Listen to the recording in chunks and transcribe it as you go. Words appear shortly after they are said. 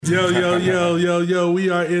Yo, we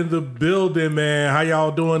are in the building, man. How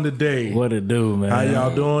y'all doing today? What it do, man? How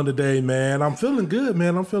y'all doing today, man? I'm feeling good,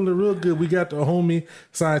 man. I'm feeling real good. We got the homie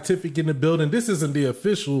CientifiQ in the building. This isn't the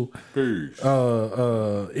official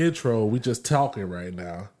intro. We just talking right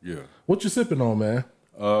now. Yeah. What you sipping on, man?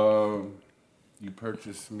 You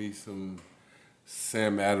purchased me some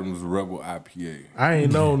Sam Adams Rebel IPA. I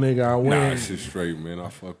ain't know, nigga. I went. Nah, that shit straight, man. I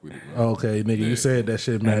fuck with it, man. Okay, nigga, you said that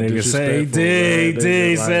shit, man. That nigga say he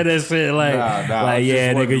did. Said that shit like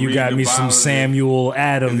yeah, nigga, you got me some Samuel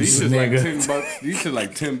Adams, these nigga. These shit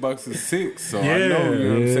like $10 a six. So Yeah, I know, you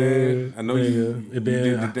know what I'm saying? I know nigga, you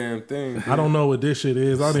did the damn thing. I don't know what this shit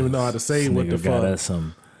is. I don't even know how to say what the fuck. Got us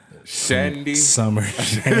some Shandy. Summer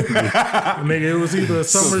Shandy. Nigga, it was either a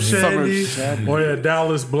summer shandy or a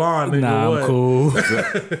Dallas blonde. Nigga, Nah, what? I'm cool.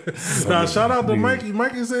 Now, shout out to Mikey.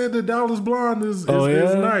 Mikey said the Dallas blonde is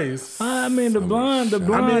nice. I mean, the blonde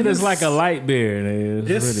is like a light beer. It's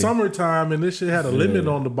really summertime, and this shit had a limit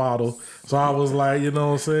on the bottle. So I was like, you know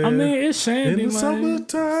what I'm saying? I mean, it's shandy, in the man.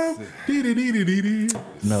 summertime. Dee.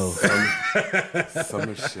 No.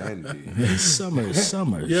 Summer Shandy. Summer.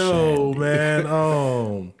 Yo, Shandy.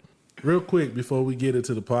 man. Real quick before we get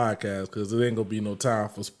into the podcast, because it ain't gonna be no time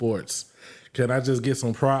for sports. Can I just get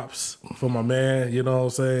some props for my man? You know what I'm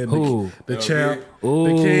saying? Who? The champ, Ooh.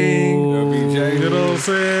 the king. LBJ. You know what I'm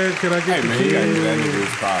saying? Can I get the Man, king? you gotta get that nigga his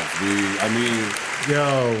props, dude. I mean,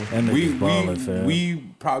 That nigga's ballin', fam. we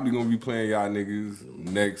probably gonna be playing y'all niggas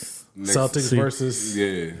next Celtics versus.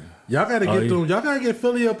 Yeah. Y'all gotta get them. Y'all gotta get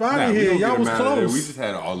Philly up out of here. Y'all was close. We just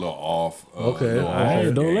had a little off. Okay. Little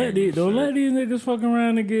off Don't let these niggas fuck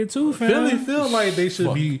around and get too, fam. Philly feel like they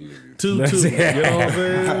should be 2-2. You know what I'm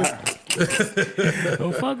saying?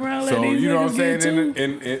 Don't fuck around. Let So these you know what I'm niggas saying,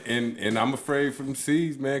 get two. and I'm afraid for them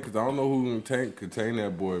C's, man, because I don't know who can contain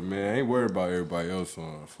that boy, man. I ain't worried about everybody else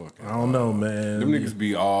on fucking. I don't know, man. Them niggas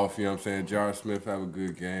be off, you know what I'm saying. Jar Smith have a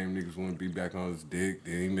good game. Niggas want to be back on his dick.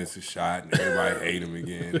 Then he miss a shot, and everybody hate him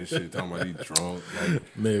again. And shit, talking about he drunk. Like,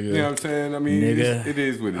 Nigga. you know what I'm saying? I mean, it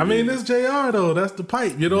is what it is. I mean, it's JR though. That's the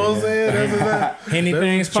pipe. You know what I'm saying?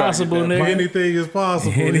 Anything's possible, nigga. Anything is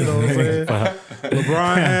possible. You know what I'm saying?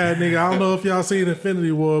 LeBron had, nigga, I don't know if y'all seen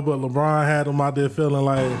Infinity War, but LeBron had him out there feeling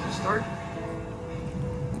like. Start.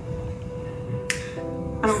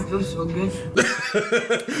 I don't feel so good.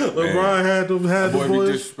 LeBron had the boy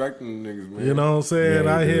boys. be disrespecting niggas, man. You know what I'm saying?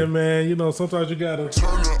 Yeah, I hear, man. You know, sometimes you gotta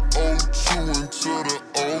Turn the 02 into the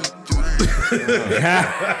 03.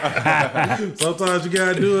 Sometimes you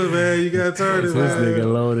gotta do it, man. You gotta turn it, This nigga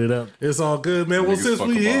man. loaded up. It's all good, man. Well, Niggas since fuck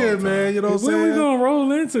we up all here, the man, time. you know what I'm When we saying? gonna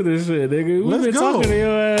roll into this shit, nigga? We've been go. talking to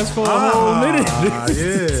your ass for a whole minute.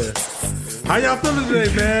 Yeah. How y'all feeling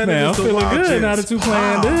today, man? Man, I'm It's the feeling Wild good Chicks. now that you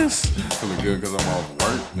playing this. Feeling good because I'm off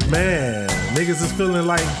work. Man, niggas is feeling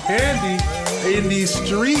like candy in these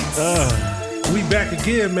streets. We back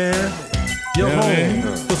again, man. Your Yeah, home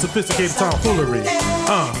man. for sophisticated tomfoolery.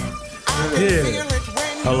 Yeah.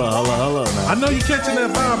 Hello now. I know you catching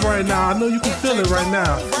that vibe right now. I know you can feel it right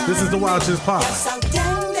now. This is the Wild Chicks Pop.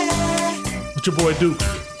 With your boy Duke.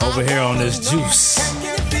 Over here on this juice.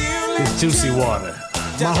 This juicy water.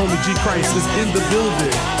 My homie G Christ is in the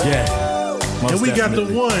building. Yeah. Most And we got the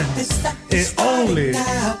definitely. one and only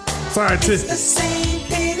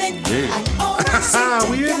CientifiQ.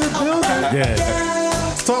 We in the building. Yeah.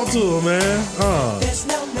 Talk to him, man.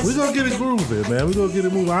 We gonna get it grooving, man. We gonna get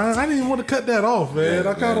it moving. I didn't even want to cut that off, man.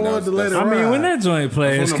 I kind of wanted to let it I ride. mean, when that joint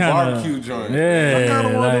plays, From it's the kind barbecue of joint. I yeah. kind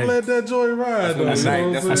of wanted to Like, let that joint ride, though. That's You know nice.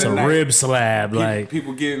 what I'm that's a saying? rib slab. Like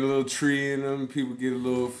People get a little tree in them. People get a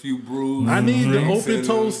little few brews. I need the drinks open in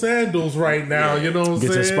toe them. sandals right now. You know what I'm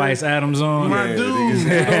get saying? your Spice Adams on. My Yeah, dude. niggas- You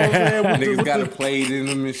know what I'm saying? With Niggas the- got a with the- plate in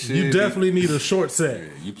them and shit. You definitely need a short set.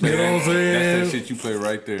 You play You know what I'm that, saying? That's that shit you play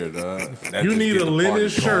right there, dog. That You just need get a the linen party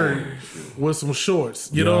shirt going. with some shorts.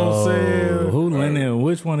 You know what I'm saying? Who linen?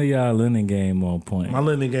 Which one of y'all linen game on point? My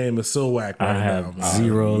linen game is so whack right I have now.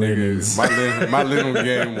 zero Niggas, linens. my little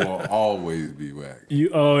game will always be whack.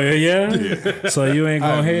 Yeah. So you ain't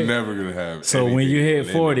gonna I'm hit. never gonna have. So when you anything hit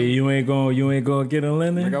linen. 40, you ain't gonna get a Like,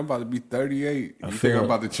 linen. I'm about to be 38. You think feel- I'm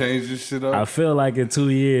about to change this shit up? I feel like in 2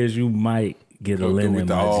 years you might get a Go linen, with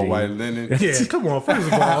the my all G. white linen. Yeah, come on. First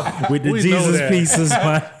of all, With the we know Jesus that. pieces,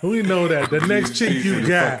 man. We know that. The next chick you pieces,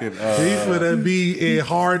 got, fucking, he finna be in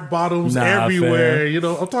hard bottoms Nah, everywhere. fam. You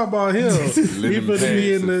know, I'm talking about him. He Linen finna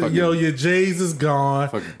be in pants the, and yo, fucking- your J's is gone.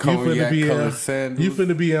 fucking You finna cognac be colored in, sandals. you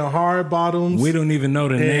finna be in hard bottoms. We don't even know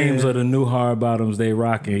the names And- of the new hard bottoms they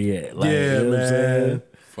rocking yet. Like, Yeah, you know what I'm saying? man.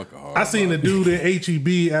 Fuck a hard I seen a dude in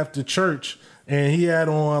HEB after church, and he had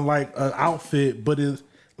on like an outfit, but it's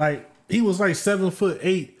like he was like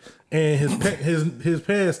 7'8", and his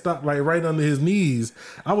pants stopped like right under his knees.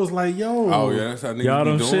 I was like, yo. Oh yeah, that's how niggas Y'all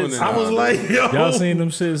be them doing shits. it. I was like, yo. Y'all seen them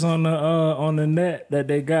shits on the net that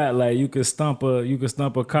they got? Like you could stump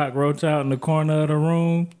a cockroach out in the corner of the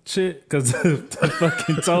room, shit, because the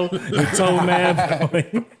fucking toe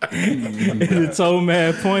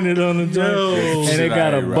man pointed on the joint, and it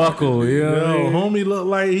got a buckle. You know what I mean? Homie looked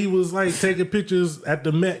like he was like taking pictures at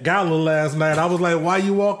the Met Gala last night. I was like, why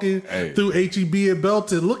you walking through HEB and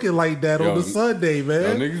Belton looking like that on the Sunday,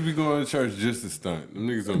 man? Yo, niggas be going to church just to stunt. Them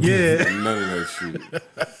niggas don't do none of that shit.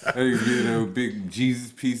 That niggas be there with big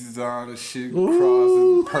Jesus pieces on and shit,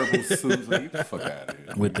 crosses, purple suits. Like, get the fuck out of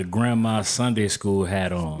here. With the grandma Sunday school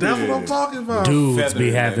hat on. That's what I'm talking about. Dudes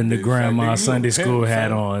be having the grandma Like, Sunday school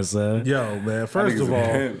hat on, son. Yo, man, first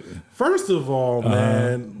of all,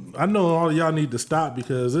 man, I know all of y'all need to stop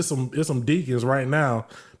because there's some deacons right now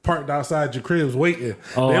parked outside your cribs waiting.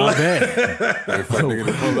 Oh, I bet.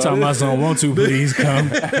 Talking about some want to please come.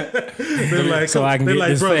 They're like, so I can get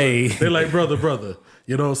this brother. fade. They're like, brother.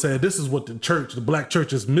 You know what I'm saying? This is what the black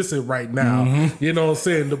church is missing right now. Mm-hmm. You know what I'm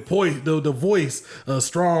saying? The voice of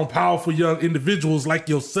strong, powerful young individuals like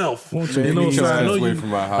yourself. You know what I'm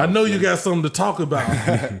saying? I know you got something to talk about.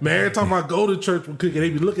 Man, every time I go to church with Cookie, they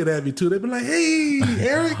be looking at me too. They be like, hey,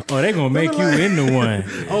 Eric. Oh, they gonna make you into one.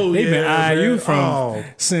 They been eyeing you from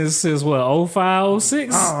since what, 05,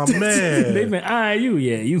 06? Oh man. They been eyeing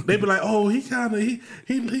you, They be like, oh,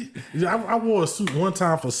 I wore a suit one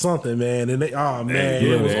time for something, man, and they, oh man.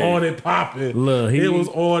 It was on and popping. Look, it was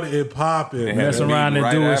on and popping. Mess around and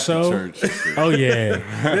do a show. Oh yeah,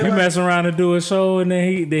 he mess around and do a show, and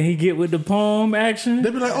then he get with the poem action. They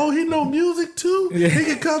be like, oh, he know music too. Yeah. He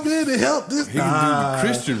can come in and help this. He can do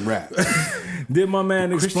Christian rap. Did my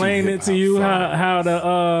man explain it to you how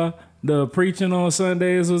the preaching on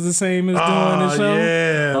Sundays was the same as doing the show?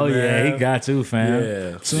 Yeah, oh man. Yeah, he got you, fam.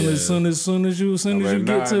 Yeah, soon as you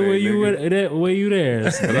get to where you there.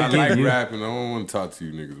 But I like rapping. I don't want to talk to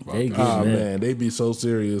you niggas about that. Man, they be so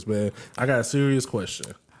serious, man. I got a serious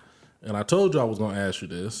question, and I told you I was gonna ask you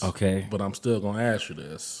this. Okay, but I'm still gonna ask you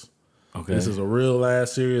this. Okay, this is a real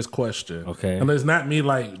ass serious question. Okay, and it's not me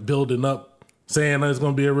like building up, saying it's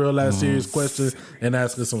gonna be a real ass serious question and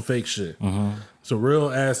asking some fake shit. It's a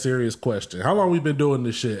real ass serious question. How long we been doing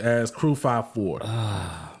this shit as Crew 54?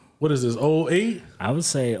 What is this, 08? I would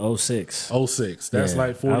say 06. 06. That's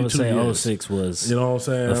like 42 years. I would say 06 was, you know what I'm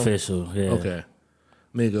saying? Official, yeah. Okay.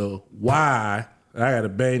 Nigga, why, I got to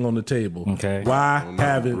bang on the table. Okay. Why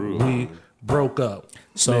haven't we broke up?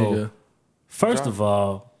 So, nigga? First of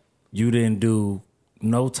all, you didn't do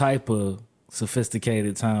no type of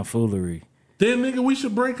sophisticated tomfoolery. Then nigga, we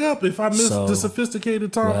should break up if I missed the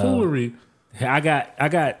sophisticated tomfoolery. I got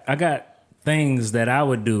things that I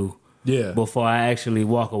would do before I actually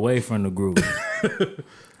walk away from the group.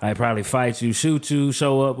 I probably fight you, shoot you,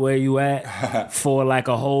 show up where you at for like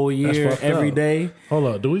a whole year every day.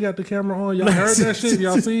 Hold up, do we got the camera on? Y'all heard that shit?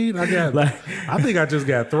 Y'all seen? I think I just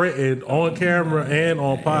got threatened on camera and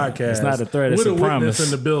on podcast. It's not a threat, it's with a promise.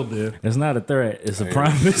 Witness in the building. It's not a threat, it's a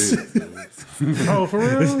promise. Oh, for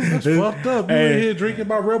real? That's fucked up. You in here drinking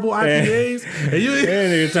my Rebel IPAs and you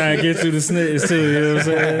nigga trying to get you the snitches too, you know what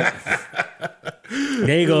I'm saying?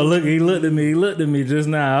 He looked at me just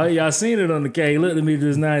now. Y'all seen it on the K. He looked at me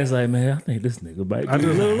just now. He's like, man, I think this nigga might be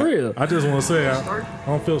a little real. I just want to say, I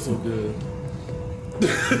don't feel so good. I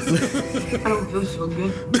don't feel so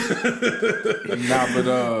good. Nah, but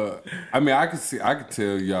I mean, I could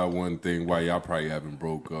tell y'all one thing why y'all probably haven't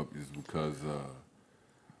broke up is because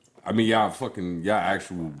I mean, y'all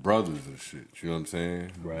actual brothers and shit. You know what I'm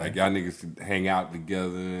saying? Right. Like y'all niggas hang out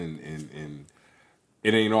together and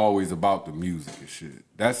it ain't always about the music and shit.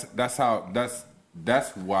 That's why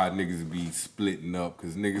niggas be splitting up,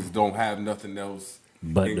 because niggas don't have nothing else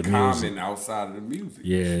in common outside of the music.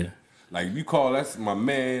 Yeah. Like if you call that's my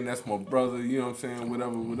man, that's my brother, you know what I'm saying?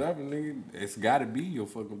 Whatever, nigga, it's gotta be your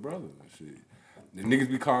fucking brother and shit. The niggas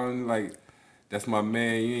be calling like, that's my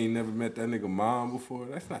man, you ain't never met that nigga mom before.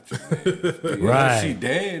 That's not your man. Right. She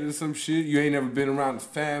dead or some shit. You ain't never been around his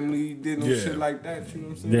family, did no shit like that, you know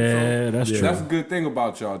what I'm saying? Yeah, so, that's true. That's a good thing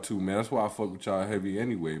about y'all too, man. That's why I fuck with y'all heavy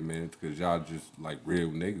anyway, man, because y'all just like real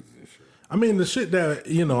niggas and shit. I mean, the shit that,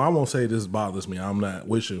 I won't say this bothers me. I'm not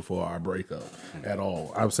wishing for our breakup at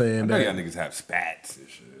all. I'm saying that y'all niggas have spats and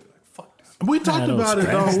shit. Like, fuck this. We talked about it,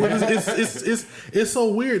 though. It's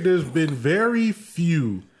so weird. There's been very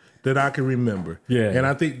few that I can remember. Yeah. And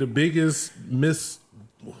I think the biggest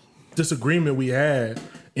disagreement we had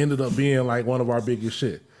ended up being like one of our biggest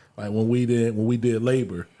shit. Like when we did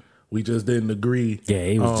labor We just didn't agree. Yeah,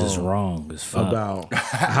 he was just wrong as fuck about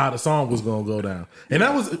how the song was gonna go down. And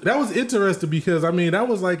that was interesting because I mean that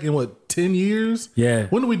was like in what 10 years? Yeah.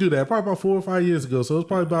 When did we do that? Probably about 4 or 5 years ago. So it was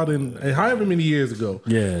probably about in however many years ago.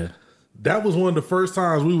 Yeah. That was one of the first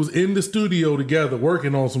times we was in the studio together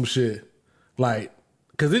working on some shit. Like,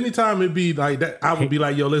 cause anytime it'd be like that, I would be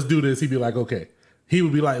like, yo, let's do this. He'd be like, okay. He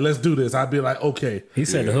would be like, let's do this. I'd be like, okay. He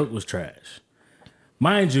said the hook was trash.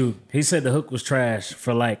 Mind you, he said the hook was trash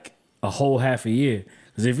for like a whole half a year.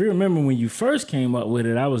 Because if you remember when you first came up with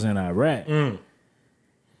it, I was in Iraq. And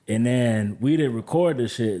then we didn't record the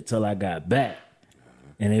shit till I got back.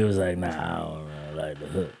 And he was like, nah, I don't really like the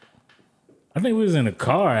hook. I think we was in the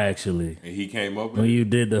car, actually. And he came up with when you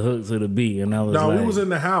did the hook to the beat. And I was no, like... we was in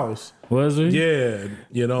the house. Was we? Yeah.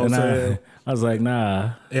 You know what I'm saying? I was like,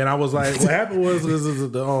 nah. And I was like, what happened was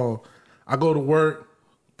I go to work,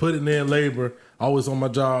 put in there labor, always on my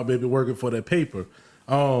job, baby, working for that paper.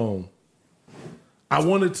 I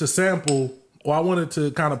wanted to sample, or I wanted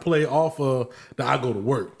to kind of play off of the I go to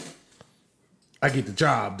work. I get the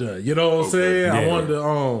job done. You know what I'm saying? Yeah. I wanted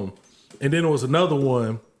to, and then there was another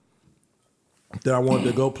one that I wanted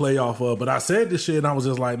to go play off of. But I said this shit and I was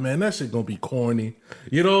just like, man, that shit gonna be corny.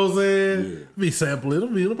 You know what I'm saying? Yeah. Be sampling.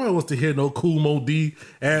 Nobody wants to hear no Cool Mo D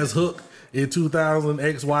ass hook in 2000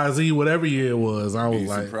 XYZ, whatever year it was. I was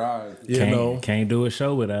like, surprised. Can't do a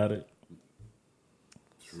show without it.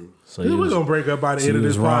 So we're gonna break up by the end of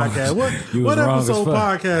this podcast. What episode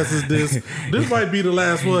podcast is this? This might be the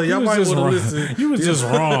last one. Y'all might want to listen. You was just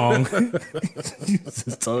wrong. You was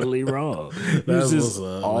just totally wrong. You was just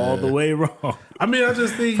all the way wrong. I mean, I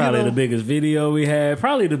just think probably the biggest video we had,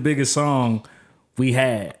 probably the biggest song we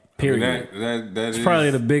had. Period. I mean, it's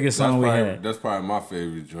probably the biggest song we had. That's probably my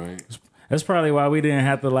favorite joint. That's probably why we didn't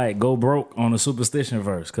have to like go broke on the Superstition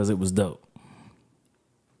verse because it was dope.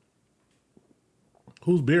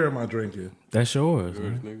 Whose beer am I drinking? That's yours.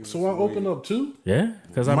 So I open up two? Yeah,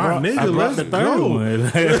 because I brought the third one.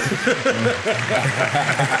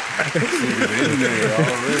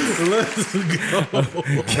 Let's go.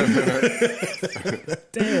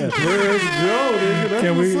 Damn. Let's go,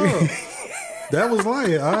 nigga. That was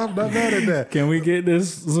lying. I'm not mad at that. Can we get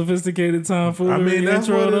this sophisticated tomfoolery? I mean, that's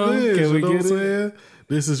what it is. Can we you know get what I'm saying?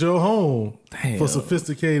 This is your home for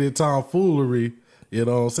sophisticated tomfoolery. You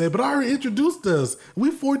know what I'm saying? But I already introduced us.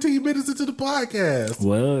 We 14 minutes into the podcast.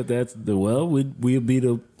 Well, we'll be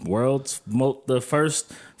the world's the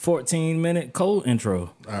first 14-minute cold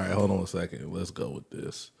intro. All right, hold on a second. Let's go with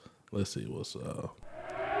this. Let's see what's up.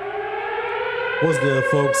 What's good,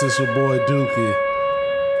 folks? It's your boy Dookie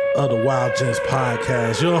of the Wild Gents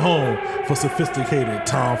Podcast, your home for sophisticated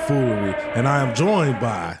tomfoolery. And I am joined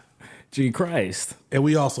by G Christ. And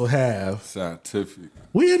we also have CientifiQ.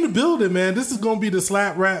 We in the building, man. This is going to be the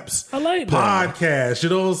Slaprapz podcast. You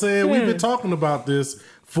know what I'm saying? Yeah. We've been talking about this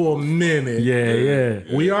for a minute.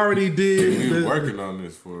 Yeah. We already did. We've been working on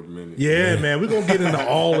this for a minute. Yeah, man. We're going to get into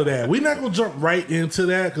all of that. We're not going to jump right into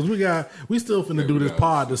that because we still finna do this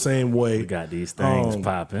pod the same way. We got these things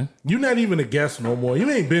popping. You're not even a guest no more.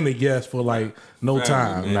 You ain't been a guest for like no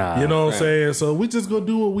time. Nah, you know what I'm saying? So we just going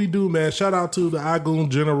to do what we do, man. Shout out to the Igoon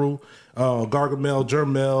General, Gargamel,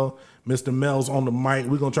 Jermel, Mr. Mel's on the mic.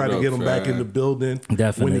 We're going to try to get him back in the building.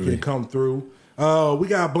 Definitely. When he can come through. We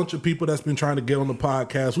got a bunch of people that's been trying to get on the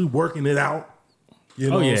podcast. We working it out. You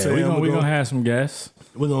know what I'm saying? We're going to have some guests.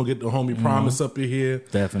 We're going to get the homie Promise up in here.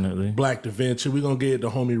 Definitely. Black DaVinci. We're going to get the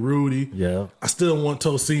homie Rudy. Yeah. I still want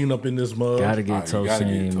Tosine up in this mug. Gotta get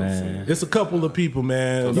Tosine, man. It's a couple of people,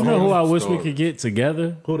 man. You know who I wish we could get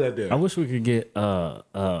together? Who that there? I wish we could get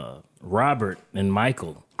Robert and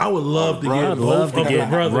Michael. I would love to get both of the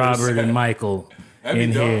brothers. Robert and Michael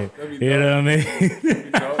in here. You know what I mean?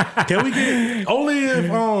 Can we get only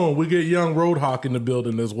if we get young Roadhawk in the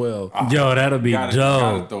building as well? Yo, that'll be dope.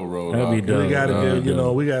 That'll be dope. We gotta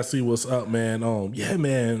get, we gotta see what's up, man. Yeah,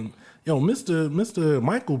 man. Yo, Mr.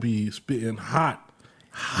 Michael be spitting hot.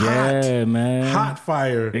 Yeah, man. Hot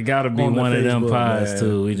fire. It gotta be one of them pies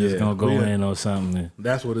too. We just gonna go in on something.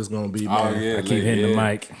 That's what it's gonna be, man. Oh, yeah, I keep hitting the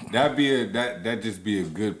mic. That just be a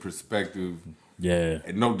good perspective. Yeah.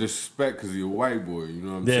 And no disrespect because you're a white boy, you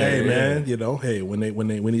know what I'm saying? Hey, man, you know,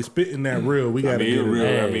 when he spitting that real, we gotta get real.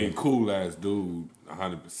 Hey. I mean, cool ass dude,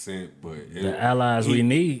 100%. But the allies we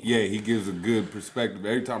need. Yeah, he gives a good perspective.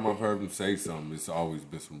 Every time I've heard him say something, it's always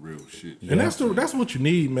been some real shit. And that's what you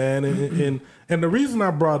need, man. And the reason I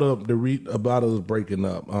brought up about us breaking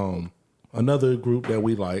up, another group that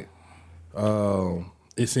we like,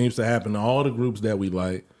 it seems to happen to all the groups that we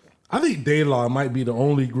like. I think De La might be the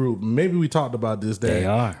only group. Maybe we talked about this. That they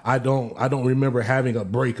are. I don't remember having a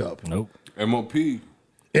breakup. Nope. MOP.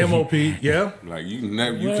 MOP, yeah. Like you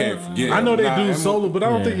can't forget. I know they do solo, but I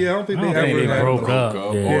don't think they ever broke up.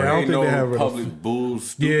 Yeah, I don't think they have public bull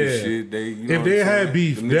stupid shit. If they had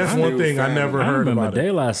beef, that's one thing I never heard about.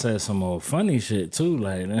 De La said some more funny shit too.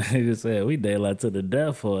 Like nigga said, we De La to the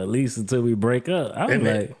death, or at least until we break up. I was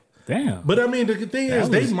like, damn. But I mean, the thing is,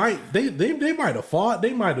 they might have fought.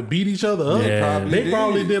 They might have beat each other up. Yeah. They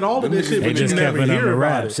probably did all of this shit, but you never hear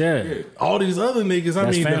about it. Yeah. All these other niggas. I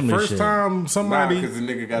mean, the first time somebody, because the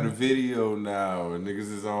nigga got a video now, and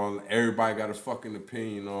niggas is on. Everybody got a fucking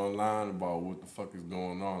opinion online about what the fuck is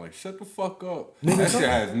going on. Like, shut the fuck up. That shit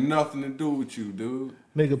has nothing to do with you, dude.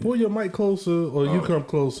 Nigga, pull your mic closer, or you come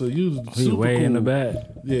closer. You super way cool. in the back.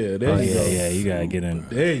 Yeah, there you go. Yeah, you gotta get in.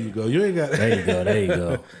 There you go. You ain't got. There you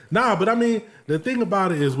go. Nah, but I mean, the thing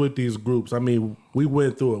about it is with these groups. I mean, we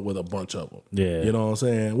went through it with a bunch of them. Yeah, you know what I'm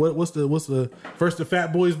saying. What's the first the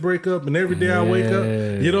Fat Boys break up, and every day I wake up.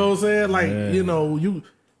 You know what I'm saying? Like you know, you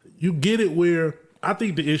get it where I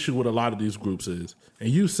think the issue with a lot of these groups is, and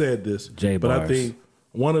you said this, but I think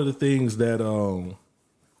one of the things that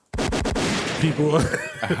people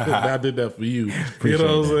I did that for you. You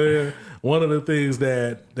know what I'm saying? One of the things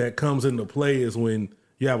that comes into play is when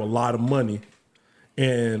you have a lot of money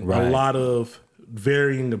and a lot of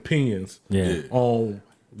varying opinions on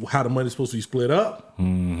how the money's supposed to be split up,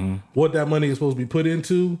 what that money is supposed to be put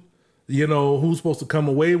into, you know, who's supposed to come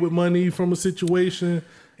away with money from a situation.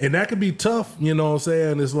 And that can be tough, you know what I'm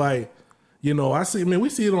saying? It's like, you know, we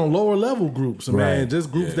see it on lower level groups, man.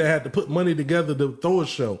 Just groups that had to put money together to throw a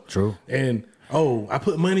show. True. And, I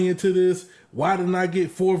put money into this. Why didn't I get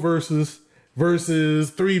 4 verses versus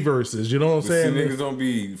 3 verses? You know what I'm saying? See, niggas don't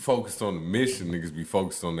be focused on the mission. Niggas be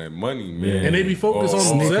focused on that money, man. Yeah. And they be focused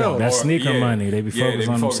on themselves. That sneaker money. They be focused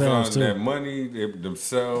on themselves, too. That money,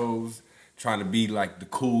 themselves, trying to be like the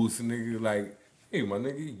coolest nigga. Like, hey, my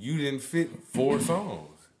nigga, you didn't fit 4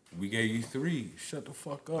 songs. We gave you 3. Shut the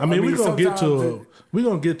fuck up. I mean we're gonna get to it. We're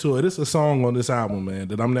gonna get to it. It's a song on this album, man,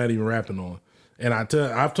 that I'm not even rapping on. And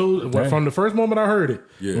I've told from the first moment I heard it,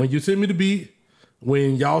 when you sent me the beat,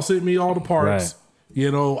 when y'all sent me all the parts,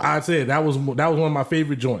 you know, I said that was one of my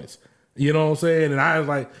favorite joints. You know what I'm saying? And I was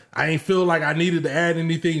like, I ain't feel like I needed to add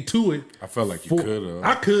anything to it. I felt like you could have.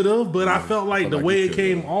 I could have, but I felt like the way it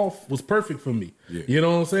came off was perfect for me. Yeah. You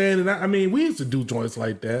know what I'm saying? And I mean, we used to do joints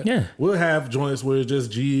like that. Yeah. We'll have joints where it's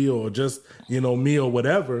just G or just, you know, me or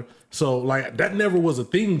whatever. So, like, that never was a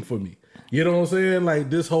thing for me. You know what I'm saying? Like,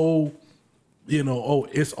 this whole, you know,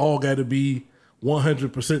 it's all got to be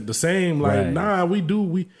 100% the same. Like, nah, we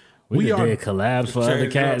did collabs for other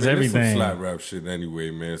cats, everything. It's some Slaprapz shit anyway,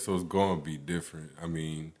 man. So it's gonna be different. I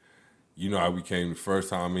mean, you know how we came the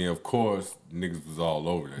first time. I mean, of course, niggas was all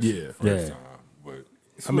over that shit the first time. But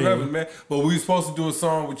it's whatever, man. But we were supposed to do a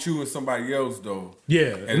song with you and somebody else, though.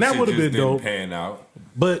 Yeah, and that would have been dope. Pan out.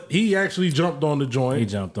 But he actually jumped on the joint. He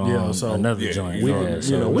jumped on another joint.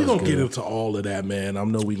 We're going to get into all of that, man. I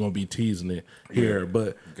know we're going to be teasing it here.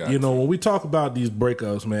 But, you know, when we talk about these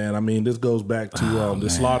breakups, man, I mean, this goes back to the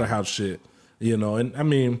Slaughterhouse shit. You know, and I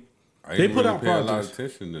mean, they put out projects. A lot of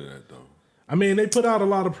attention to that, though. I mean, they put out a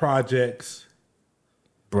lot of projects.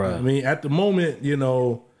 Bruh. I mean, at the moment, you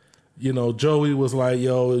know, Joey was like,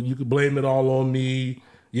 yo, you could blame it all on me.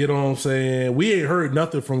 You know what I'm saying? We ain't heard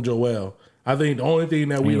nothing from Joel. I think the only thing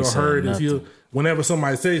that we done heard is whenever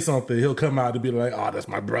somebody say something, he'll come out to be like, oh, that's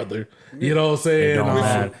my brother. You know what I'm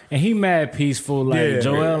saying? And he mad peaceful. Like,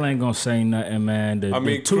 Joel ain't gonna say nothing, man.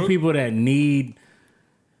 There's two people that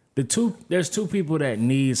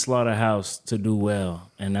need Slaughterhouse to do well,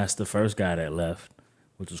 and that's the first guy that left,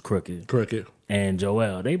 which was Crooked. And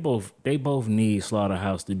Joel. They both need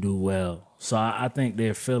Slaughterhouse to do well. So I think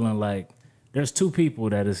they're feeling like there's 2 people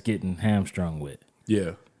that is getting hamstrung with.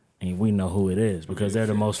 Yeah. And we know who it is because they're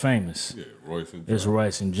the most famous. Yeah, Royce and Joe. It's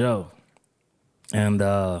Royce and Joe. And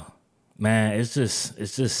man, it's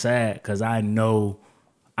just sad because I know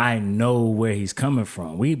where he's coming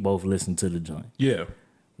from. We both listened to the joint. Yeah.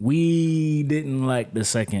 We didn't like the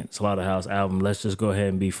second Slaughterhouse album. Let's just go ahead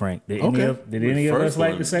and be frank. Did any of us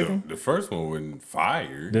like the second? The first one wasn't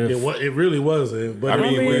fire. It really wasn't. But I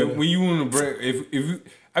mean, when you want to break,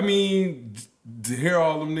 to hear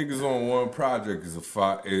all them niggas on one project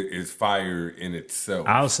is fire in itself.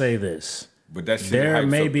 I'll say this. But that shit there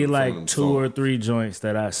may be like 2 or 3 joints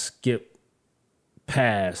that I skip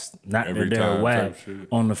past, not that they're whack,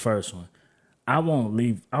 on the first one. I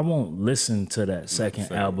won't listen to that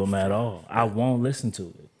second album at all. I won't listen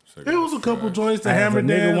to it. There was a couple joints that Hammer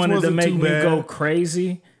Dance wanted to make me bad. go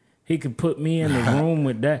crazy. He could put me in the room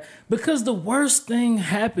with that. Because the worst thing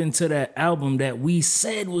happened to that album that we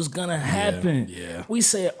said was gonna happen. Yeah. We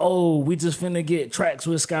said, we just finna get tracks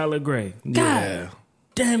with Skylar Grey. God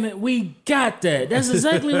damn it, we got that. That's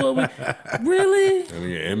exactly what we really. I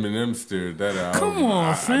mean, Eminem steered that out. Come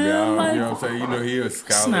on, fam. Like, you know what I'm saying? You know, he a scholar.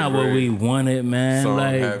 That's not what we wanted, man. Song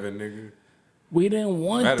like, having nigga. We didn't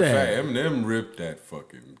want Matter that. Matter of fact, Eminem ripped that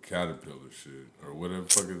fucking caterpillar shit or whatever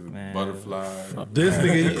fucking butterfly. This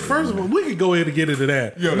nigga. First of all, we could go ahead and get into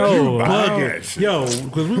that. Yo, no,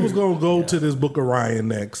 because we was gonna go to this Book of Ryan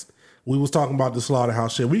next. We was talking about the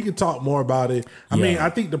slaughterhouse shit. We could talk more about it. I mean, I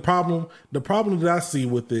think the problem that I see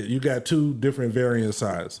with it, you got two different variant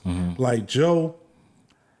sides. Mm-hmm. Like Joe,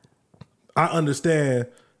 I understand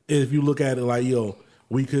if you look at it like, yo,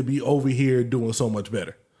 we could be over here doing so much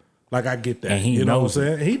better. Like, I get that. And he you know knows what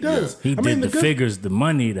I'm saying? He does. Yeah. He did the figures, the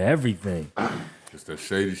money, the everything. It's that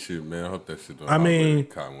shady shit, man. I hope that shit don't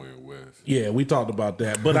Conway and West. Yeah, we talked about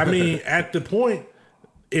that. But I mean, at the point,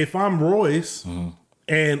 if I'm Royce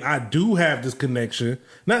and I do have this connection,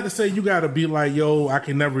 not to say you got to be like, yo, I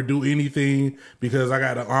can never do anything because I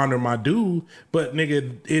got to honor my dude. But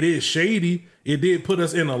nigga, it is shady. It did put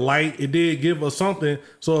us in a light. It did give us something.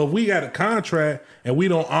 So if we got a contract and we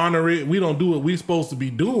don't honor it, we don't do what we supposed to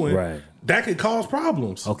be doing, right, that could cause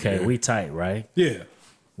problems. Okay, we tight, right? Yeah.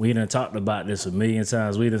 We done talked about this a million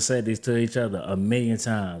times. We done said this to each other a million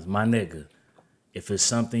times. My nigga, if it's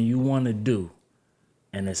something you want to do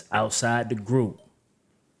and it's outside the group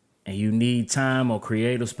and you need time or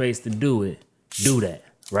creative space to do it, do that,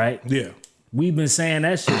 right? Yeah. We've been saying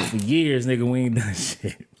that shit for years, nigga. We ain't done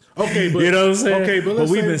shit. Okay, but you know what I'm saying? Okay, but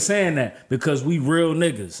we've been saying that because we real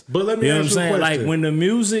niggas. But let me you know ask what I'm you a saying? question. Like when the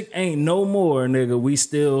music ain't no more, nigga, we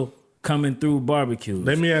still coming through barbecues.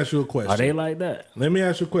 Let me ask you a question. Are they like that? Let me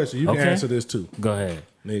ask you a question. You can answer this too. Go ahead,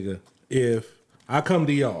 nigga. If I come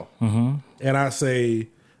to y'all and I say,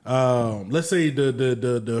 let's say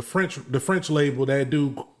the French label that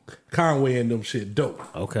do Conway and them shit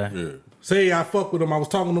dope. Okay. Yeah. Say I fuck with them. I was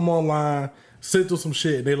talking to them online, sent them some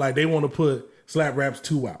shit. They want to put Slaprapz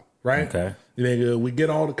 2 out, right? Okay. Nigga, we get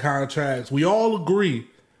all the contracts. We all agree,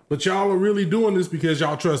 but y'all are really doing this because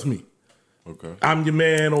y'all trust me. Okay. I'm your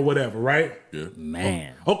man or whatever, right? Yeah.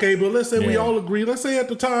 Man. Okay, but let's say we all agree. Let's say at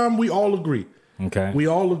the time we all agree. Okay. We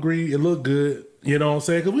all agree it looked good. You know what I'm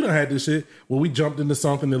saying? Because we done had this shit where we jumped into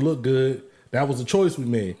something that looked good. That was a choice we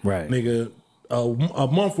made. Right. Nigga, a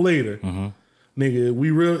month later,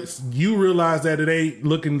 nigga, you realize that it ain't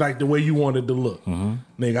looking like the way you wanted to look.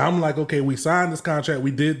 Nigga, I'm like, okay, we signed this contract. We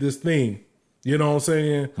did this thing. You know what I'm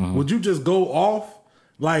saying? Would you just go off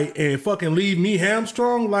like and fucking leave me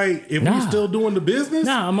hamstrung? Like if we still doing the business?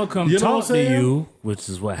 Nah, I'm going to come talk to you, which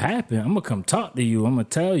is what happened. I'm going to come talk to you. I'm going to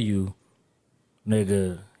tell you,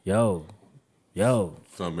 nigga, yo,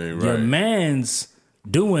 something ain't your right. man's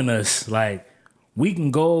doing us like we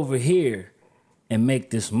can go over here and make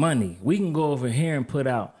this money. We can go over here and put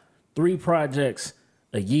out 3 projects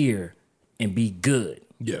a year and be good.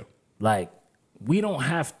 Yeah. Like, we don't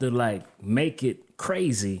have to, like, make it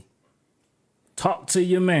crazy. Talk to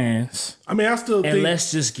your mans. I mean, I still think... And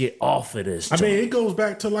let's just get off of this. I mean, it goes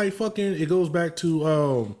back to, like, fucking... It goes back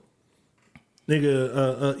to,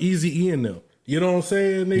 Easy E and them. You know what I'm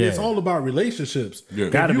saying? Nigga, it's all about relationships. Yeah.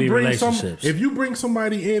 Gotta be relationships. If you bring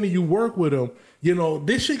somebody in and you work with them, you know,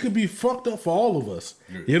 this shit could be fucked up for all of us.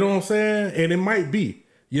 Yeah. You know what I'm saying? And it might be.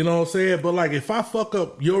 You know what I'm saying? But like, if I fuck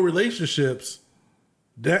up your relationships,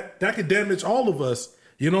 that could damage all of us.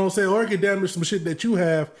 You know what I'm saying? Or it could damage some shit that you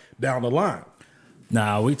have down the line.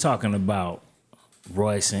 Nah, we talking about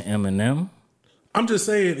Royce and Eminem. I'm just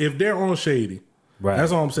saying, if they're on Shady, right?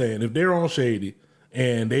 That's all I'm saying. If they're on Shady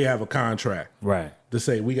and they have a contract, right, to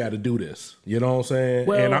say we got to do this, you know what I'm saying?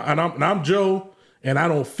 Well, and I'm Joe, and I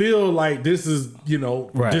don't feel like this is, you know,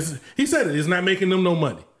 right. This. He said it's not making them no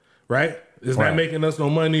money, right? It's not making us no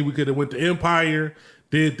money. We could have went to Empire,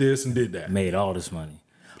 did this and did that, made all this money.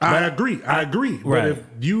 I agree. Right. But if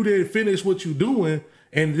you didn't finish what you're doing,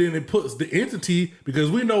 and then it puts the entity, because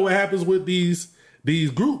we know what happens with these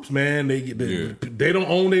groups, man. They don't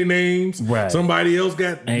own their names. Right. Somebody else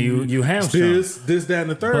got and you hamstrung this, that,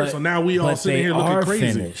 and the third. So now we all sitting here looking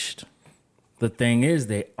crazy. Finished. The thing is,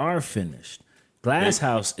 they are finished. Glass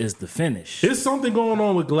House is the finish. There's something going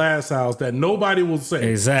on with Glass House that nobody will say.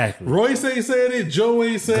 Exactly. Royce ain't said it. Joe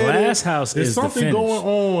ain't said it. Glass House is the finish. There's something going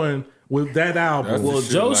on with that album. Well,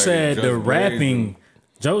 Joe said the rapping.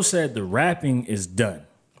 Joe said the rapping is done.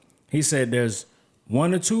 He said there's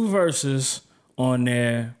 1 or 2 verses on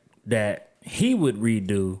there that he would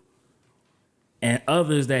redo, and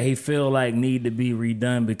others that he feel like need to be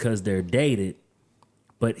redone because they're dated.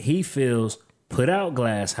 But he feels put out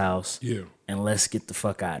Glass House, and let's get the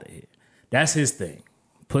fuck out of here. That's his thing.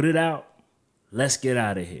 Put it out, let's get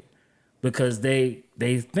out of here. Because they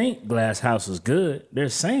think Glass House is good. They're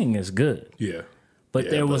saying it's good. Yeah. But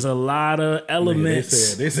there was a lot of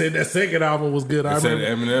elements. They said that second album was good. They said the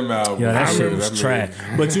Eminem album. Yeah, that shit was trash.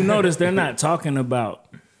 But you notice they're not talking about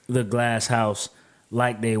the Glass House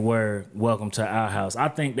like they were Welcome to Our House. I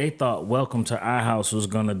think they thought Welcome to Our House was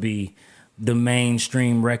gonna be the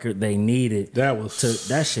mainstream record they needed.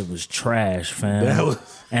 That shit was trash, fam.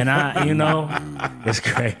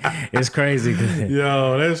 It's crazy.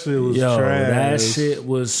 Yo, that shit was trash. That shit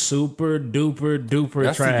was super duper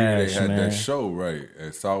trash. They had man. that show right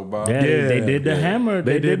at South by. Yeah, they did the Hammer.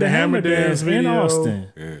 They did the Hammer Dance in Austin.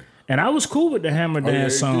 Yeah. And I was cool with the Hammer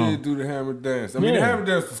Dance song. They did do the Hammer Dance. I mean, the Hammer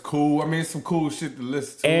Dance was cool. I mean, some cool shit to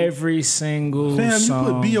listen to. Every single song.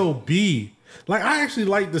 You put B.O.B. Like, I actually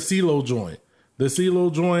like the CeeLo joint. The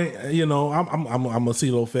CeeLo joint, you know, I'm a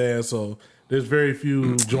CeeLo fan, so there's very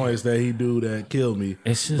few joints that he do that kill me.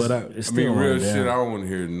 It's just, but I mean, real shit, I don't want to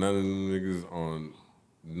hear none of them niggas on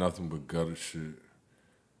nothing but gutter shit.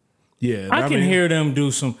 Yeah. I can hear them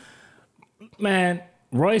do some... Man,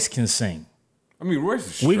 Royce can sing. I mean,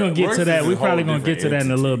 Royce is We're going to get to that. We're probably going to get to that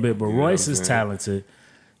in a little bit, but Royce is talented.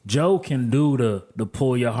 Joe can do the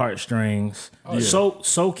pull your heartstrings. Oh, yeah.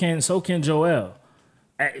 So can Joel.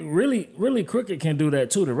 Really, Crooked can do that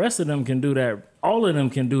too. The rest of them can do that. All of them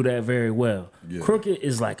can do that very well. Yeah. Crooked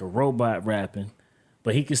is like a robot rapping,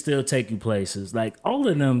 but he can still take you places. Like all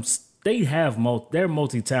of them, they're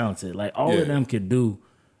multi-talented. Like all of them could do,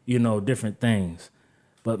 you know, different things.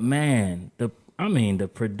 But man, the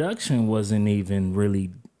production wasn't even really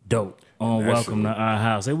dope on Welcome to Our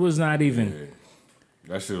House. It was not even. Yeah.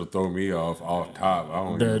 That shit'll throw me off top. I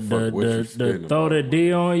don't even fuck what you spitting throw about. the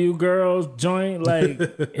D on you girls joint. Like,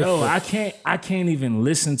 yo, I can't even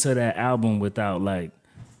listen to that album without like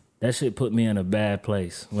that shit put me in a bad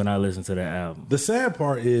place when I listen to that album. The sad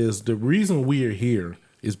part is the reason we're here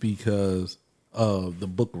is because of the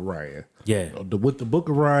Book of Ryan. Yeah. With the Book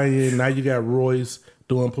of Ryan, now you got Royce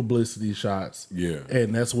doing publicity shots. Yeah.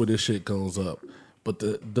 And that's where this shit comes up. But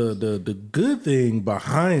the good thing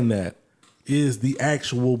behind that is the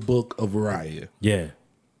actual Book of Ryan. Yeah.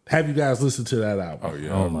 Have you guys listened to that album? Oh yeah.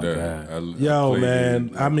 Oh my God. Yo,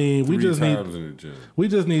 man. I mean, we just need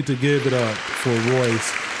to give it up for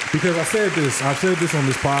Royce. Because I've said this on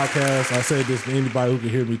this podcast. I said this to anybody who can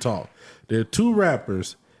hear me talk. There are two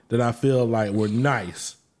rappers that I feel like were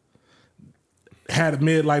nice, had a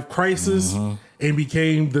midlife crisis, and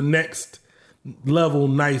became the next level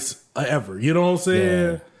nice ever. You know what I'm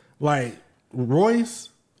saying? Yeah. Like Royce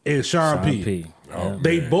and Sean P. Oh,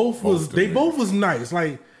 they both was nice.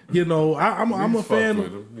 Like, you know, I'm a fan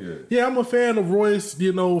of I'm a fan of Royce,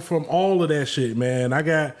 you know, from all of that shit, man. I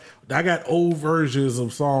got old versions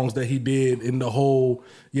of songs that he did in the whole,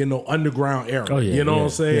 you know, underground era. Oh, yeah, you know what I'm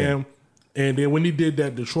saying? Yeah. And then when he did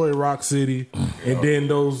that Detroit Rock City, and then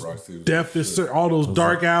those all those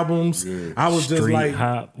dark albums, I was just like,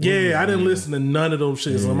 I didn't listen to none of those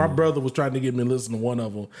shit. So my brother was trying to get me to listen to one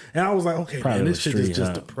of them, and I was like, okay, man, this shit is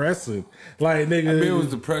just depressing. Like, nigga, I mean, it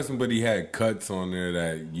was depressing, but he had cuts on there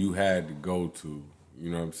that you had to go to.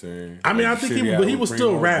 You know what I'm saying? I mean, I think he was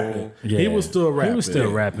still rapping. Yeah. He was still rapping. He was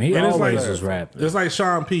still rapping. He always was rapping. It's like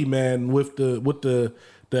Sean P, man, with the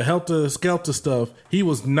Helter Skelter stuff. He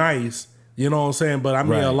was nice. You know what I'm saying? But I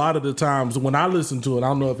mean, a lot of the times when I listened to it, I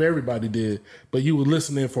don't know if everybody did, but you were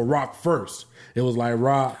listening for rock first. It was like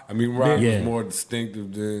rock. I mean, rock was more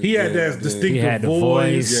distinctive than he had that distinctive he had the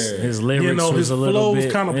voice. His lyrics, you know, his was a little flows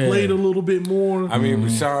bit kind of played a little bit more. I mean,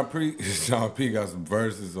 but Sean P got some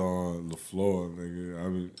verses on the floor, nigga. I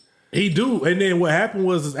mean, he do. And then what happened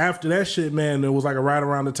was after that shit, man, it was like right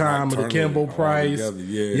around the time of the Kimbo Price.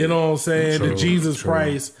 You know what I'm saying? The Jesus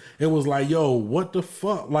Price. It was like, yo, what the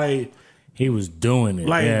fuck? Like, he was doing it.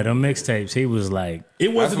 Like, the mixtapes, he was like...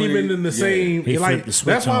 It wasn't even in the same... He like, the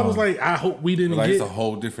switch that's why I was like, I hope we didn't like get... It's a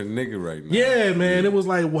whole different nigga right now. Yeah, man. It was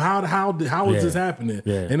like, well, how is this happening?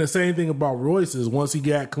 Yeah. And the same thing about Royce is once he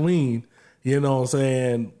got clean, you know what I'm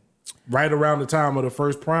saying, right around the time of the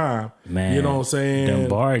first prime, man, you know what I'm saying? Them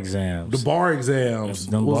bar exams. The bar exams.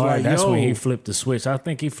 That's when he flipped the switch. I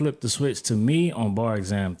think he flipped the switch to me on bar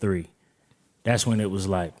exam 3. That's when it was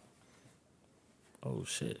like, oh,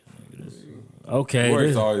 shit. Okay.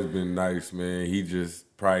 Roy's always been nice, man. He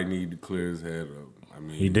just probably need to clear his head up. I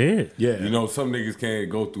mean, he did. Yeah. You know, some niggas can't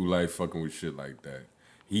go through life fucking with shit like that.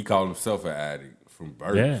 He called himself an addict from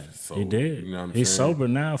birth. Yeah, so, he did. You know what He's saying? sober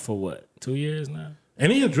now for what, 2 years now?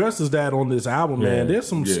 And he addresses that on this album, man. There's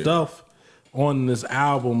some stuff on this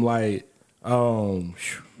album, like,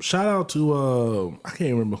 shout out to, I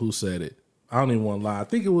can't remember who said it. I don't even want to lie. I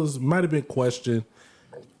think might have been Question.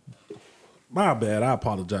 My bad. I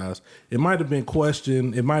apologize. It might have been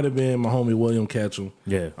Question. It might have been my homie William Ketchum.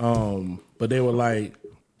 Yeah. But they were like,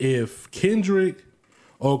 if Kendrick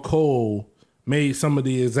or Cole made some of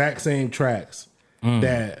the exact same tracks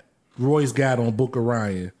that Royce got on Book of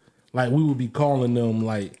Ryan, like we would be calling them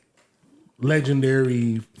like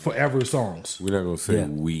legendary forever songs. We're not gonna say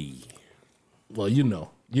we. Well, you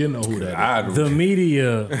know who that is. The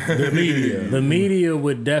media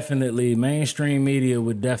would definitely, mainstream media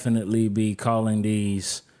would definitely be calling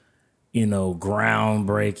these,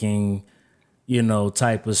 groundbreaking,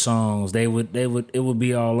 type of songs. It would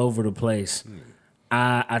be all over the place.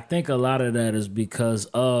 I think a lot of that is because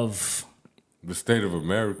of the state of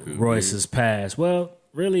America. Royce's past. Well,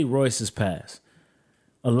 really Royce's past.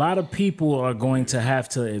 A lot of people are going to have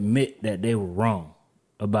to admit that they were wrong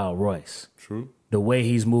about Royce. True. The way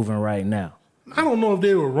he's moving right now. I don't know if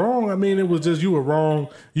they were wrong. I mean, it was just you were wrong.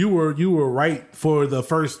 You were right for the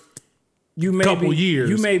first couple years.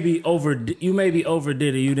 You maybe overdid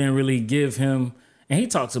it. You didn't really give him, and he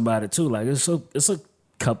talks about it too. Like it's a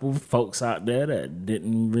couple folks out there that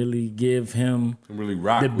didn't really give him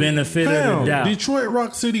the benefit of the doubt. Detroit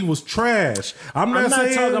Rock City was trash. I'm not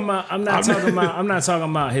talking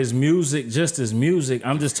about his music, just his music.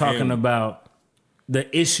 I'm just talking about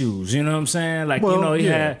the issues, you know what I'm saying? Like, he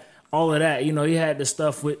had all of that. You know, he had the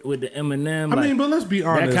stuff with the Eminem. I mean, but let's be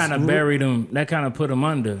honest. That kind of buried him. That kind of put him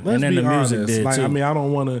under. And then the music did too. I mean, I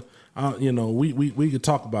don't want to, we could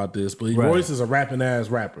talk about this, but Royce is a rapping ass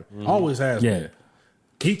rapper. Always has been.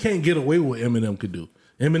 He can't get away with what Eminem could do.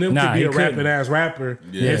 Eminem could be a rapping ass rapper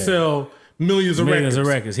and sell millions of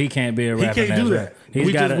records. He can't be a rapping ass rapper. He can't do that.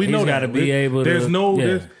 He's got to be able to. There's no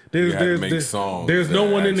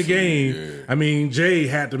one in the game. Yeah. I mean, Jay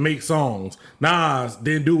had to make songs. Nas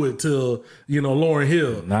didn't do it till Lauryn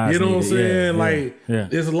Hill. You know what I'm saying?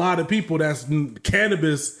 There's a lot of people that's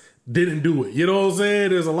Cannabis didn't do it. You know what I'm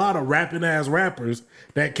saying? There's a lot of rapping ass rappers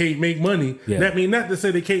that can't make money. Yeah. That mean not to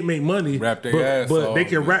say they can't make money, but they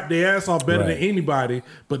can rap their ass off better than anybody.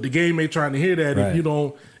 But the game ain't trying to hear that if you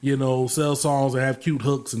don't, sell songs and have cute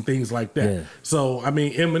hooks and things like that. Yeah. So I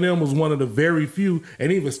mean, Eminem was one of the very few,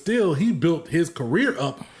 and even still, he built his career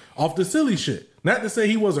up off the silly shit. Not to say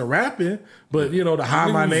he wasn't rapping, but the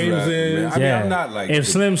High My Name's in. I mean, I'm not like if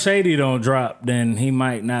Slim Shady don't drop, then he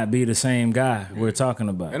might not be the same guy we're talking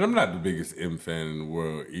about. And I'm not the biggest M fan in the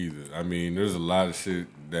world either. I mean, there's a lot of shit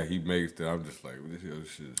that he makes that I'm just like, this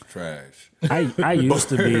shit is trash. I used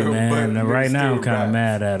to be, man. And right now I'm kind of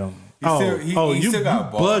mad at him. He still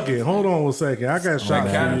got bars. Bugging. Hold on one second. I got shots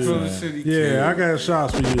for you. I got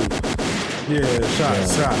shots for you. Yeah,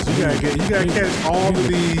 shots. You gotta catch all of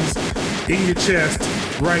these in your chest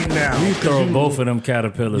right now. You throw both of them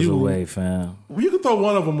caterpillars away, fam. You can throw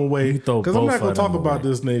one of them away. Because I'm not going to talk about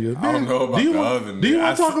this nigga. I don't know about the other nigga. Do you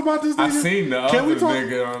want to talk about this nigga? I seen the other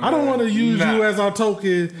nigga. I don't want to use you as our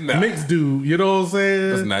token mixed dude. You know what I'm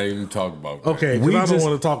saying? Let's not even talk about that. Okay, because I don't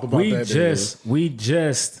want to talk about that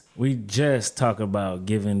nigga. We just talk about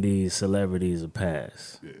giving these celebrities a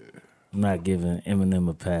pass. Yeah. I'm not giving Eminem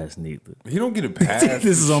a pass neither. He don't get a pass.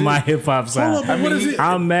 This is on my hip hop side. What is it?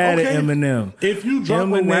 I'm mad at Eminem. If you drop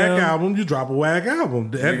a whack album, you drop a whack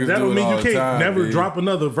album. That don't mean you can't never drop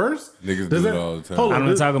another verse. Niggas do it all the time. I'm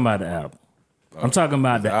not talking about the album. I'm talking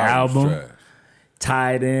about the album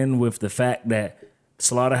tied in with the fact that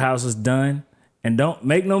Slaughterhouse is done. And don't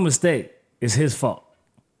make no mistake, it's his fault.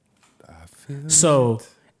 So,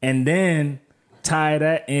 and then tie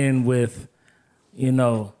that in with,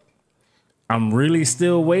 I'm really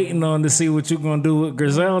still waiting on to see what you're going to do with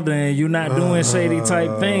Griselda, and you're not doing shady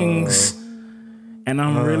type things. And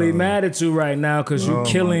I'm really mad at you right now because you're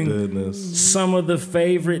killing some of the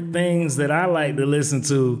favorite things that I like to listen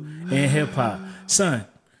to in hip hop. Son,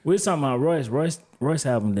 we're talking about Royce. Royce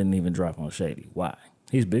album didn't even drop on Shady. Why?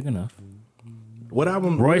 He's big enough. What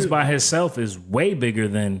album? Royce by himself is way bigger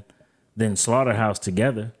than Slaughterhouse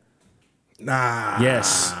together. Nah.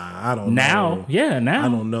 Yes. I don't know. Now. I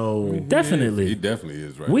don't know. Definitely. He definitely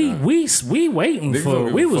is right now. We was waiting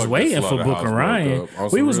for Book of Ryan.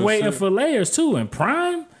 We was waiting for Layers too. And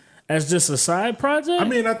Prime as just a side project. I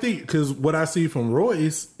mean, I think because what I see from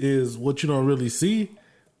Royce is what you don't really see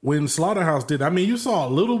when Slaughterhouse did. I mean, you saw a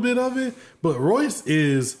little bit of it, but Royce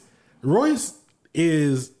is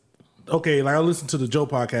okay. Like I listened to the Joe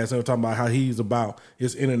podcast and they were talking about how he's about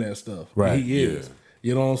his internet stuff. Right. He is. Yeah.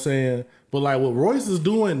 You know what I'm saying? But like what Royce is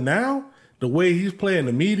doing now, the way he's playing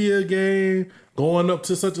the media game, going up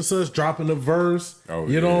to such and such, dropping a verse.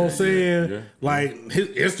 You know what I'm saying? Yeah. Like his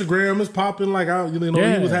Instagram is popping. Like he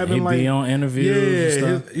was having be on interviews.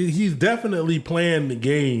 And stuff. He's definitely playing the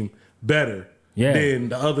game better than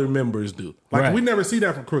the other members do. Like we never see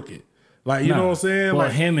that from Crooked. Like you know what I'm saying? Well,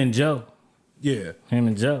 like him and Joe. Yeah. Him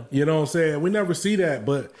and Joe. You know what I'm saying? We never see that.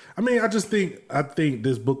 But I mean, I think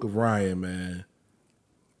this Book of Ryan, man.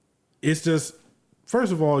 it's just,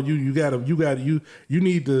 first of all, you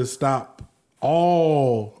need to stop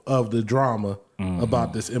all of the drama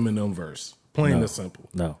about this Eminem verse. Plain and simple.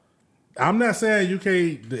 No. I'm not saying you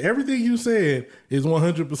can't. Everything you said is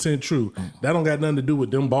 100% true. That don't got nothing to do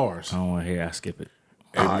with them bars. I don't want to hear. I skip it.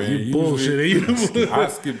 Hey, man, you bullshit. I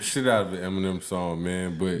skipped shit out of the Eminem song,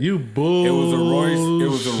 man. But you bullshit. It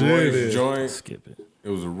was a Royce joint. Skip it. It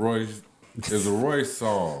was a Royce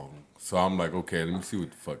song. So I'm like, okay, let me see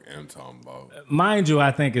what the fuck I'm talking about. Mind you,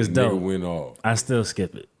 I think it's dope. Nigga went off. I still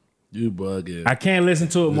skip it. You bugging. I can't listen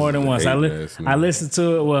to it more than once. I listened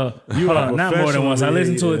to it. Well, not more than once. I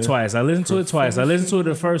listened to it twice. I listened to it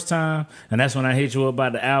the first time, and that's when I hit you up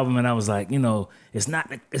about the album, and I was like, it's not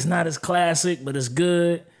as classic, but it's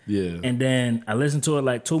good. Yeah. And then I listened to it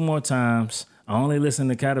like 2 more times. I only listened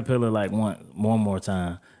to Caterpillar like one more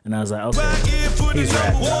time, and I was like, okay, he's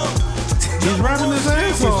rapping. He's rapping his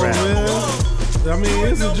ass off, man. I mean,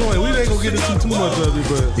 it's a joint. We ain't gonna get into too much of it,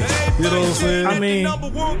 but you know what I'm saying? I mean,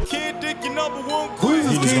 who's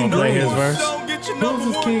this King play his Green? verse? Who's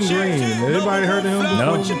this King Green? Anybody heard of him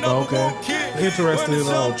before? No. Okay. Interesting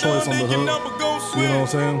choice on the hook. You know what I'm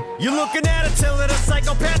saying? You're looking at a tiller, the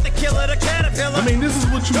psychopathic killer, the caterpillar. I mean, this is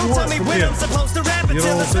what you Don't want tell me from when him. I'm supposed to rap it, You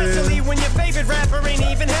know what I'm saying? especially when your favorite rapper ain't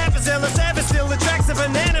even half as ill as ever. Still attracts a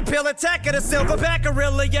banana peel, attack of the silverback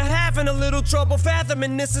gorilla. You're having a little trouble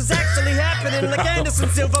fathoming this is actually happening. Like Anderson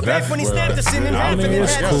Silverback when he snapped the shit in half and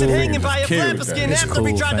it's had cool. it hanging by a It's flapper skin It's after cool,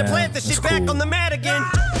 he tried to fam. plant the It's shit back cool. on the mat again.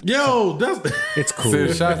 Yo, that's It's cool.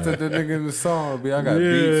 Said shots at the nigga in the song, B. I got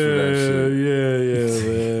beats for that shit.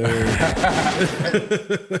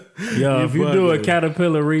 man. Yo, if you bugging. do a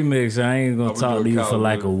Caterpillar remix, I ain't gonna talk to you for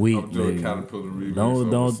like a week, I'm doing nigga. Caterpillar remix over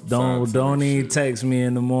some Don't scientific even shit. text me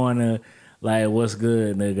in the morning like what's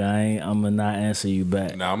good, nigga. I'm gonna not answer you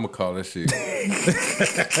back. Nah, I'm gonna call that shit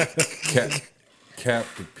cap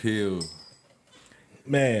the pill.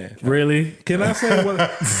 Man, Really? can I say what?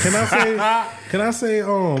 Can I say?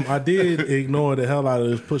 I did ignore the hell out of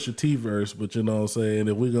this Pusha T verse, but you know what I'm saying.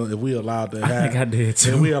 If we allowed to I have, think I did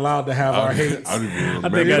too. if we allowed to have our hates, I don't even I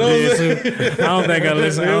remember. think I did too. I don't think I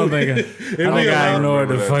listened. I ignored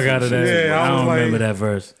the fuck out of that. Yeah, I I was don't like- remember that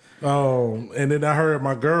verse. and then I heard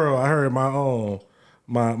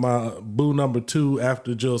my boo number 2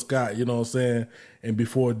 after Jill Scott, you know what I'm saying, and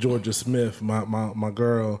before Georgia Smith, my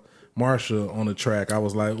girl Marsha on the track. I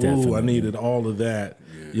was like, ooh, Definitely. I needed all of that.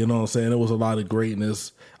 You know what I'm saying? It was a lot of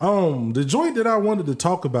greatness. The joint that I wanted to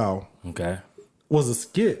talk about Okay. was a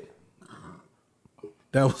skit.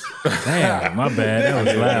 That was Damn, my bad. That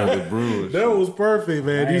was loud. that was perfect,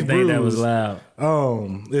 man. I These didn't think that brews. was loud.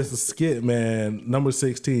 It's a skit, man. Number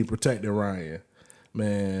 16, Protecting Ryan.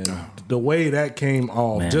 Man, the way that came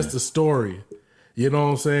off, Man. just the story. You know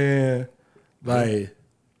what I'm saying? Like,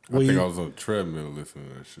 I think I was on the treadmill listening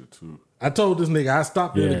to that shit too. I told this nigga, I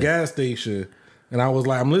stopped at Yeah. the gas station and I was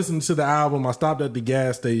like, I'm listening to the album. I stopped at the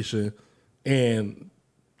gas station and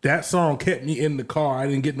that song kept me in the car. I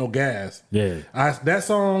didn't get no gas. Yeah. That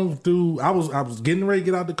song I was getting ready to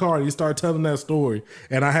get out the car and he started telling that story.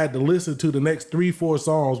 And I had to listen to the next 3-4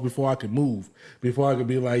 songs before I could move. Before I could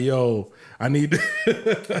be like, yo, I need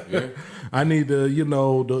to, I need to,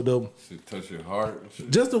 the Shit touch your heart and shit.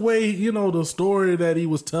 just the way, the story that he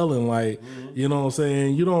was telling, like, you know what I'm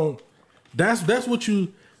saying? That's what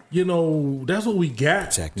that's what we got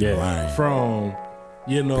Protecting Ryan. from,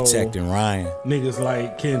 Protecting Ryan. niggas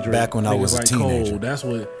like Kendrick. Back when I niggas was a like teenager. Cole. That's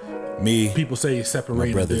what Me, people say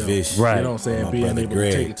separated brother them. Vish. Right. You know what I'm saying? My Being brother able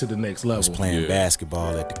Greg to take it to the next level. was playing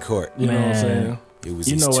basketball at the court. You know what I'm Man. saying? It was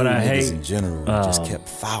You these know what two I niggas hate? in general that just kept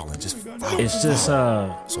fouling. It's just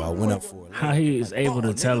So I went up for it. how he is able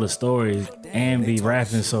to tell a story and be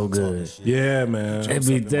rapping so good. Yeah, man.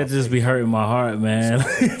 That just be hurting my heart, man.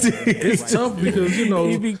 It's tough because he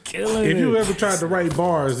be killing if it. you ever tried to write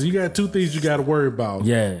bars, you got 2 things you got to worry about.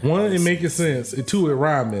 Yeah. 1, it making sense, and 2, it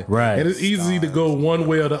rhyming. Right. And it's easy to go one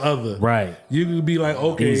way or the other. Right. You could be like,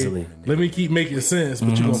 okay, Easily. let me keep making sense,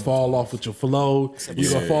 but you're gonna fall off with your flow.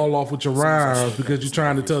 You're gonna fall off with your rhymes because you're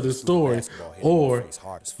trying to tell this story. Or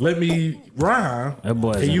let me rhyme, That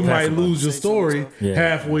boy is and you might impeccable. lose your story Yeah.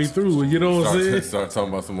 halfway through. You know what I'm saying? Start talking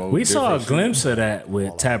about some old. We saw a different glimpse of that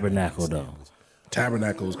with Tabernacle, though.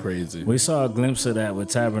 Tabernacle is crazy. We saw a glimpse of that with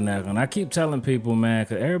Tabernacle. And I keep telling people, man,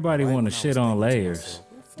 because everybody want to shit on Layers.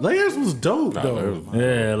 Layers was dope though.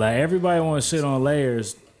 Yeah, like everybody want to shit on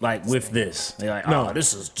Layers, like with this. They're like, No. oh,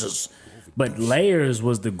 this is just. But Layers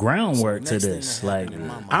was the groundwork to this. Like,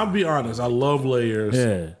 I'll be honest, I love Layers.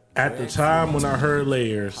 yeah. At the time when I heard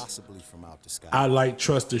Layers, I like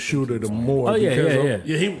Trust the Shooter the more. Oh yeah.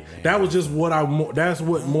 That was just what that's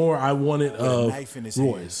what more I wanted of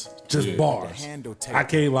Royce. Just bars. I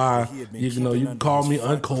can't lie. You can call me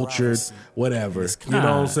uncultured, whatever. You know what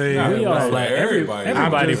I'm saying? We all like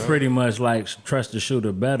everybody pretty much likes Trust the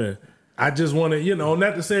Shooter better. I just want to,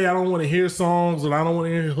 not to say I don't want to hear songs and I don't want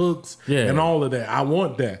to hear hooks and all of that. I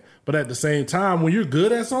want that. But at the same time, when you're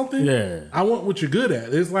good at something, I want what you're good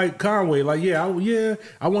at. It's like Conway, like, I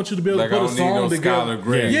want you to be able to put a song together.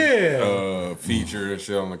 Feature and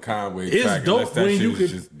shit on the Conway it's track. Dope when you can,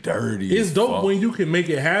 just dirty. It's dope when you can make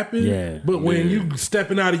it happen. But when you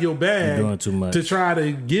stepping out of your bag doing too much to try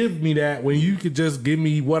to give me that, when you could just give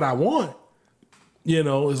me what I want.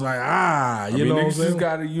 It's like, you know what I'm saying?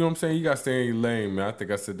 Gotta, you know what I'm saying? You got to stay in your lane, man. I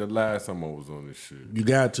think I said that last time I was on this shit. You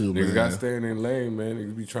got to, man. Niggas got to stay in their lane, man.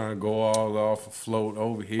 Niggas be trying to go all off a float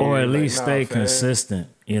over here. Or at least stay consistent.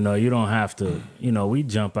 You don't have to, we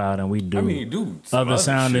jump out and we do other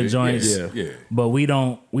sounding joints. Yeah. But we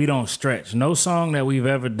don't stretch. No song that we've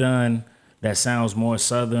ever done that sounds more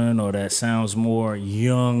southern or that sounds more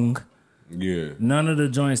young. Yeah. None of the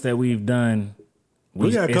joints that we've done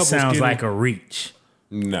it sounds like a reach.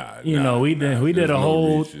 Nah, we did a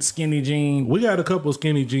whole Skinny Jean. We got a couple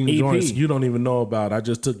Skinny Jean joints you don't even know about. I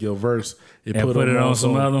just took your verse and put it on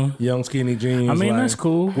some other Young Skinny Jeans. I mean, that's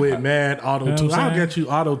cool. With mad auto tune. I got you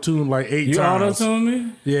auto tune like 8 times. You auto tune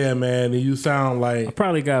me? Yeah, man. And you sound like I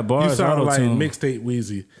probably got bars. You sound like auto-tune. mixtape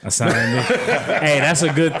Wheezy. I sound like hey, that's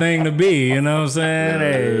a good thing to be. You know what I'm saying?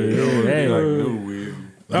 Hey.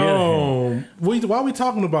 While we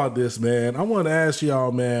talking about this, man, I want to ask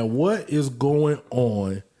y'all, man, what is going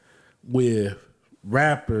on with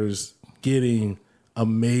rappers getting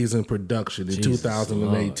amazing production in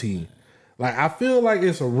 2018? Lord. Like, I feel like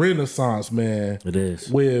it's a renaissance, man. It is.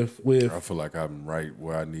 With I feel like I'm right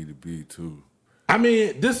where I need to be too. I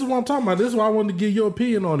mean, this is what I'm talking about. This is why I wanted to get your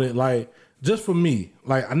opinion on it. Like, just for me,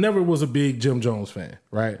 like, I never was a big Jim Jones fan,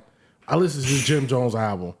 right? I listened to his Jim Jones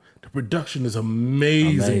album. Production is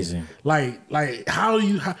amazing. Like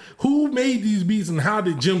who made these beats and how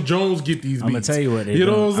did Jim Jones get these beats? I'm gonna tell you what they doing.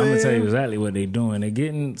 What I'm gonna tell you exactly what they're doing. They're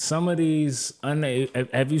getting some of these.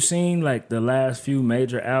 Have you seen like the last few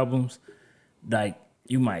major albums? Like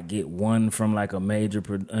you might get one from like a major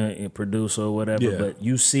producer or whatever, but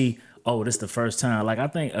you see, this is the first time. Like I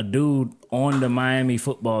think a dude on the Miami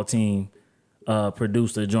football team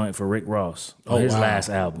produced a joint for Rick Ross on his last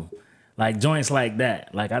album. Like joints like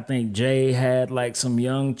that. Like I think Jay had like some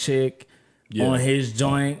young chick on his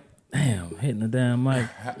joint. Damn, hitting the damn mic.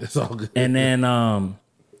 It's all good. And then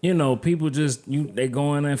people just they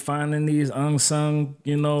going and finding these unsung,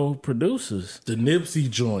 producers. The Nipsey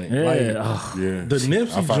joint. Yeah. The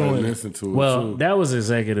Nipsey joint. Listen to it well, that was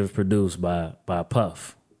executive produced by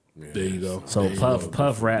Puff. Yeah, there you go. So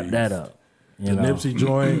Puff wrapped that up. The Nipsey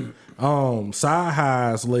joint. Sci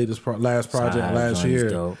High's last project last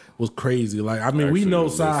year was crazy. Like, I mean, we know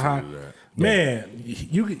Sci High. Man,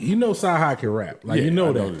 you know Sci High can rap. Like, you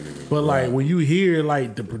know that. But like when you hear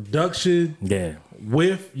like the production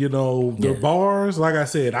with, the bars, like I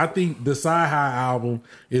said, I think the Sci High album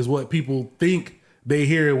is what people think they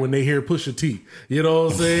hear when they hear Pusha T. You know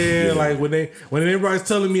what I'm saying? Like when everybody's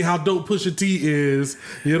telling me how dope Pusha T is,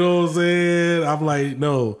 you know what I'm saying? I'm like,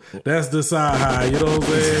 no, that's the Side High. You know what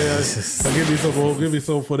I'm saying? Give me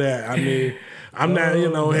some for that. I mean, I'm not,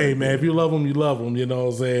 hey man, if you love him, you love him. You know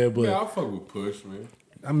what I'm saying? But I fuck with Push, man.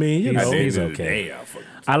 I mean, he's okay.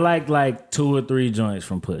 I like 2 or 3 joints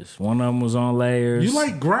from Push. One of them was on Layers. You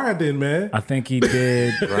like grinding, man. I think he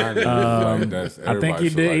did. I think he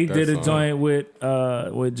did. He did a joint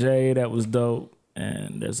with Jay that was dope,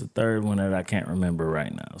 and there's a third one that I can't remember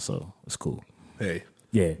right now. So it's cool. Hey,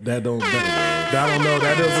 yeah, I don't know.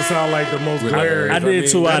 That doesn't sound like the most glaring. I did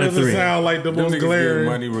 2 out of 3. Doesn't sound like the most glaring.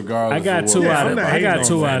 Money regardless. I got 2 out of. I got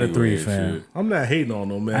 2 out of 3, fam. I'm not hating on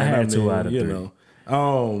them, man. I had 2 out of 3.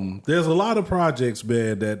 There's a lot of projects,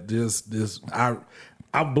 man, that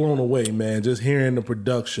I'm blown away, man, just hearing the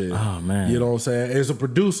production. Oh, man. You know what I'm saying? As a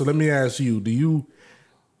producer, let me ask you,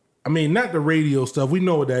 not the radio stuff. We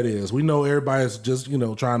know what that is. We know everybody's just,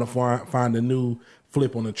 trying to find a new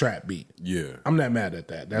flip on the trap beat. Yeah. I'm not mad at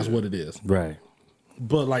that. That's what it is. Right.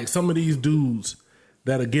 But like some of these dudes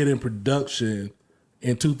that are getting production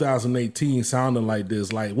in 2018 sounding like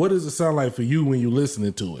this, like what does it sound like for you when you're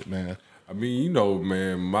listening to it, man? I mean,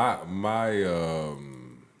 man, my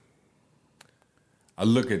I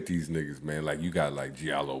look at these niggas, man, like you got like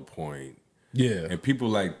Giallo Point. Yeah. And people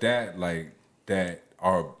like that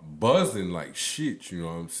are buzzing like shit, you know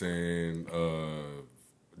what I'm saying?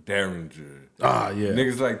 Derringer. Yeah.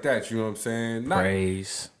 Niggas like that, you know what I'm saying?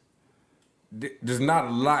 Praise. there's not a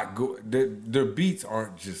lot their beats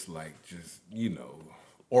aren't just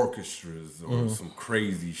orchestras or some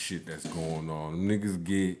crazy shit that's going on.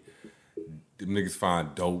 Niggas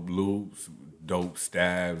find dope loops, dope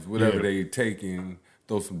stabs, whatever they taking,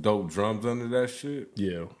 throw some dope drums under that shit.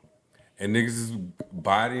 Yeah. And niggas is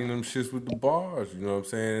bodying them shits with the bars, you know what I'm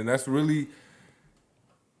saying? And that's really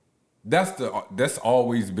that's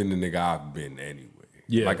always been the nigga I've been anyway.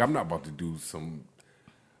 Yeah. Like I'm not about to do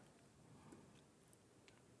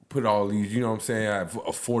put all these, you know what I'm saying? I have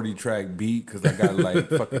a 40-track beat because I got like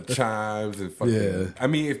fucking chimes and fucking. Yeah. I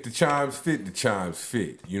mean, if the chimes fit, the chimes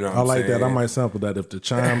fit. You know what I'm saying? I like that. I might sample that. If the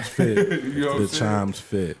chimes fit, you know the chimes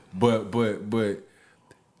fit. But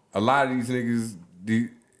a lot of these niggas,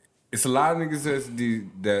 it's a lot of niggas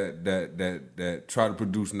that try to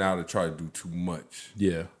produce now that try to do too much.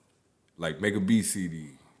 Yeah. Like make a B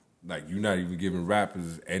CD. Like you're not even giving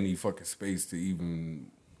rappers any fucking space to even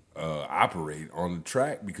operate on the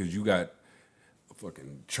track because you got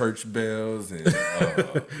fucking church bells and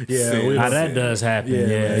that does happen.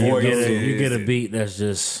 You get a beat that's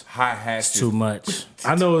just hi-hats too much.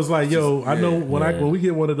 I know it's like, I know when we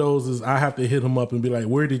get one of those is I have to hit him up and be like,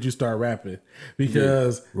 where did you start rapping?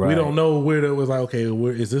 Because we don't know where it was like, okay,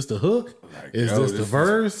 where is this the hook? Like, is this the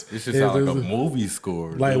verse? It's just like a movie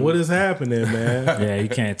score. Like, what is happening, man? Yeah, you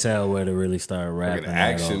can't tell where to really start rapping. Like an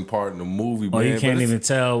action part in the movie, or you can't even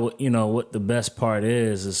tell, what the best part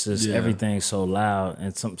is. It's just everything's so loud.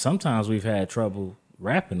 And sometimes we've had trouble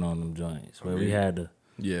rapping on them joints where we had to,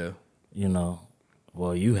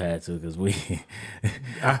 well, you had to because we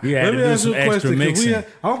had to do some extra mixing. I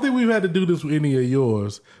don't think we've had to do this with any of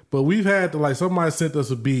yours, but we've had to, like, somebody sent us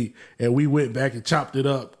a beat and we went back and chopped it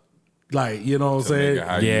up. Like, you know what I'm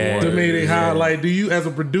saying? To make it how, like, do you, as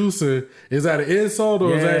a producer, is that an insult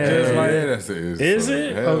or is that just like... Yeah, that's an insult. Is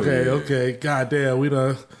it? Okay. God damn, we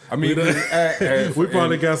done... I mean, we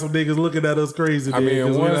probably got some niggas looking at us crazy. I mean,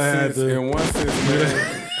 in one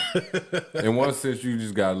sense, you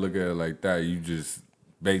just gotta look at it like that. You just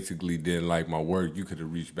basically didn't like my work. You could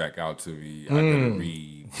have reached back out to me. I could have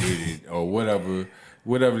redid it or whatever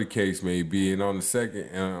the case may be. And on the second,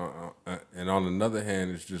 and on another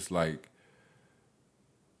hand, it's just like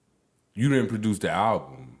you didn't produce the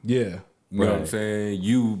album. Yeah, you know what I'm saying.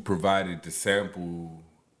 You provided the sample.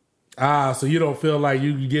 So you don't feel like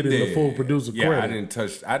you get it the full producer credit.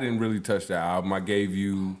 I didn't really touch that album. I gave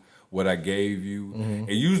you what I gave you. And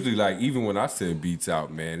usually, like, even when I send beats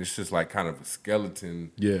out, man, it's just like kind of a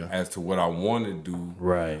skeleton as to what I want to do.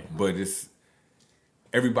 Right. But it's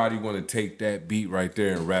everybody want to take that beat right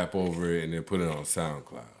there and rap over it and then put it on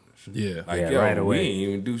SoundCloud. Yeah. Like, right away. We ain't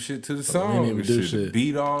even do shit to the song. We didn't even do shit. The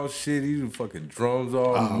beat all shit, even fucking drums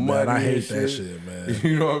all muddy. Man, I hate that shit, man.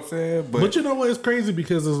 You know what I'm saying? But you know what? It's crazy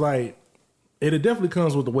because it's like, it definitely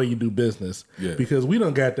comes with the way you do business. Yeah. Because we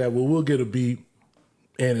done got that where we'll get a beat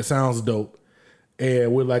and it sounds dope.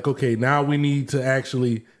 And we're like, okay, now we need to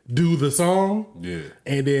actually do the song. Yeah.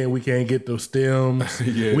 And then we can't get the stems.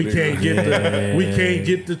 We can't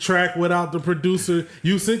get the track without the producer.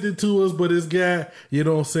 You sent it to us, but it's got, you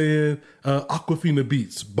know what I'm saying,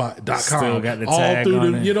 AquafinaBeats.com. Still got the tag all through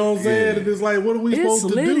on the, it. you know what I'm saying? And it's like, what are we supposed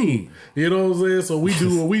to do? You know what I'm saying? So we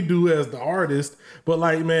do what we do as the artist. But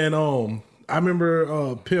like, man, I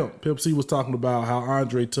remember Pimp C was talking about how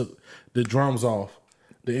Andre took the drums off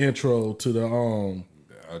the intro to the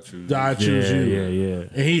I Choose You. Yeah.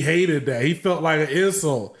 And he hated that. He felt like an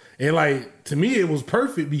insult. And like, to me, it was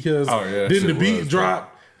perfect because then the beat drop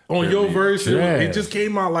on your version. It just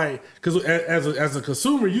came out like, because as a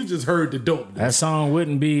consumer, you just heard the dope. That song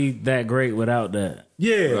wouldn't be that great without that.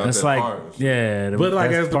 Yeah. That's like, but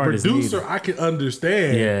like, as the producer, I can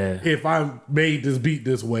understand if I made this beat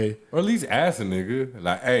this way. Or at least ask a nigga,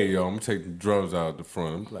 like, hey, yo, I'm going to take the drums out the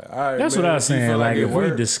front. I'm like, all right, that's man, what I was saying. Like, if we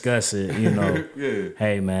discuss it,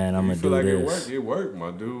 hey, man, I'm going to do like this. It worked, my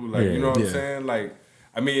dude. Like, you know what I'm saying? Like,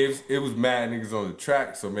 I mean, it was mad niggas on the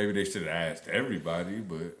track, so maybe they should have asked everybody,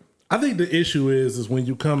 but... I think the issue is when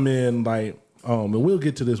you come in, like, and we'll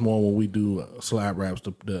get to this more when we do Slaprapz,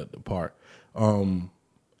 the part.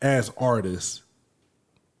 As artists,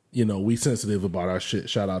 we sensitive about our shit.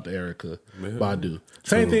 Shout out to Erykah Badu.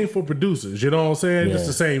 Same thing for producers. You know what I'm saying? It's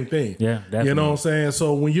the same thing. Yeah, definitely. You know what I'm saying?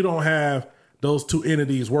 So when you don't have those two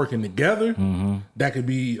entities working together, that could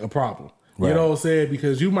be a problem. Right. You know what I'm saying?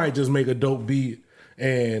 Because you might just make a dope beat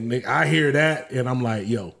and I hear that and I'm like,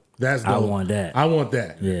 yo, that's dope. I want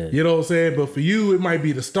that. Yeah. You know what I'm saying? But for you, it might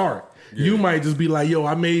be the start. Yeah. You might just be like, yo,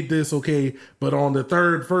 I made this, okay, but on the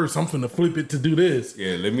third verse, I'm finna flip it to do this.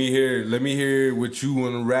 Yeah, let me hear what you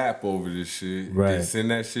want to rap over this shit. Right. Then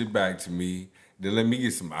send that shit back to me. then let me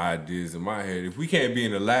get some ideas in my head. If we can't be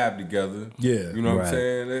in the lab together, you know what I'm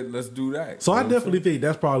saying? Let's do that. So I definitely think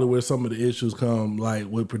that's probably where some of the issues come, like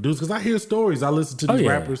with producers. Because I hear stories. I listen to these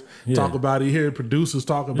rappers talk about it. You hear producers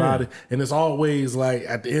talk about it. And it's always like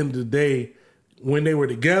at the end of the day, when they were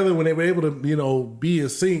together, when they were able to, you know, be in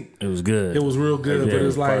sync. It was good. It was real good. But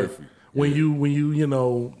it's like when you, you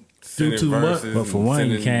know, do too much. But for one,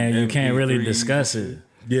 you can't really discuss it.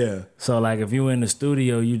 Yeah. So like if you in the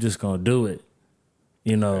studio, you just gonna do it.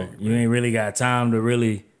 You know, you ain't really got time to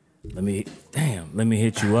really let me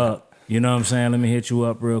hit you up. You know what I'm saying? Let me hit you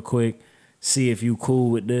up real quick. See if you cool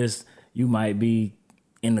with this. You might be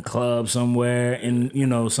in the club somewhere and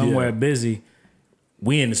somewhere busy.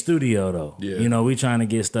 We in the studio though. Yeah. You know, we trying to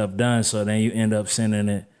get stuff done. So then you end up sending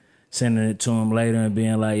it to him later and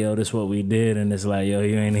being like, yo, this what we did. And it's like, yo,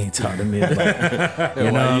 you ain't even talk to me about it. You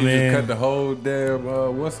know what I mean? Just cut the whole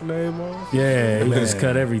damn, what's the name off? Yeah, you just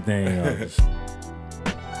cut everything off.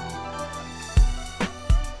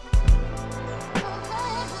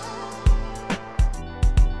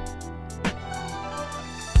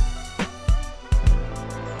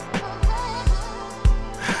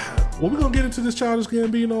 Well, we gonna get into this Childish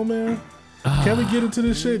Gambino, man. Can we get into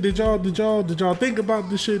this shit? Did y'all think about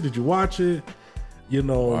this shit? Did you watch it? You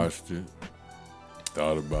know, watched it,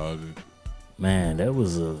 thought about it. Man, it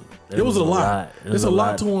was a lot. It's a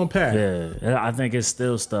lot to unpack. Yeah, I think it's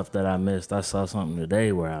still stuff that I missed. I saw something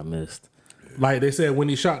today where I missed. Like they said, when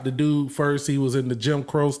he shot the dude first, he was in the Jim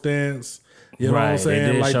Crow stance. You know what I'm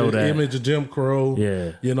saying? Like the image of Jim Crow.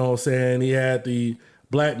 Yeah. You know what I'm saying? He had the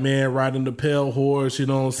black man riding the pale horse, you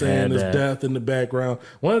know what I'm saying? His death in the background.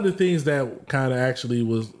 One of the things that kind of actually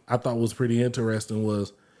I thought was pretty interesting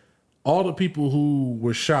was all the people who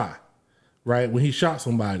were shot, right? When he shot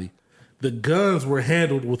somebody, the guns were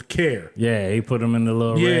handled with care. Yeah, he put them in the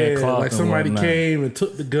little red cloth. Like somebody came and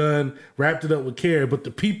took the gun, wrapped it up with care, but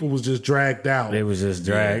the people was just dragged out. They was just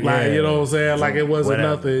dragged. Like, you know what I'm saying? Like it wasn't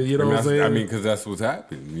nothing, you know what I'm saying? I mean, because that's what's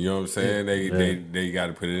happening. You know what I'm saying? They got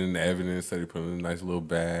to put it in the evidence, so they put it in a nice little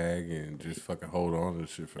bag and just fucking hold on to the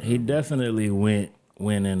shit for He definitely went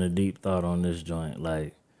in a deep thought on this joint.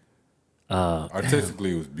 Like,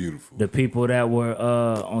 artistically, it was beautiful. The people that were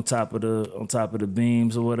on top of the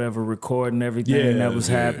beams or whatever, recording everything that was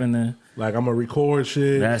happening. Like I'm gonna record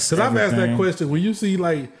shit. Because I've asked that question. When you see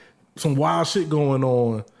like some wild shit going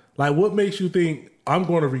on, like what makes you think I'm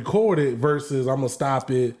going to record it versus I'm gonna stop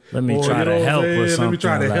it? Let me try to help or something. Let me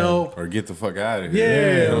try to help or get the fuck out of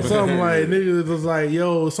here. Yeah, or something like niggas was like,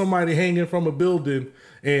 yo, somebody hanging from a building.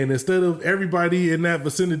 And instead of everybody in that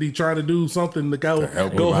vicinity trying to do something to go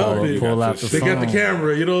help it, pull out they got the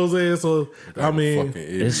camera. You know what I'm saying? So I mean,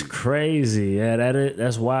 it's crazy. Yeah,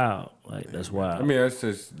 that's wild. Like that's wild. I mean, that's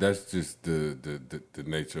just the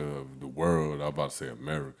nature of the world. I'm about to say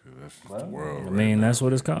America. That's just the world. I mean, that's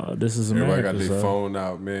what it's called. This is America. Everybody got their phone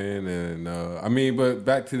out, man. And I mean, but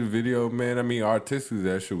back to the video, man. I mean, artistically,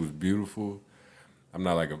 that shit was beautiful. I'm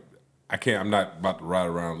not about to ride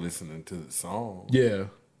around listening to the song. Yeah.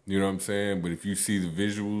 You know what I'm saying? But if you see the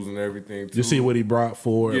visuals and everything, too, you see what he brought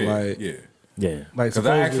forward. Yeah. Like, because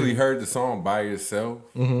I actually heard the song by itself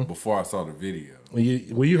before I saw the video. When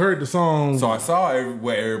you heard the song. So I saw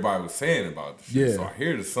what everybody was saying about the shit. Yeah. So I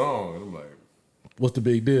hear the song and I'm like, what's the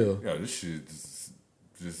big deal? Yo, this shit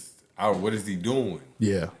what is he doing?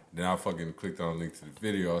 Yeah. Then I fucking clicked on a link to the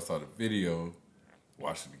video. I saw the video,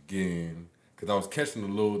 watched it again. Because I was catching the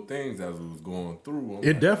little things as it was going through.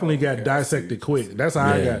 It definitely got dissected quick. That's how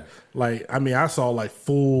I got, like, I mean, I saw like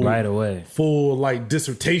full like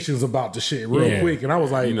dissertations about the shit real quick. And I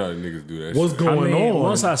was like, you know, the niggas do that what's shit. going on?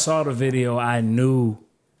 Once I saw the video, I knew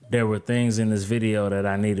there were things in this video that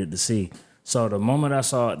I needed to see. So the moment I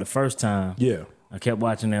saw it the first time, I kept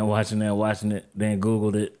watching it, then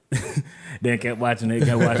Googled it, then kept watching it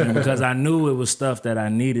because I knew it was stuff that I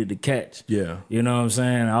needed to catch. Yeah. You know what I'm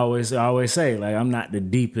saying? I always say, like, I'm not the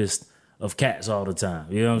deepest of cats all the time.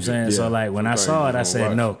 You know what I'm saying? Yeah. So, like, when I saw it, I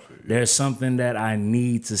said, no, there's something that I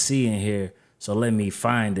need to see in here, so let me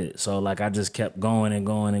find it. So, like, I just kept going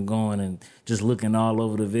and just looking all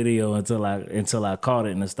over the video until I caught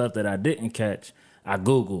it. And the stuff that I didn't catch, I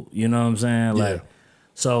Googled. You know what I'm saying? Like,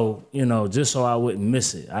 so, you know, just so I wouldn't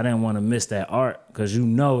miss it. I didn't want to miss that art because you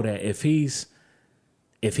know that if he's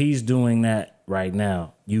doing that right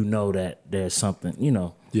now, you know that there's something, you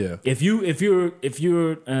know. Yeah. If you're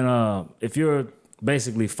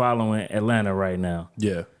basically following Atlanta right now,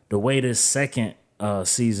 the way this second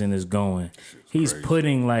season is going, he's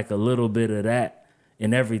putting like a little bit of that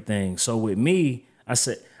in everything. So with me, I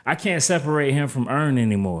said I can't separate him from Earn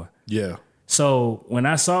anymore. Yeah. So when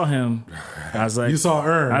I saw him, I was like, you saw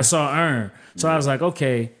Earn. I saw Earn. So I was like,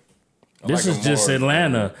 okay, This is just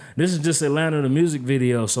Atlanta. This is just Atlanta, the music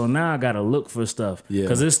video. So now I got to look for stuff. Yeah.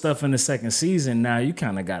 Because there's stuff in the second season now you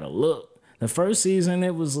kind of got to look. The first season,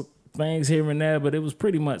 it was things here and there, but it was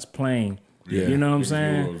pretty much plain. Yeah. You know what I'm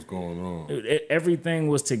saying? What was going on. Everything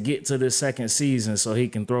was to get to the second season so he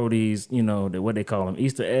can throw these, what they call them,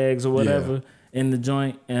 Easter eggs or whatever in the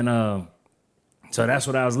joint. And so that's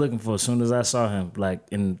what I was looking for. As soon as I saw him,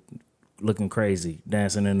 looking crazy,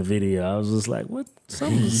 dancing in the video, I was just like, what?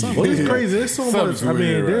 Something. Well, it's crazy. There's so much. I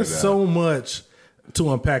mean, there's so much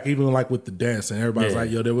to unpack, even like with the dancing. Everybody's like,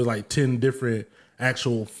 there was like 10 different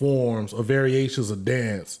actual forms or variations of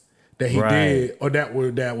dance that he did or that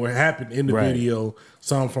were happening in the video.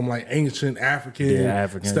 Some from like ancient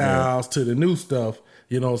African styles to the new stuff.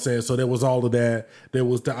 You know what I'm saying? So there was all of that. There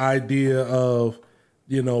was the idea of,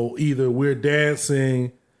 either we're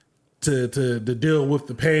dancing to deal with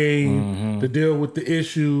the pain, to deal with the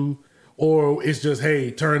issue, or it's just,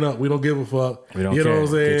 hey, turn up. We don't give a fuck. We don't care. Know what I'm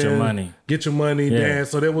saying? Get your money. Dance.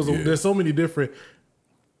 So there's so many different.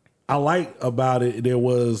 I like about it. There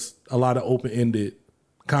was a lot of open-ended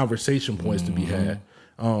conversation points to be had.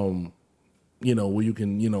 Where you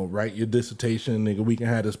can, write your dissertation, nigga. We can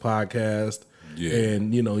have this podcast. Yeah.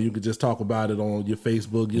 And, you could just talk about it on your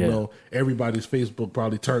Facebook. You know, everybody's Facebook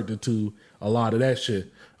probably turned into a lot of that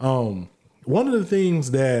shit. One of the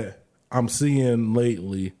things that I'm seeing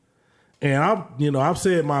lately, and I've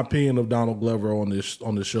said my opinion of Donald Glover on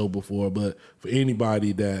the show before, but for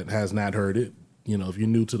anybody that has not heard it, if you're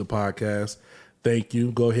new to the podcast, thank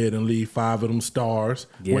you. Go ahead and leave 5 of them stars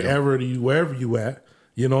wherever you at.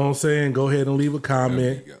 You know what I'm saying? Go ahead and leave a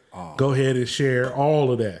comment. Go ahead and share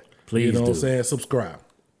all of that. Please what I'm saying? Subscribe.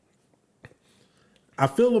 I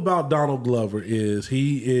feel about Donald Glover is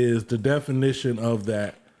he is the definition of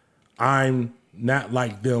that I'm not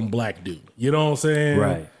like them black dude. You know what I'm saying?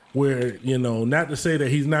 Right. Where, not to say that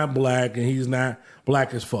he's not black and he's not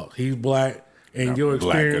black as fuck. He's black and not your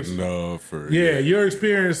experience. Black enough. Your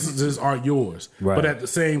experiences are yours. Right. But at the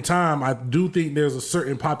same time, I do think there's a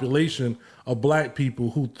certain population of black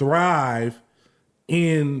people who thrive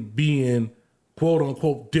in being quote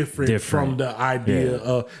unquote different from the idea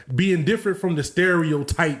of being different from the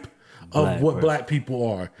stereotype of what black people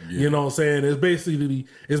are. Yeah. You know what I'm saying?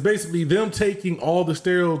 It's basically them taking all the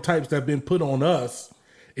stereotypes that have been put on us,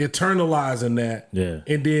 internalizing that,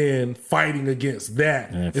 and then fighting against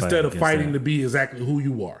that instead of fighting to be exactly who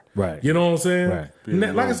you are. Right. You know what I'm saying? Right.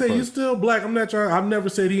 Like I said, you're still black. I've never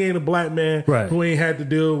said he ain't a black man who ain't had to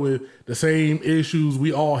deal with the same issues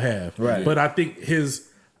we all have. Right. But I think his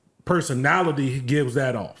personality gives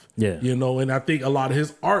that off. Yeah. And I think a lot of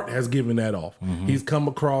his art has given that off. Mm-hmm. He's come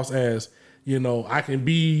across as, I can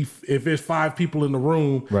be, if there's 5 people in the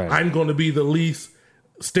room, I'm going to be the least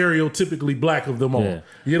stereotypically black of them all. Yeah.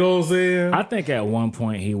 You know what I'm saying? I think at one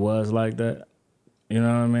point he was like that. You know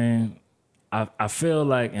what I mean? I feel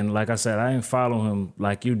like, and like I said, I didn't follow him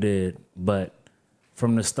like you did, but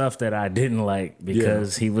from the stuff that I didn't like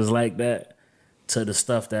because he was like that to the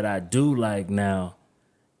stuff that I do like now,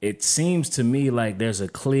 it seems to me like there's a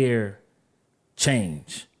clear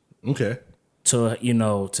change. Okay. To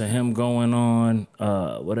him going on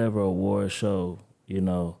whatever award show,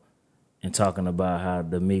 and talking about how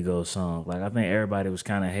the Migos song, like I think everybody was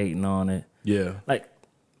kind of hating on it. Yeah. Like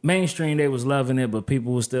mainstream, they was loving it, but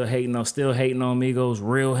people were still hating on Migos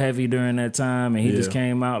real heavy during that time. And he just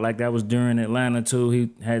came out like that was during Atlanta too. He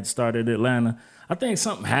had started Atlanta. I think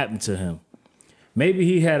something happened to him. Maybe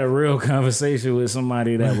he had a real conversation with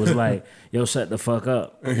somebody that was like, yo, shut the fuck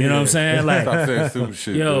up. You know what I'm saying? Like, stop saying stupid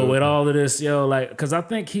shit, yo, with all of this, because I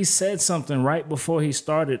think he said something right before he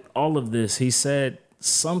started all of this. He said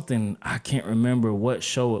something, I can't remember what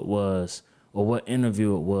show it was or what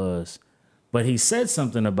interview it was, but he said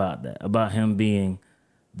something about that, about him being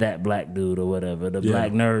that black dude or whatever, the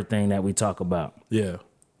black nerd thing that we talk about. Yeah.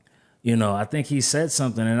 I think he said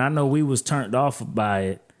something, and I know we was turned off by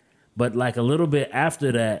it. But like a little bit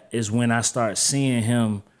after that is when I start seeing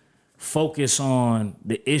him focus on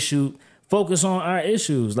the issue, focus on our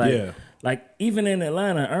issues. Like even in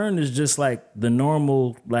Atlanta, Earn is just like the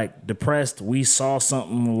normal, like depressed. We saw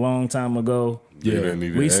something a long time ago. Yeah,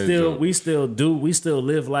 we still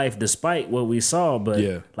live life despite what we saw.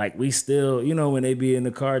 But like we still, when they be in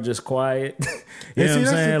the car just quiet. you know what I'm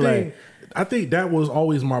saying? Like, I think that was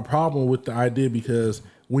always my problem with the idea because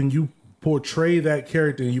when you portray that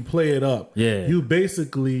character and you play it up, you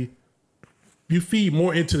basically feed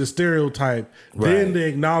more into the stereotype than the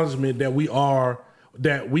acknowledgement that we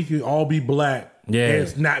can all be black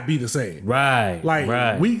and not be the same. Right.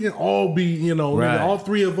 Like we can all be, all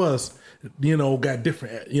 3 of us got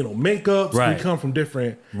different, makeups. Right. We come from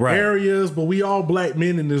different areas, but we all black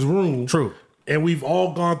men in this room. True. And we've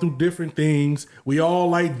all gone through different things. We all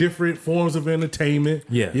like different forms of entertainment.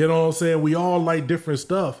 Yeah. You know what I'm saying? We all like different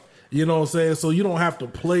stuff. You know what I'm saying? So you don't have to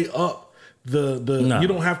play up you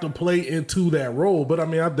don't have to play into that role. But I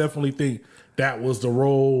mean, I definitely think that was the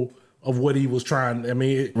role of what he was trying. I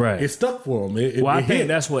mean, it stuck for him. I think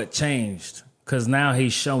that's what changed, because now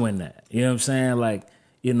he's showing that. You know what I'm saying? Like,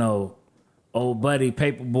 old buddy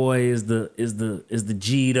Paperboy is the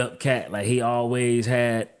G'd up cat. Like, he always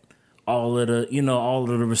had all of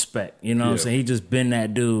the respect. You know what I'm saying? He just been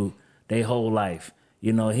that dude their whole life.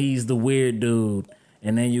 He's the weird dude.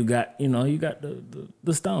 And then you got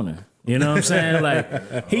the stoner. You know what I'm saying?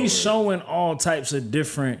 Like, he's showing all types of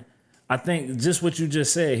different. I think just what you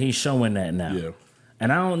just said, he's showing that now. Yeah.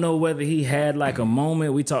 And I don't know whether he had like a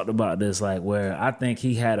moment. We talked about this, like, where I think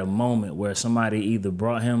he had a moment where somebody either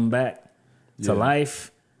brought him back to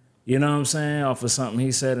life, you know what I'm saying, off of something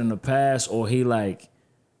he said in the past, or he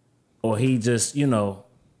just,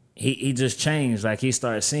 he just changed. Like, he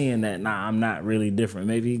started seeing that, nah, I'm not really different.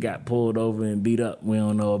 Maybe he got pulled over and beat up. We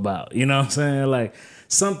don't know about. You know what I'm saying? Like,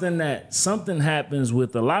 something happens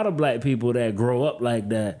with a lot of black people that grow up like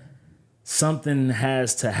that. Something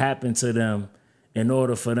has to happen to them in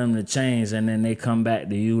order for them to change, and then they come back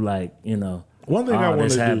to you like, one thing I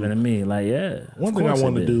want to do happened to me. Like, one thing I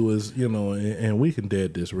want to do is, and we can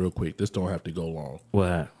dead this real quick. This don't have to go long.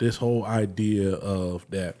 What? This whole idea of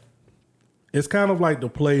that. It's kind of like the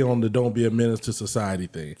play on the "don't be a menace to society"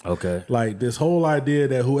 thing. Okay. Like this whole idea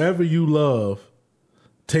that whoever you love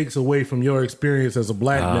takes away from your experience as a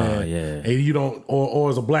black man, and you don't, or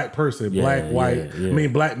as a black person, black, white. I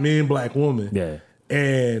mean, black men, black woman. Yeah.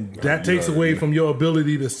 And that takes away from your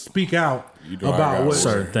ability to speak out about what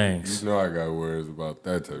certain things. I got words about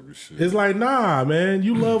that type of shit. It's like, nah, man,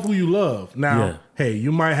 you love who you love. Now, hey,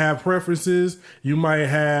 you might have preferences. You might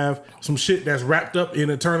have some shit that's wrapped up in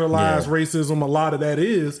internalized racism. A lot of that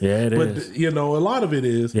is. Yeah, it but, is. A lot of it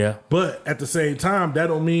is. Yeah. But at the same time, that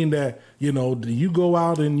don't mean that, you go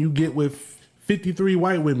out and you get with 53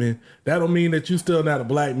 white women. That don't mean that you still not a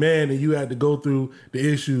black man and you had to go through the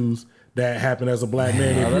issues that happen as a black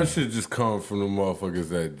man. That shit just come from the motherfuckers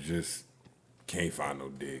that just can't find no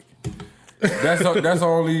dick. That's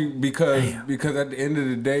only because at the end of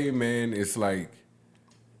the day, man, it's like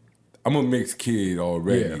I'm a mixed kid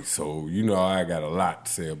already, so I got a lot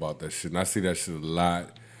to say about that shit, and I see that shit a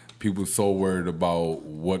lot. People so worried about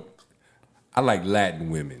what I like Latin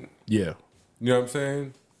women. Yeah, you know what I'm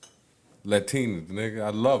saying? Latinas, nigga, I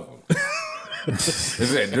love them.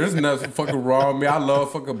 There's nothing fucking wrong with me. I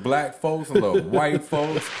love fucking black folks. I love white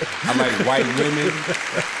folks. I like white women.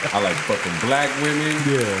 I like fucking black women.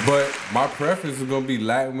 Yeah. But my preference is gonna be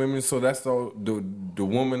Latin women. So that's the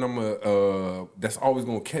woman that's always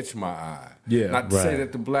gonna catch my eye. Yeah. Not to say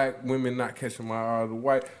that the black women not catching my eye. The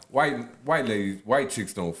white ladies, white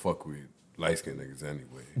chicks don't fuck with light skinned niggas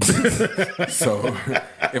anyway. So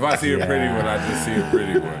if I see a pretty one, I just see a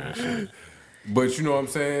pretty one and shit. But you know what I'm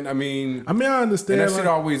saying? I mean, I understand. And that shit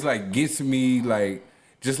always gets me,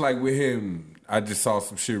 just like with him. I just saw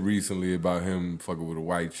some shit recently about him fucking with a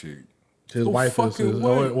white chick. His wife is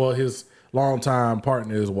his longtime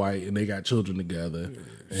partner is white, and they got children together.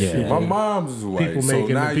 Yeah, my mom's is white.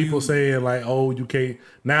 People saying like, "Oh, you can't."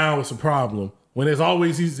 Now it's a problem when it's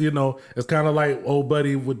always it's kind of like old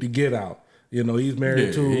buddy with the Get Out. He's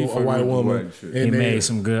married to a white woman. He made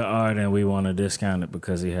some good art, and we want to discount it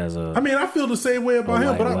because he has a. I feel the same way about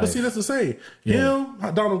him, but see, that's the same. Him,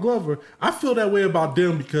 Donald Glover. I feel that way about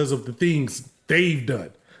them because of the things they've done.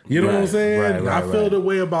 You know what I'm saying? I feel the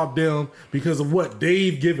way about them because of what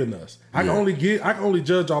they've given us. I can only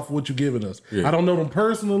judge off of what you've given us. Yeah. I don't know them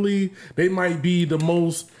personally. They might be the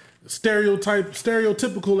most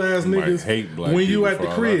stereotypical ass niggas when you at the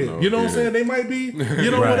crib. You know what I'm saying? They might be,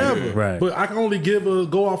 whatever. Right. But I can only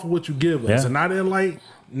go off of what you give us. And I didn't like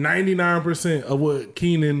 99% of what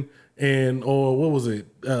Keenan or what was it?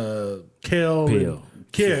 Kel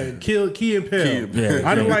and Key and Peele. Yeah,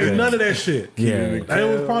 I didn't like none of that shit. Yeah, it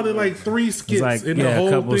was probably like 3 skits in the whole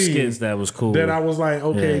a couple thing. Skits that was cool. That I was like,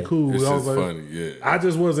 okay, cool. It's I was just like, funny. Yeah, I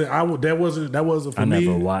just wasn't. That wasn't for me. I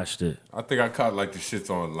never watched it. I think I caught the shits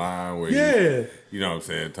online where you know what I'm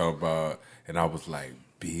saying, talk about, and I was like,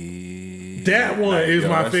 big. That one is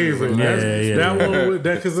my favorite. That one,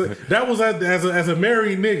 because that was as a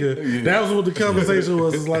married nigga. That was what the conversation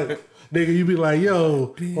was. It's like. nigga, you be like,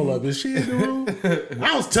 yo, hold up, is she in the room?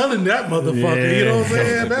 I was telling that motherfucker, you know what I'm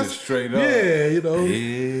saying? That's straight up. Yeah, you know.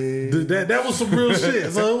 Yeah. That was some real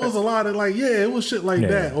shit. So it was a lot of like, it was shit like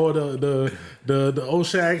that. Or the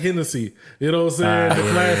Oshag Hennessy, you know what I'm saying?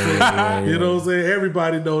 The classic, you know what I'm saying?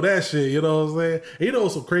 Everybody know that shit, you know what I'm saying? And you know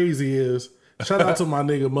what's so crazy is, shout out to my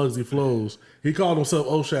nigga Muggsy Flows. He called himself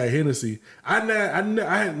Oshag Hennessy. I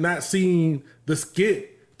had not seen the skit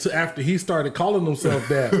to after he started calling himself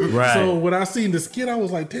that. Right. So when I seen the skit, I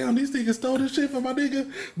was like, damn, these niggas stole this shit from my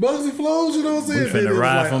nigga Muggsy Flows, you know what I'm saying? We finna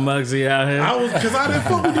ride for Muggsy out here. Because I didn't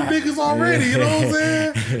fuck with them niggas already, you know what I'm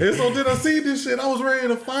saying? And so then I seen this shit, I was ready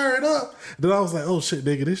to fire it up. Then I was like, oh shit,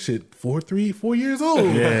 nigga, this shit 4 years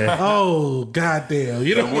old. Yeah. Oh, goddamn.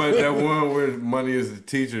 You know that one where money is the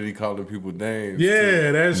teacher, he called the people names.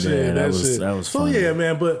 Yeah, that shit. That was so funny. Yeah,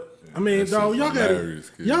 man, but I mean, dog, y'all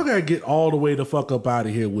gotta get all the way the fuck up out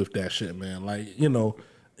of here with that shit, man. Like, you know,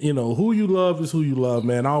 who you love is who you love,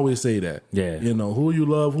 man. I always say that. Yeah. You know, who you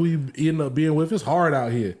love, who you end up being with, it's hard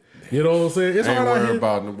out here. You know what I'm saying? It's hard out here.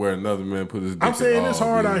 About where another man put his dick. I'm saying it's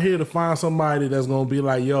hard out here to find somebody that's gonna be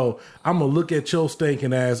like, yo, I'm gonna look at your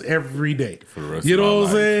stinking ass every day. For the rest you know what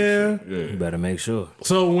I'm saying? Yeah. You better make sure.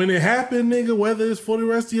 So when it happened, nigga, whether it's for the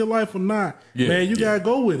rest of your life or not, man, you gotta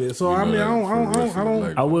go with it. So I mean, I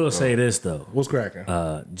don't. I will say this though. What's cracking?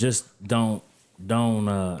 Just don't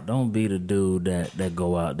be the dude that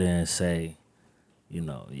go out there and say, you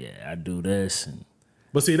know, yeah, I do this and.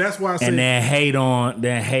 But see, that's why I say, and then hate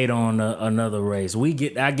on another race. I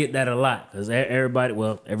get that a lot because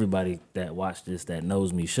everybody that watched this that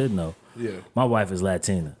knows me should know. Yeah, my wife is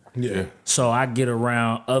Latina. Yeah, so I get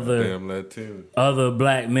around other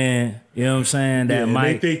black men. You know what I'm saying? That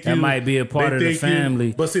might be a part of the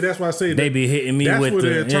family. But see, that's why I say they be hitting me with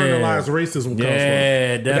the internalized racism comes from.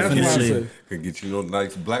 Yeah, definitely. Can get you no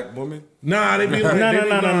nice black woman. Nah, they be like,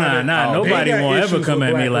 nah. Nobody won't ever come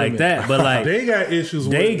at me like that. But like, they got issues.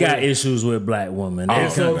 They got issues with black women.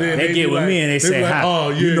 They get with me and they say,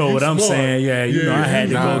 "You know what I'm saying? Yeah, you know, I had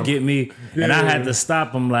to go get me, and I had to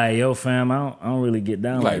stop them. Like, yo, fam, I don't really get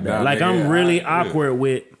down like that. Like, I'm really awkward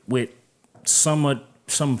with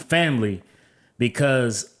some family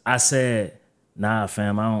because I said, nah,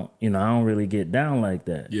 fam, I don't really get down like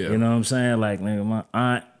that. Yeah. You know what I'm saying? Like, nigga, my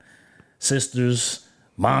aunt, sisters,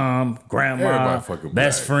 mom, grandma,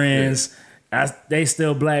 best friends, they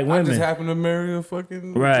still black women. I just happen to marry a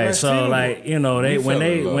fucking right. So like, you know,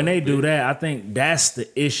 when they do that, I think that's the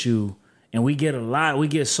issue, and we get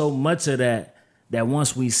so much of that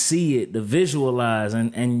once we see it, the visualize,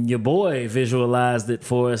 and your boy visualized it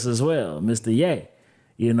for us as well, Mr. Ye.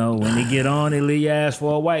 You know, when he get on, he leave your ass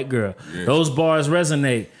for a white girl. Yeah. Those bars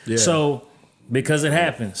resonate. Yeah. So, because it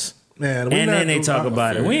happens. Man, and then they talk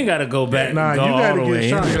about it. We ain't got to go back and go all the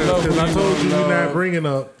way. Because I told you we're not bringing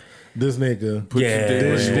up this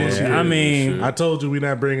nigga. I mean, I told you we're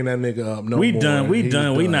not bringing that nigga up no more. We done.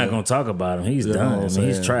 We not going to talk about him. He's done. I mean,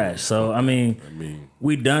 he's trash. So, I mean,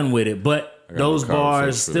 we done with it. But those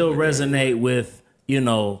bars still resonate with, you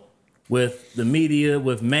know, with the media,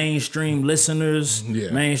 with mainstream listeners,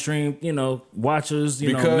 mainstream, you know, watchers,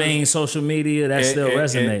 you know, main social media, that still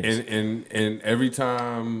resonates. And every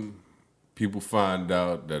time people find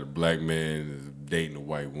out that a black man is dating a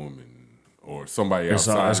white woman or somebody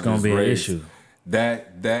outside that's gonna be race, an issue.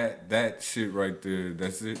 That shit right there,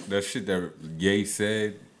 that's it. That shit that Ye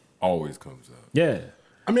said always comes up. Yeah.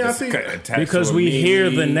 I mean, I think because we hear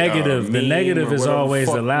the negative. The negative is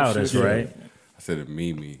always the loudest, right? I said the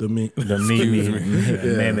meme. The meme.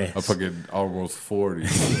 Meme. I'm fucking almost 40.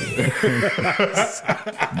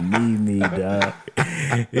 Meme, dog.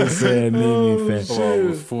 It said meme, fam.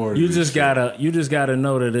 Almost 40. You just gotta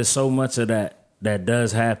know that there's so much of that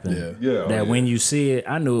does happen. Yeah. When you see it,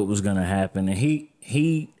 I knew it was gonna happen. And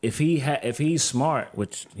if he's smart,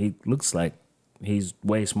 which he looks like he's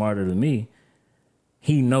way smarter than me,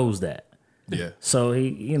 he knows that. Yeah. So he,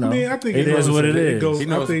 you know, I think it is what it is. He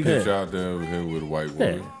knows a picture out there of him with a white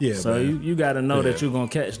woman. Yeah. So you got to know that you're gonna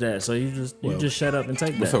catch that. So you just shut up and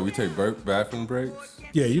take that. So we take bathroom breaks.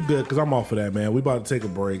 Yeah, you good? Cause I'm off of that, man. We about to take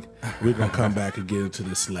a break. We're gonna come back and get into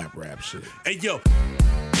this slap rap shit. Hey yo.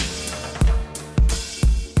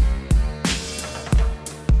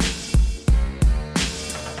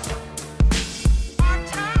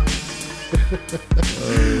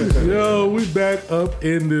 Yo, we back up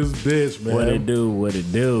in this bitch, man. What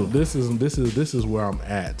it do? This is where I'm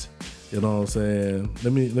at. You know what I'm saying?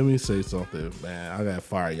 Let me say something, man. I gotta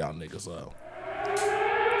fire y'all niggas up.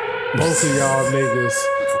 Most of y'all niggas,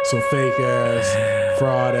 some fake ass,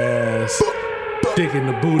 fraud ass, dick in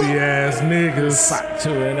the booty ass niggas, sock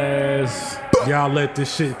chewing ass. Y'all let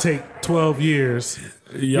this shit take 12 years.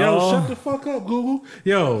 Yo, shut the fuck up, Google.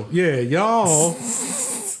 Yo, yeah, y'all.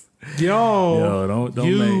 Yo, don't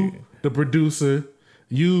you, the producer,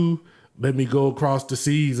 you let me go across the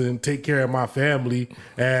seas and take care of my family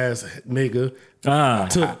ass nigga.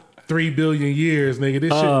 Took 3 billion years, nigga.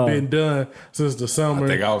 This shit been done since the summer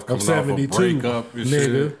of 72,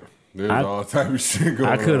 nigga. There's all type of shit going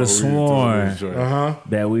on. I could have sworn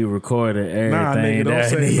that we recorded everything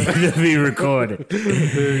that needed to be recorded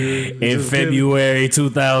in February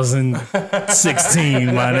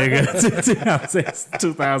 2016, my nigga.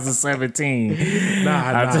 2017.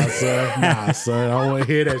 Nah, son. I don't want to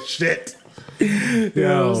hear that shit. You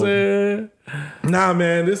know what I'm saying? Nah,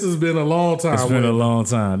 man, this has been a long time. It's been a long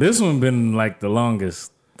time. This one been like the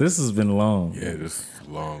longest. This has been long. Yeah, this is a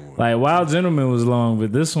long one. Like Wild Gentleman was long,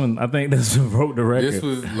 but this one, I think this one broke the record. This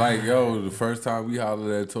was like, the first time we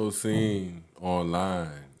hollered at Tosin online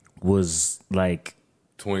was like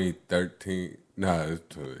 2013. Nah, it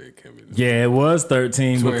can't be. Yeah, it was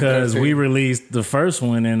 13 because we released the first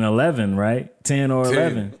one in 11, right? 10 or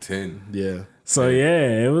 11. 10. Yeah. So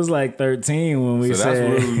yeah, it was like 13 when we said.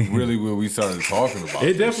 That's really when we started talking about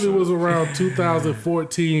it. Definitely was around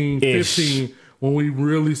 2014, 15 when we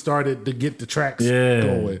really started to get the tracks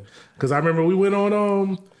going. Because I remember we went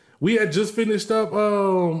on. We had just finished up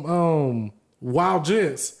Wild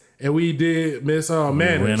Gents. And we did Miss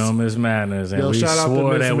Manners. We went on Miss Manners, and we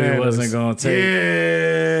swore that we wasn't gonna take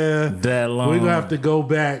that long. We're gonna have to go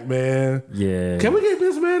back, man. Yeah. Can we get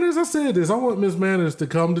Miss Manners? I said this. I want Miss Manners to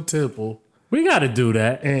come to Temple. We got to do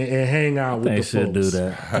that and hang out with the folks. They should do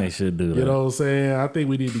that. They should do that. You know what I'm saying? I think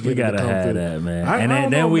we need to get. We gotta have that, man.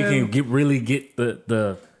 And then we can really get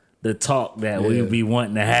the talk that we be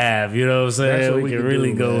wanting to have. You know what I'm saying? We can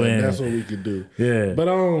really go in. That's what we can do. Yeah. But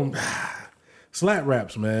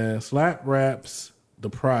Slaprapz, man. Slaprapz, the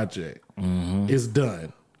project is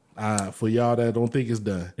done. For y'all that don't think it's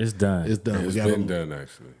done. It's done. It's been done,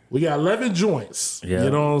 actually. We got 11 joints. Yeah. You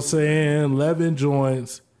know what I'm saying? 11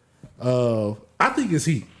 joints. I think it's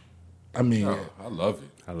heat. I mean, I love it.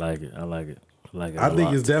 I like it. I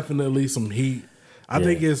think it's definitely some heat. I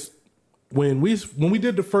think it's when we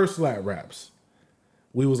did the first Slaprapz,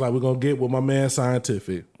 we was like, we're gonna get with my man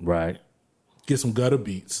CientifiQ. Right. Get some gutter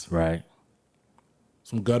beats. Right.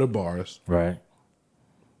 Some gutter bars. Right.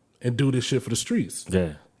 And do this shit for the streets.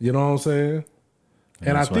 Yeah. You know what I'm saying?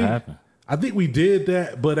 And that's what happened. I think we did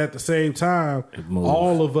that, but at the same time,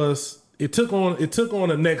 all of us, it took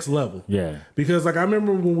on a next level. Yeah. Because like I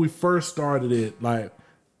remember when we first started it, like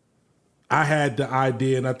I had the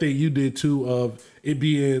idea, and I think you did too, of it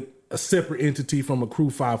being a separate entity from a Crew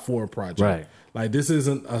 5-4 project. Right. Like this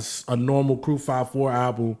isn't a normal Crew 5-4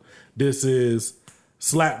 album. This is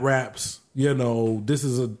Slaprapz. You know, this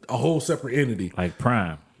is a whole separate entity. Like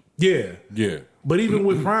Prime. Yeah. Yeah. But even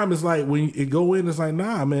with Prime, it's like when it go in, it's like,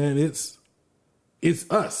 nah, man, it's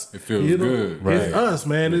us. It feels good. Right. It's us,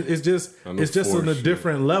 man. It's just on a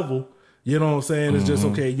different level. You know what I'm saying? It's just,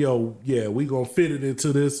 okay, we gonna fit it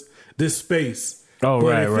into this space. Oh, but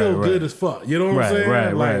right, it feels good as fuck. You know what I'm saying?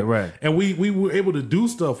 Right. And we were able to do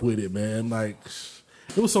stuff with it, man. Like,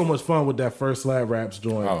 it was so much fun with that first Slaprapz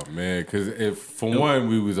joint. Oh man, because for one,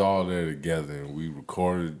 we was all there together and we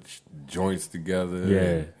recorded joints together.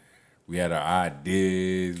 Yeah, we had our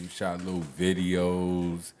ideas. We shot little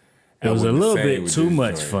videos. It was a little bit too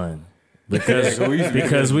much fun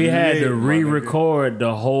because we had to re-record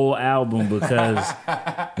the whole album because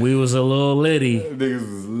we was a little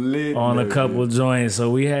litty on a couple joints,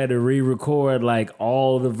 so we had to re-record like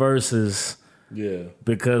all the verses. Yeah,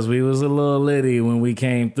 because we was a little litty when we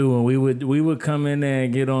came through, and we would come in there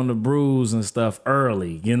and get on the brews and stuff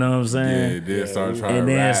early. You know what I'm saying? Yeah,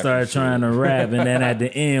 start trying to rap, and then at the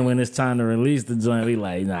end when it's time to release the joint, we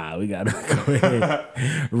like, nah, we gotta go ahead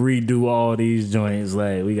redo all these joints.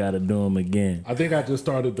 Like we gotta do them again. I think I just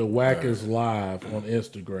started the Wackers Live on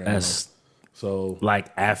Instagram. So like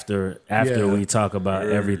after we talk about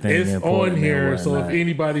everything, it's on here. So if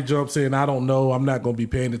anybody jumps in, I don't know. I'm not gonna be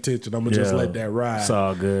paying attention. I'm gonna just let that ride. It's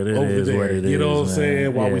all good. It over is there. What it you know is, what I'm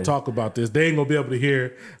saying? While we talk about this, they ain't gonna be able to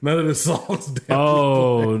hear none of the songs. Hey,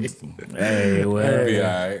 well, be all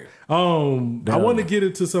right. I want to get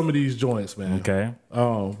into some of these joints, man. Okay.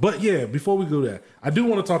 But yeah, before we go there, I do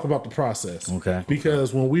want to talk about the process. Okay.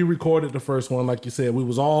 Because when we recorded the first one, like you said, we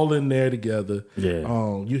was all in there together. Yeah.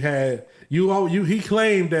 He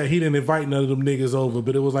claimed that he didn't invite none of them niggas over,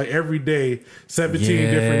 but it was like every day, 17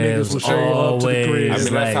 different niggas would show up to the crib. I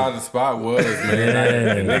mean, that's how the spot was,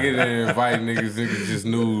 man. Nigga didn't invite niggas. Niggas just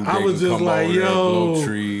knew. I was just like, yo, blow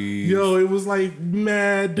trees. TVs. Yo, it was like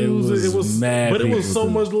mad dudes. It was mad, but it was so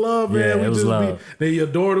much love, man. Yeah, it was love. Then your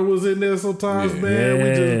daughter was in there sometimes, man. We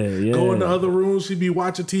just go in the other room. She'd be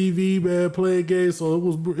watching TV, man, playing games. So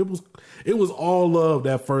it was all love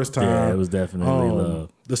that first time. Yeah, it was definitely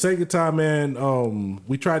love. The second time, man,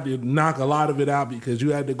 we tried to knock a lot of it out because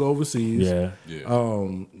you had to go overseas. Yeah.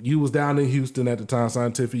 You was down in Houston at the time.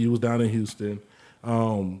 CientifiQ was down in Houston.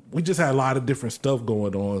 We just had a lot of different stuff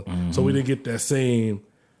going on, so we didn't get that same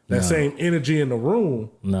energy in the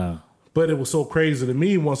room. No, but it was so crazy to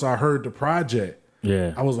me once I heard the project.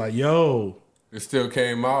 Yeah, I was like, "Yo, it still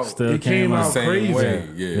came out. It came out crazy." Way.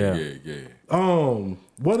 Yeah.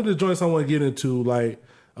 One of the joints I want to get into, like,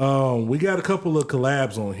 we got a couple of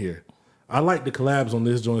collabs on here. I like the collabs on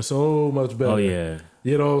this joint so much better. Oh yeah,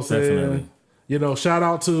 you know what I'm saying? Definitely. You know, shout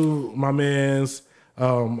out to my man's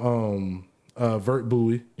Vert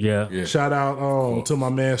Bowie. Yeah. Shout out to my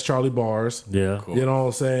man's Charlie Bars. Yeah. Cool. You know what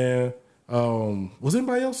I'm saying? Was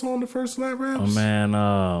anybody else on the first Slaprapz? Oh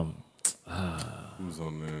man, who's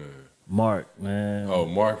on there? Mark, man. Oh,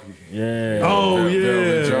 Mark. Yeah. Oh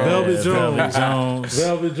yeah, Velvet Jones.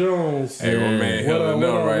 Velvet Jones. Hey, my man, hell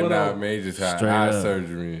no right now, man. He just had Straight eye up.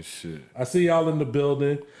 surgery and shit. I see y'all in the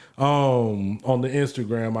building. On the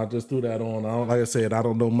Instagram, I just threw that on. Like I said, I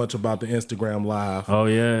don't know much about the Instagram live. Oh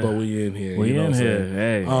yeah, but we in here. We you know in what I'm here.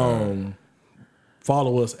 saying? Hey.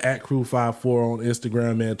 Follow us at Crew54 on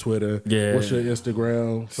Instagram and Twitter. Yeah. What's your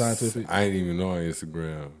Instagram, CientifiQ? I ain't even on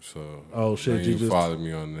Instagram, so oh shit, you just follow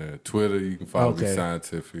me on there. Twitter, you can follow me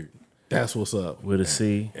CientifiQ. That's what's up. With a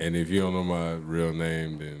C. And if you don't know my real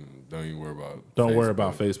name, then don't even worry about Don't worry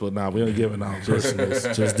about Facebook. Nah, we ain't giving out personals.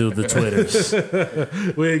 Just do the Twitters.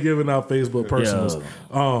 We ain't giving out Facebook personals.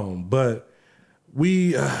 But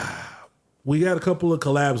we got a couple of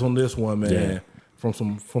collabs on this one, man. Yeah. From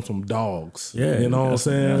some dogs. Yeah. You know what I'm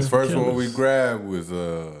saying? The first one we grabbed was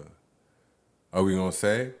are we gonna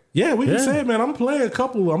say? Yeah, we can say it, man. I'm gonna play a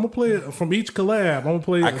couple. I'm gonna play it from each collab. I'm gonna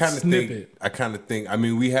play a snippet. I kind of think. I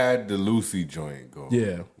mean, we had the Lucy joint going.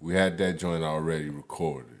 Yeah, we had that joint already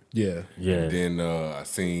recorded. Yeah. And then I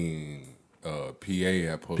seen PA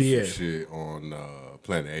had posted some shit on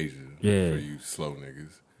Planet Asia. Yeah. For you slow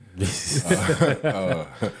niggas.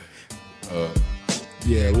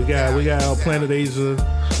 Yeah, we got Planet Asia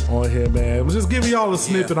on here, man. I'm just giving y'all a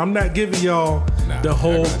snippet. I'm not giving y'all the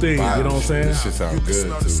whole thing. You know what I'm saying? This shit sound good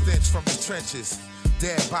smell too. the stench from the trenches.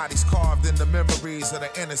 Dead bodies carved in the memories of the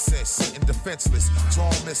innocent, sitting defenseless. Drawn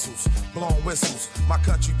missiles, blown whistles. My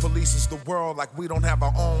country polices the world like we don't have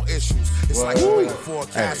our own issues. It's like waiting for a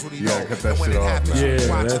casualty. You gotta cut that and when shit it off happens, now. you're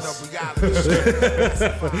watching a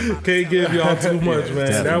reality show. Can't give y'all too much,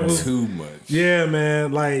 man. That was too much. Yeah,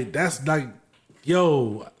 man. Like that's like,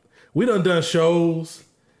 yo, we done shows.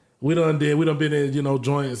 We done been in,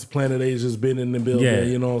 joints. Planet Asia's been in the building. Yeah.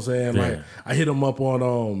 You know what I'm saying? Yeah. Like I hit him up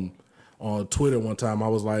on Twitter one time. I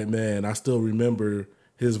was like, man, I still remember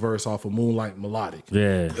his verse off of Moonlight Melodic.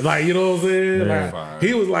 Yeah. Like, you know what I'm saying? Yeah. Like,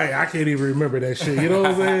 he was like, I can't even remember that shit. You know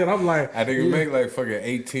what I'm saying? I'm like, I think we make like fucking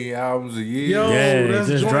 18 albums a year. Yo, Yeah, that's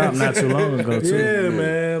it just dropped not too long ago too. Yeah,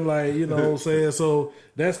 man. Like, you know what I'm saying? So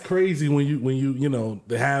that's crazy when you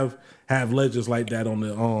to have legends like that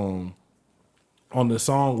on the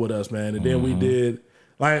song with us, man. And then we did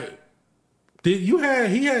PA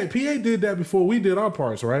did that before we did our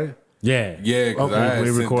parts, right? Yeah, because I had we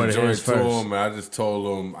sent recorded the joint his to first. him, and I just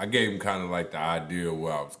told him, I gave him kind of like the idea of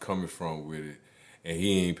where I was coming from with it, and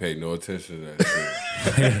he ain't paid no attention to that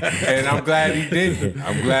shit. And I'm glad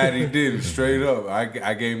he didn't. Straight up,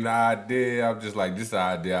 I gave him the idea. I'm just like, this is the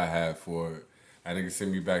idea I had for it. And nigga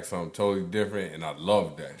send me back something totally different, and I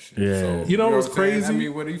love that shit. Yeah. So, You know what's what I'm saying? crazy? I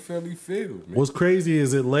mean, what he feel, he feels. Man. What's crazy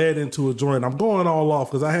is it led into a joint. I'm going all off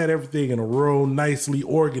because I had everything in a row, nicely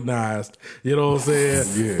organized. You know what I'm saying?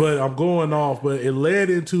 Yeah. But I'm going off. But it led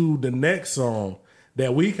into the next song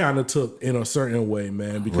that we kind of took in a certain way,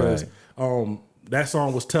 man, because that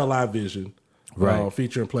song was Tell I Vision. Right.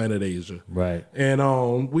 Featuring Planet Asia. Right.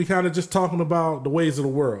 And we kind of just talking about the ways of the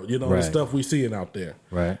world, the stuff we seeing out there.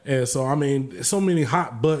 Right. And so, I mean, there's so many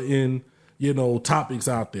hot button, topics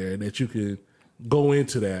out there that you can go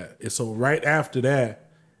into that. And so right after that,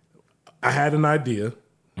 I had an idea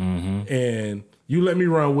and you let me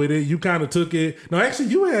run with it. You kind of took it. No, actually,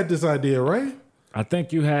 you had this idea, right? I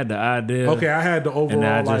think you had the idea. Okay, I had the overall and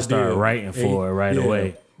I just idea. started writing for it right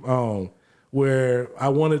away. Where I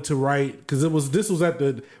wanted to write, because this was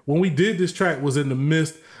when we did this track was in the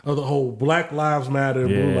midst of the whole Black Lives Matter and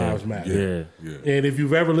Blue Lives Matter. Yeah. And if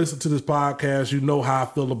you've ever listened to this podcast, you know how I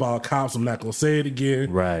feel about cops. I'm not gonna say it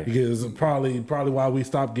again, right? Because probably why we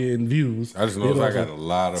stopped getting views. I just know I got a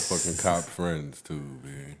lot of fucking cop friends too,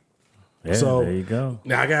 man. Yeah, so there you go.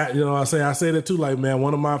 I got, I say that too. Like, man,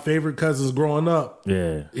 one of my favorite cousins growing up.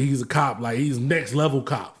 Yeah, he's a cop. Like, he's next level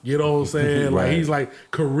cop. You know what I'm saying? Right. Like, he's like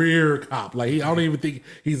career cop. Like, I don't even think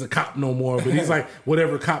he's a cop no more. But he's like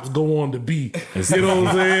whatever cops go on to be. You know what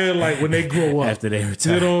I'm saying? Like when they grow up after they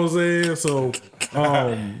retire. You know what I'm saying? So,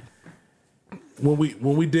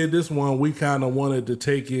 when we did this one, we kind of wanted to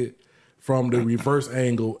take it from the reverse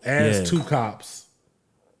angle as two cops.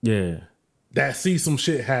 Yeah. That see some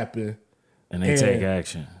shit happen. And they take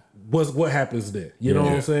action. What happens then? You know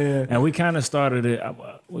what I'm saying? And we kind of started it.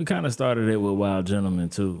 With Wild Gentlemen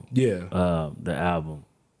too. Yeah. The album.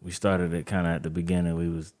 We started it kind of at the beginning. We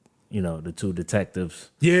was, the two detectives.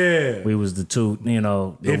 Yeah. We was the two, we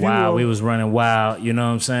was running wild. You know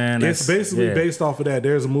what I'm saying? It's basically based off of that.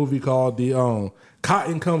 There's a movie called the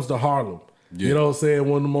Cotton Comes to Harlem. Yeah. You know what I'm saying?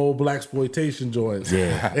 One of them old blaxploitation joints.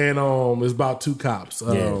 Yeah. And it's about two cops,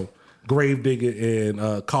 Gravedigger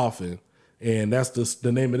and Coffin. And that's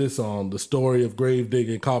the name of this song, The Story of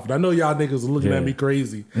Gravedigger and Coffin. I know y'all niggas are looking at me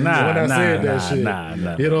crazy when I said that shit.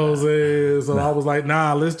 You know what I'm saying? So I was like,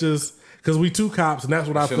 let's just, because we two cops, and that's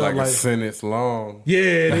what I felt like. A sentence long. Yeah,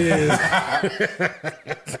 it is.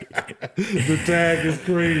 The tag is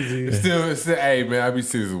crazy. Still, hey man, I be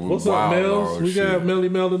serious with what's up, Mel's? We got Melly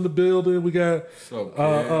Mel in the building. We got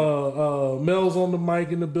Mel's on the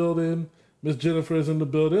mic in the building. Miss Jennifer's in the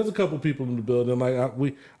building. There's a couple people in the building. Like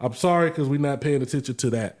I'm sorry because we're not paying attention to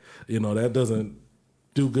that. That doesn't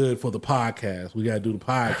do good for the podcast. We got to do the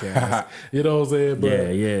podcast. You know what I'm saying?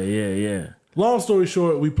 But yeah. Long story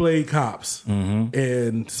short, we played cops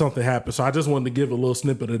and something happened. So I just wanted to give a little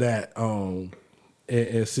snippet of that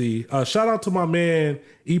and see. Shout out to my man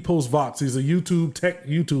Epos Vox. He's a tech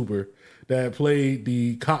YouTuber that played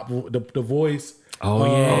the cop, the voice.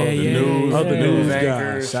 The news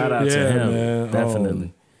guy. Shout out to him, man.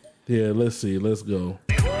 Definitely. Let's see. Let's go.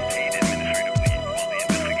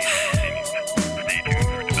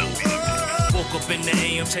 In the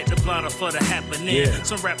AM, check the blotter for the happening.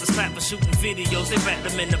 Some rappers clap for shooting videos. They backed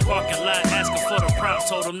them in the parking lot, asking for the prop.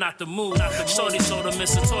 Told them not to move. Shorty showed them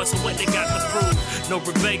it's a toy, so what they got to prove? No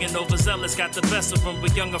rebellion, overzealous got the best of them.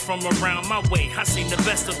 But younger from around my way, I seen the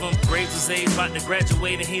best of them. Graves was age, about to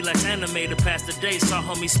graduate, and he likes animated past the day. Saw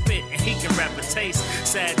homie spit, and he can rap a taste.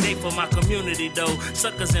 Sad day for my community, though.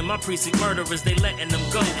 Suckers in my precinct, murderers, they letting them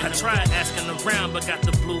go. I tried asking around, but got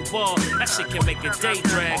the blue ball. That shit can make a day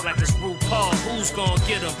drag like it's RuPaul. Who's gonna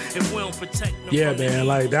get them if we don't protect them? Yeah, man,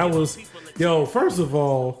 like that was, first of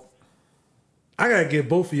all, I gotta give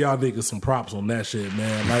both of y'all niggas some props on that shit,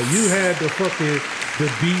 man. Like you had the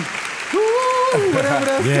beat, whatever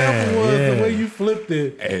that sample was, the way you flipped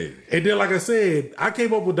it. Hey. And then, like I said, I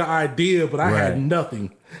came up with the idea, but I had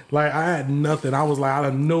nothing. Like I had nothing. I was like, I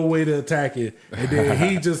have no way to attack it. And then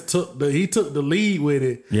he just took the lead with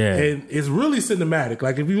it. Yeah. And it's really cinematic.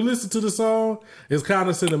 Like if you listen to the song, it's kind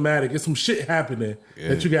of cinematic. It's some shit happening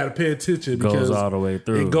that you got to pay attention because goes all the way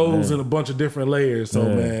through. It goes in a bunch of different layers. So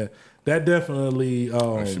man, that definitely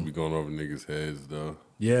I should be going over niggas' heads though.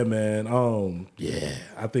 Yeah, man.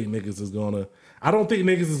 I think niggas is gonna. I don't think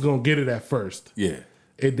niggas is gonna get it at first. Yeah.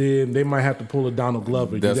 And then they might have to pull a Donald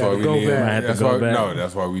Glover. That's why we need.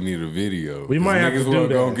 That's why we need a video. We might have to do that.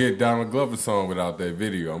 Niggas won't get Donald Glover's song without that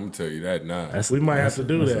video. I'm gonna tell you that now. We might have to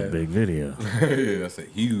do that. That's a big video. Yeah, that's a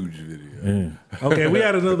huge video. Yeah. Okay, we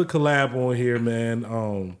had another collab on here,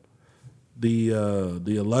 man. The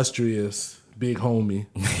illustrious Big Homie.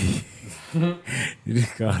 You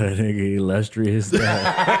just call that nigga illustrious. Did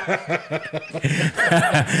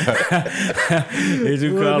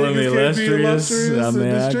you call him illustrious? I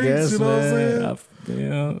mean, I guess, man.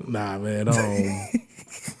 Nah, man.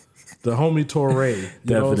 The homie Torre. You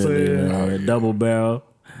know what I'm Definitely, saying? man. Double barrel.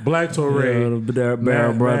 Black Torre. The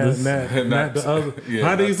Barrel Brothers. Not the other.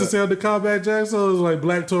 How they used to say on the Combat Jack, so it was like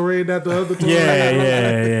Black Torre, not the other Torre.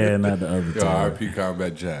 Yeah, not the other Torre. R.I.P.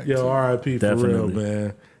 Combat Jack. Yo, R.I.P. for real,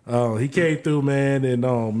 man. He came through, man, and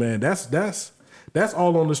man, that's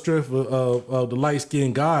all on the strength of the light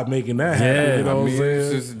skinned God making that happen. You know what I'm saying?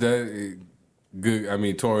 It's just that good. I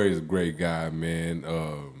mean, Torre is a great guy, man.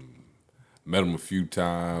 Met him a few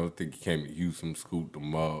times. I think he came to Houston, scooped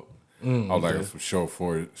him up. I was like some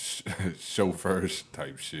chauffeurs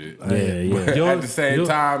type shit. Yeah. But at the same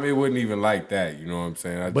time, it wasn't even like that. You know what I'm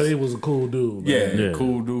saying? But it was a cool dude. Man.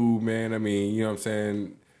 Cool dude, man. I mean, you know what I'm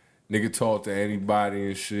saying? Nigga talk to anybody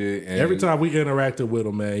and shit. And every time we interacted with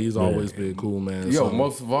him, man, he's always been cool, man. Yo,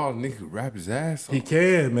 most of all, nigga rap his ass off. He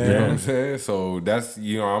can, man. You know what I'm saying? So that's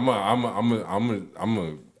I'm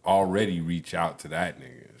already reach out to that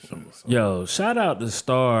nigga. So. Yo, shout out to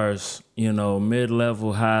stars,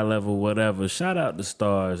 mid-level, high level, whatever. Shout out to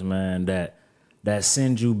stars, man, that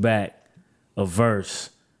send you back a verse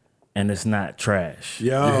and it's not trash.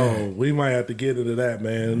 Yo, we might have to get into that,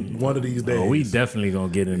 man. One of these days. Oh, we definitely gonna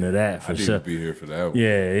get into that for sure. I need to be here for that one.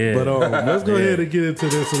 Yeah. But let's go ahead and get into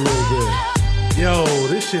this a little bit. Yo,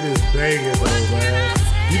 this shit is banging though, man.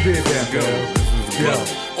 You did that, man. Yo.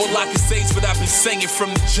 All I can say is what I've been saying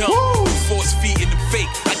from the jump. Force feeding them fake,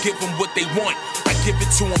 I give them what they want. I give it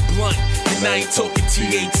to them blunt. And I ain't talking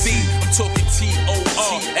THC, I'm talking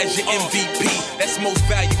TOR as your MVP. That's most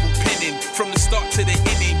valuable penning. From the start to the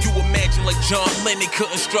ending, you imagine like John Lennon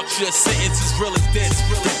couldn't structure a sentence as real as this.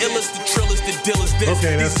 The illest, the trillest, the deal is this.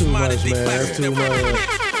 Okay, that's too much, man. That's too much.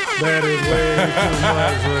 That is way too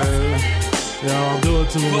much, man. Yo, I'm doing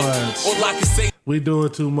too much. All I can say. We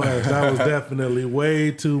doing too much. That was definitely way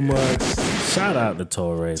too much. Shout out to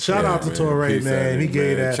Torre. Shout out to Torre, man. He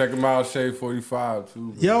gave that. Check him out, Shade 45 too.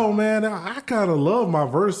 Man. Yo, man, I kind of love my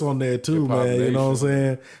verse on there too, man. You know what I'm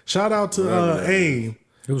saying? Shout out to AIM.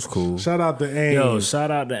 It was cool. Shout out to AIM. Yo, shout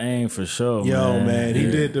out to AIM for sure. Yo, man, he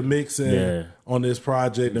did the mixing on this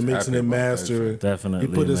project, the mixing and mastering. Definitely,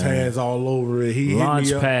 he put his hands all over it. He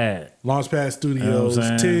Launchpad Studios. You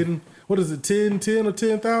know 10. What is it? 10 or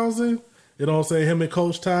 10,000? You know what I'm saying? Him and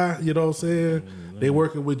Coach Ty, you know what I'm saying? They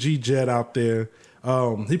working with G-Jet out there.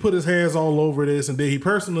 He put his hands all over this, and then he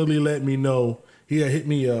personally let me know. He had hit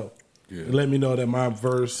me up and let me know that my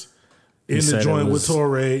verse in the joint with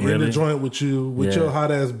Torre, in the joint with you, with your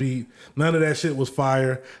hot ass beat, none of that shit was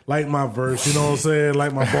fire. Like my verse, you know what I'm saying?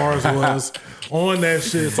 Like my bars was on that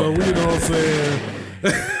shit. So, you know what I'm saying?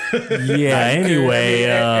 Anyway.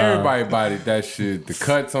 Everybody bodied that shit. The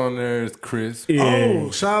cuts on there is crisp. Yeah.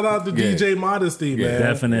 Oh, shout out to DJ Modesty, man.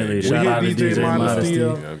 Definitely. Shout out to DJ Modesty. You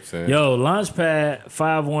know what I'm saying? Yo, Launchpad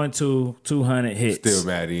 512-200 hits. Still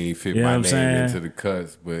mad he ain't fit my name into the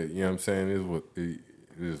cuts, but you know what I'm saying? It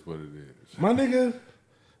is what it is. My nigga,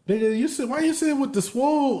 why you sitting with the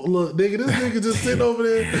swole look, nigga? This nigga just sitting over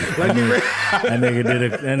there like he ready. That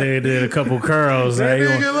nigga did a couple curls. That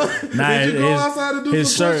nigga look, did you go outside and do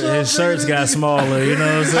his some push-ups? His shirts got smaller. You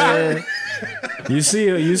know what I'm saying? You see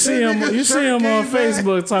him on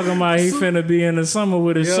Facebook talking about he finna be in the summer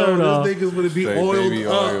with his shirt off. This nigga's gonna be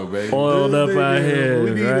oiled up out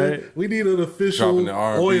here, right? We need an official dropping the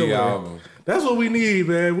R&B album. That's what we need,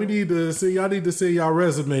 man. We need to see y'all need to send y'all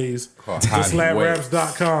resumes to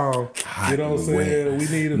slaprapz.com. You know what I'm saying? We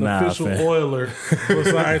need an official oiler for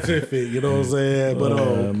Scientific. You know what I'm saying?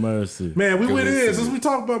 But mercy. Man, we went in since we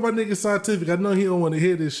talked about my nigga Scientific. I know he don't want to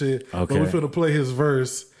hear this shit, but we finna play his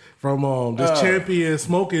verse from this Champion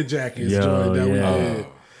Smoking Jackets joint that we did.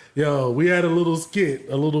 Yo, we had a little skit,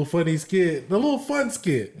 a little funny skit, a little fun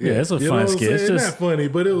skit. Yeah, it's a fun skit. It's just not funny,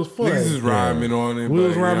 but it was fun. Niggas is rhyming on it. We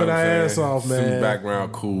was rhyming our ass off, man. Some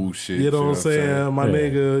background cool shit. You know what I'm saying? My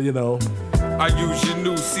nigga, you know. I use your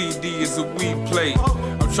new CD as a weed plate.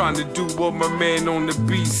 I'm trying to do what my man on the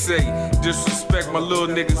beat say. Disrespect my little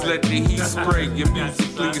niggas, let the heat spray. Your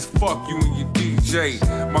music clean as fuck, you and your DJ.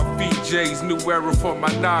 My VJ's new era for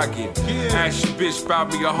my noggin. Ask your bitch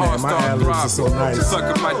about me, a heart start throbbing. So nice.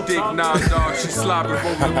 Sucking my dick, nah dog, she slobbing,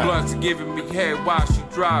 rolling blunts and giving me head while she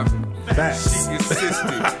driving. Facts. She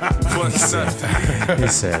insisted, but nothing. He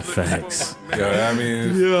said facts.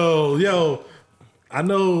 Yo, I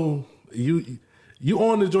know you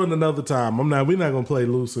on the joint another time. We're not gonna play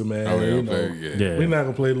Lucid, man. We're not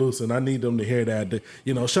gonna play Lucid. I need them to hear that.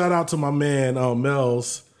 You know, shout out to my man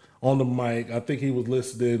Mel's on the mic. I think he was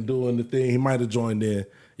listening, doing the thing. He might have joined in.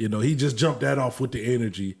 You know, he just jumped that off with the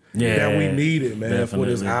energy that we needed, man, for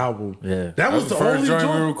this album. Yeah. That was the first only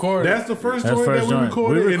joint we recorded. That's the first joint that we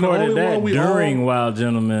recorded. We recorded that during all, Wild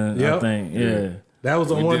Gentlemen, I think. Yeah. That was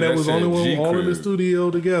the one that was only one all in the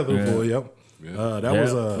studio together for. Yep. We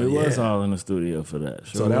was all in the studio for that.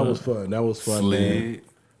 Sure, so that was fun. That was fun, man.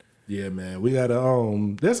 Yeah, man. We got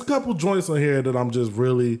there's a couple joints on here that I'm just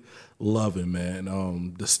really loving, man.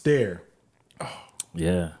 The Stare.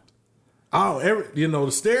 Yeah. The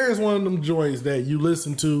Stare is one of them joints that you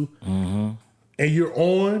listen to and you're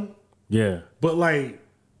on. Yeah. But like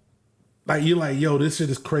you're like, yo, this shit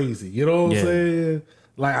is crazy. You know what I'm saying?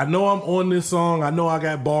 Like, I know I'm on this song. I know I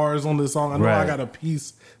got bars on this song. I know I got a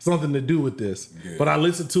piece, something to do with this. Yeah. But I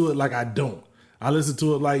listen to it like I don't. I listen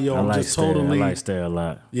to it like, yo, I'm just totally. I like Stare a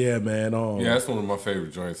lot. Yeah, man. That's one of my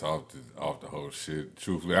favorite joints off the whole shit.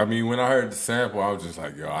 Truthfully, I mean, when I heard the sample, I was just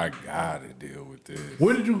like, yo, I gotta deal with this.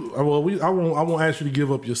 Where did you? Well, I won't ask you to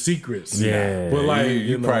give up your secrets. Yeah, but like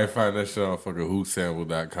you probably find that shit on fucking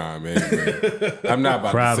whosample.com. Anyway. I'm not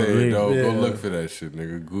about to say it though. Yeah. Go look for that shit,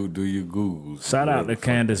 nigga. Do your Googles. Shout out to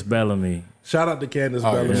Candace Bellamy. Shout out to Candace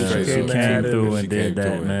Bellamy. Yeah. She came through and did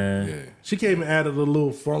that, man. Yeah. She came and added a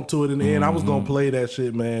little funk to it in the end. I was gonna play that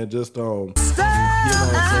shit, man. Just Stare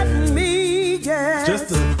at me.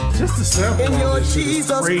 allegiance. Just the sample in your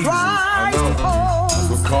Jesus Christ. That's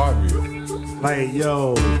what caught me. Like,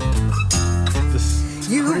 yo,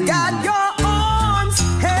 you got your arms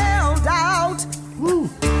held out. Woo.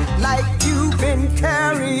 Like you've been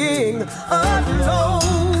carrying a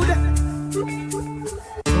load.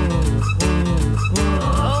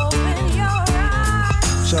 Open your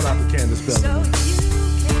eyes. Shout out to Candace Bell. So you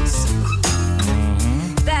can see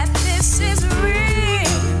that this is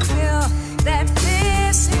real, that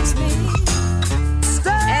this is me.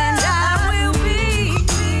 And I will be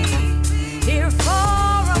here for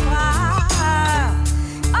a while.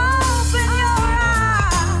 Open your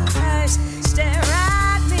eyes, stare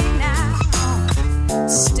at me now.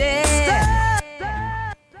 Stare.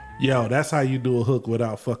 Yo, that's how you do a hook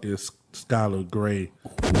without fucking Skylar Grey.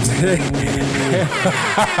 I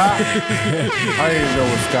didn't know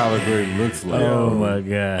what Skylar Grey looks like. Oh my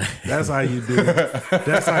god, that's how you do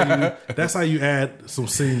it. That's how you add some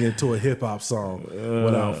singing to a hip hop song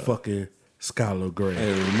without fucking Skylar Grey.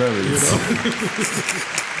 Hey, remember, you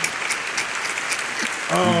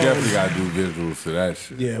definitely gotta do visuals for that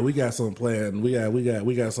shit. Yeah, we got some planned. We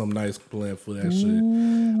got some nice planned for that shit.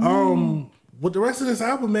 With the rest of this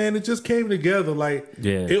album, man, it just came together. Like,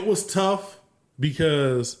 it was tough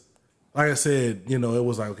because, like I said, it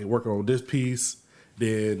was like, okay, working on this piece.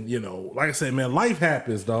 Then, like I said, man, life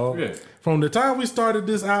happens, dog. Yeah. From the time we started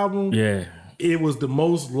this album, it was the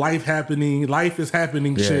most life is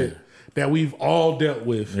happening shit that we've all dealt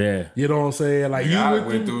with. Yeah. You know what I'm saying? Like, I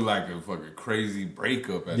went through like a fucking crazy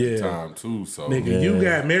breakup at the time too. So nigga, you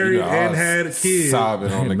got married and had a kid.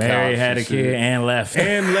 Sobbing on the couch. Married, had a kid, and left.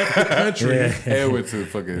 And left the country. And went to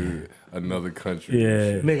fucking another country.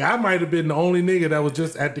 Yeah. Nigga, I might have been the only nigga that was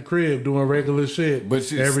just at the crib doing regular shit.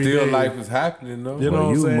 But every day. Life is happening though. You know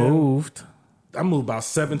what I'm saying? Moved. I moved about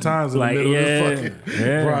 7 times in the middle of the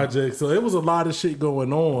fucking project. So it was a lot of shit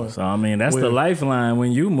going on. So, I mean, that's the lifeline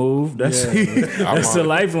when you move. That's that's the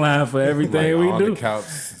lifeline for everything we on do. On the couch,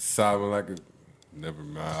 sobbing like a... Never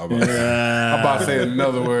mind. I'm about to say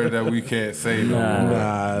another word that we can't say no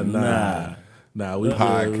more. Nah. We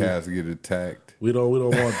podcast get attacked. We don't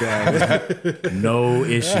want that. No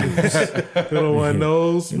issues. We don't want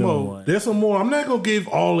no smoke. There's some more. I'm not gonna give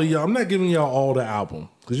all of y'all. I'm not giving y'all all the album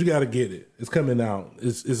because you got to get it. It's coming out.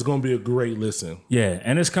 It's gonna be a great listen. Yeah,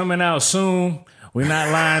 and it's coming out soon. We're not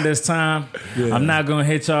lying this time. Yeah. I'm not gonna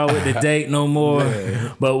hit y'all with the date no more.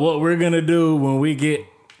 Yeah. But what we're gonna do when we get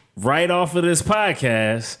right off of this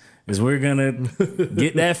podcast is we're gonna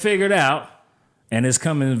get that figured out. And it's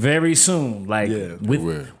coming very soon, like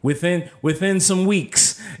within some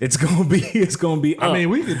weeks. It's gonna be up. I mean,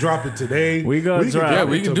 we could drop it today. We can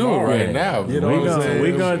do it right now. You know what I'm saying?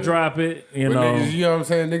 We gonna drop it. You know what I'm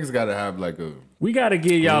saying? Niggas gotta have like a. We gotta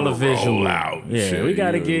give y'all a visual. We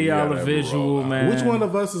gotta give y'all a visual, man. Which one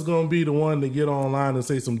of us is gonna be the one to get online and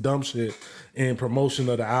say some dumb shit in promotion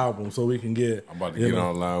of the album so we can get? I'm about to get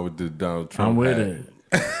online with the Donald Trump. I'm with it.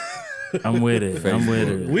 I'm with it.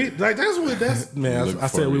 That's man. I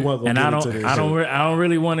said we weren't gonna. And I don't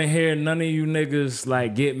really want to hear none of you niggas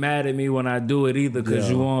like get mad at me when I do it either, because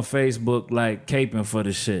you on Facebook like caping for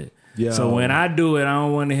the shit. Yeah. So when I do it, I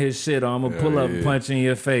don't want to hear shit. Or I'm gonna pull up and punch in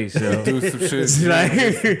your face. Yo. Do some shit. Like,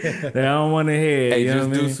 I don't want to hear. Hey, you just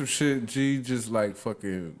know do what some shit. G, just like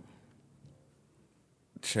fucking.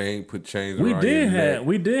 Put chains. We did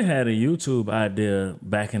have a YouTube idea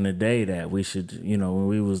back in the day that we should, when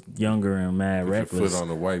we was younger and mad reckless. Your foot on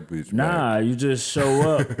the white bitch. Nah, you just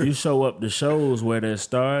show up. You show up to shows where there's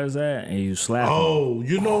stars at, and you slap. Oh,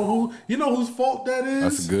 them. You know whose fault that is?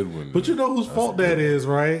 That's a good one. But you know whose fault that is,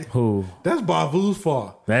 right? Who? That's Bavu's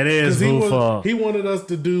fault. That is Vu's fault. He wanted us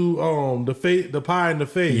to do the pie in the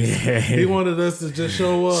face. Yeah. He wanted us to just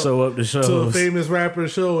show up to shows. To a famous rapper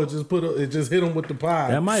show and just hit him with the pie.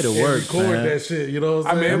 That might have worked. Record that shit, you know what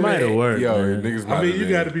I'm saying? It might have worked. Niggas you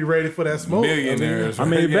got to be ready for that smoke. Millionaires.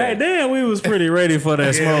 Back then we was pretty ready for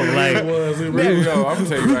that smoke. I'm gonna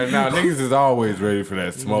tell you right now, niggas is always ready for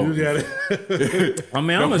that smoke. You got it. I'm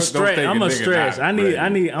a stretch. I'm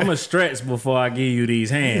a stretch before I give you these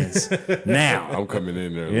hands. Now I'm coming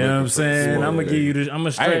in there. You know what I'm saying? I'm gonna give you. I'm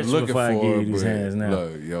a stretch before I give you these hands. Now,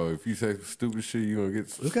 look, if you say stupid shit, you gonna get.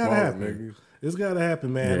 It's gotta happen. It's gotta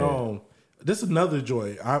happen, man. Yeah. This is another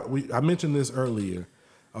joy. I mentioned this earlier.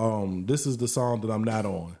 This is the song that I'm not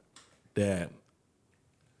on. That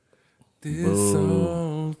this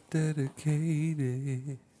song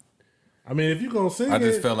dedicated. I mean, if you gonna sing I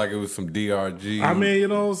just felt like it was some DRG. I mean, you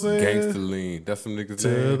know what I'm saying? Gangsta Lean. That's some niggas' to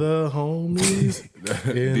name. the homies.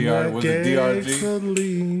 Was it DRG?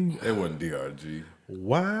 Lean. It wasn't DRG.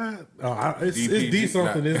 What? It's D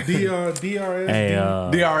something. It's DRS. Hey,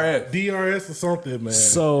 DRS or something, man.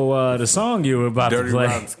 So the song you were about Dirty to play.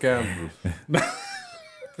 Rotten Scoundrels.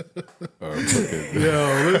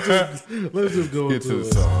 Yo, let's just go Get to the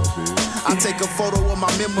it. song, dude. I take a photo of my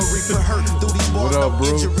memory for her through these bars of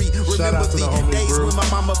injury. Remember the days when my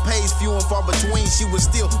mama pays few and far between. She would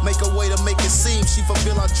still make a way to make it seem she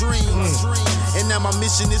fulfill our dreams. And now my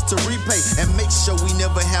mission is to repay and make sure we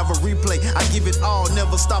never have a replay. I give it all,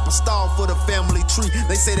 never stop or stall for the family tree.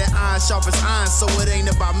 They say that iron sharp as iron, so it ain't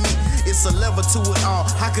about me. It's a level to it all.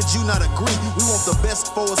 How could you not agree? We want the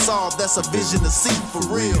best for us all. That's a vision to see for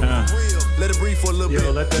real. Let it breathe for a little bit.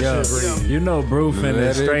 Let that shit breathe. You know, Brew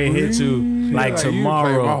finna straight hit you like tomorrow.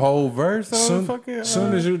 You play my whole verse.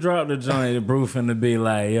 Soon as you drop the joint, Brew finna be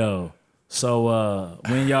like, yo. So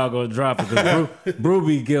when y'all gonna drop it? Cause Brew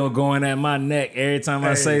be going at my neck every time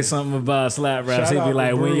I say something about Slaprapz. He be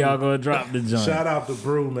like, when y'all gonna drop the joint? Shout out to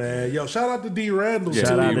Brew, man. Yo, shout out to D Randall.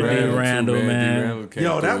 Shout out to D Randall, man.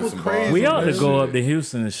 Yo, that was crazy. We ought to go up to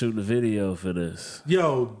Houston and shoot the video for this.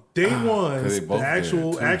 Yo, Day Ones,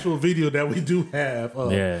 the actual video that we do have,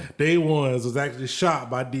 Day Ones was actually shot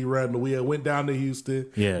by D Randall. We went down to Houston.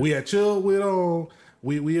 Yeah, we had chilled with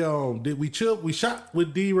we shot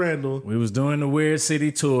with D Randall. We was doing the Weird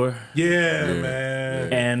City tour. Yeah,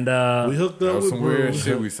 man. And we hooked up with some weird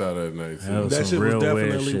shit we saw that night. That shit was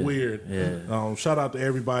definitely weird. Yeah. Shout out to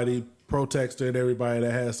everybody, Protexter and everybody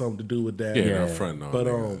that had something to do with that. Yeah, front but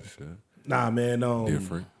nah, man,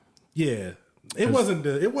 different. Yeah. It wasn't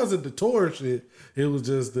the tour shit. It was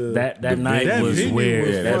just that night was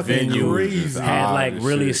weird. That venue crazy. Had like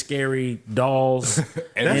really scary dolls.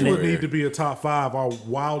 And that's what need to be a top 5. Our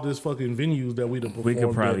wildest fucking venues that we done performed. We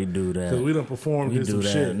could probably do that because we done performed in some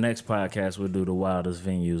shit. Next podcast we'll do the wildest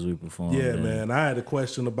venues we performed. Yeah, man. I had a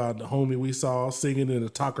question about the homie we saw singing in the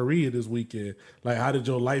Taqueria this weekend. Like, how did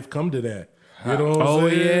your life come to that? You know what I'm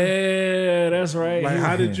saying? Yeah, that's right. Like,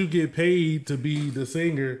 how did you get paid to be the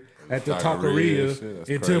singer at the Taqueria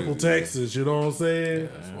in Temple, Texas? You know what I'm saying? Yeah,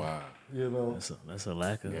 that's wild. You know, that's a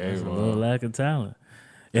little lack of talent.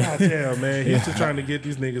 God damn, man. He's just trying to get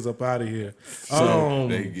these niggas up out of here. So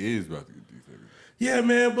they is about to get these niggas. Yeah,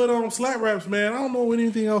 man. But Slaprapz, man, I don't know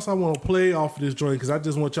anything else I want to play off of this joint because I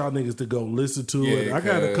just want y'all niggas to go listen to it. I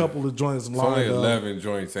got a couple of joints lined up. It's only 11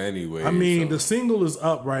 joints anyway. I mean, the single is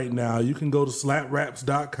up right now. You can go to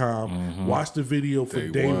slaprapz.com, watch the video for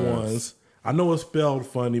Day Ones. I know it's spelled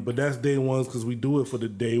funny, but that's Day Ones because we do it for the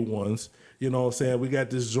Day Ones. You know what I'm saying? We got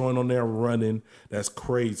this joint on there running. That's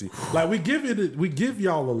crazy. Like we give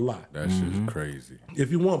y'all a lot. That shit's crazy. If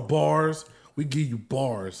you want bars, we give you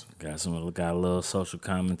bars. Got a little social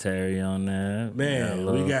commentary on that. Man,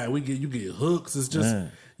 you get hooks. It's just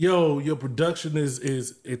your production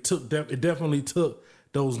it definitely took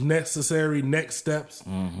those necessary next steps,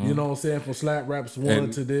 you know what I'm saying, from Slaprapz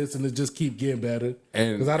 1 to this, and it just keep getting better.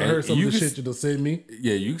 Because I done heard some of the shit you done sent me.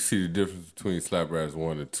 Yeah, you can see the difference between Slaprapz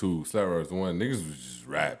 1 and 2. Slaprapz 1, niggas was just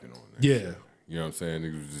rapping on that. Yeah. Shit. You know what I'm saying?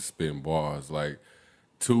 Niggas was just spitting bars. Like,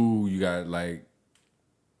 2, you got, like,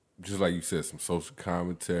 just like you said, some social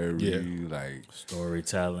commentary, like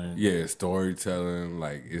storytelling. Yeah, storytelling.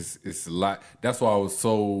 Like, it's a lot. That's why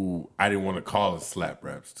I didn't want to call it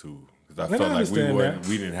Slaprapz 2. I felt like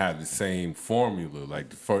we didn't have the same formula. Like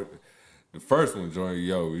the first one,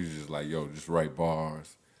 we just like, just write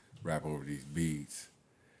bars, rap over these beats.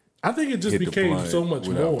 I think it just became so much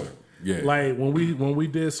more. Yeah. Like when we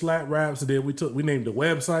did Slaprapz, then we named the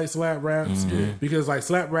website Slaprapz because like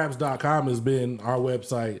slaprapz.com has been our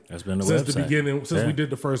website since the beginning, since we did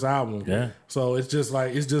the first album. Yeah. So it's just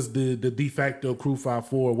the de facto Crew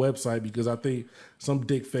 54 website because I think some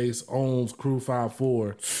dick face owns Crew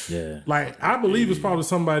 54. Yeah. Like I believe it's probably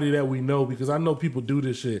somebody that we know because I know people do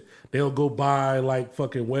this shit. They'll go buy like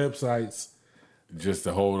fucking websites just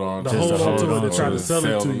to hold on to it and try to sell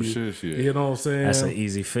it to you. Shit. You know what I'm saying? That's an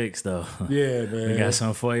easy fix, though. Yeah, man. We got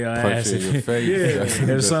something for your ass. In your face.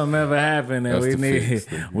 If something ever happened and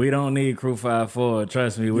we don't need Crew 54.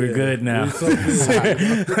 Trust me, we're good now.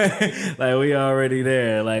 Like we already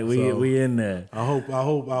there. Like we in there. I hope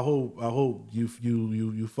you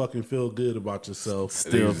fucking feel good about yourself.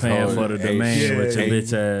 Still paying for the domain with your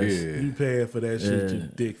bitch ass. You paying for that shit, you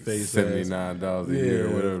dick face $79 a year,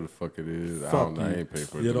 whatever the fuck it is. I don't know. I ain't pay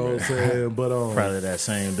for it. You know what I'm saying? But probably that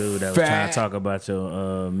same dude that was trying to talk about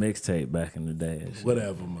your mixtape back in the day.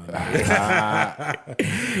 Whatever, man.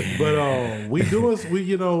 But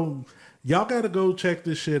y'all gotta go check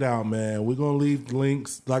this shit out, man. We're gonna leave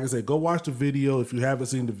links. Like I said, go watch the video if you haven't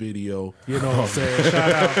seen the video. You know what I'm saying?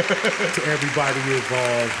 Shout out to everybody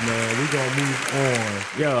involved, man. We're gonna move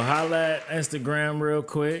on. Yo, holla at Instagram real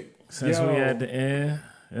quick. Since we at the end,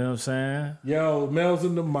 you know what I'm saying? Yo, Mel's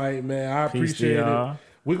in the mic, man. I appreciate it.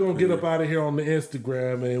 We're going to get up out of here on the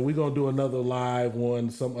Instagram, and we're going to do another live one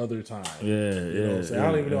some other time. Yeah, you know what I'm saying? I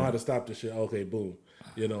don't even know how to stop this shit. Okay, boom.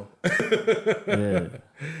 You know? Yeah.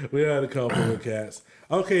 We had a couple of cats.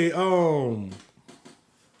 Okay, we're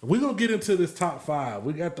going to get into this top 5.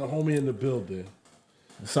 We got the homie in the building.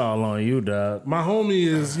 It's all on you, dog. My homie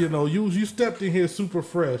is, you stepped in here super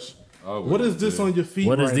fresh. Oh, what is this on your feet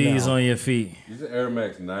What is right these now? on your feet? These are Air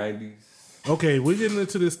Max 90s. Okay, we're getting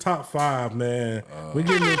into this top 5, man. We're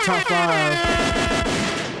getting into top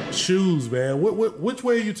 5 shoes, man. Which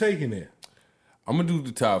way are you taking it? I'm going to do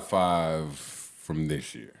the top 5 from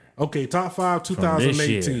this year. Okay, top 5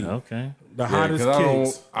 2018. Okay. The hottest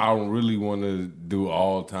kicks. I don't really want to do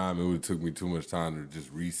all time. It would have took me too much time to just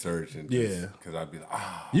research and because I'd be like,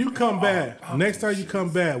 you come back. Next time you come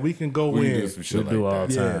back, we can go in. Do some shit We'll do like all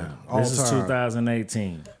that. time. Yeah, This is all time.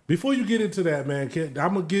 2018. Before you get into that, man,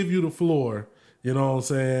 I'm going to give you the floor. You know what I'm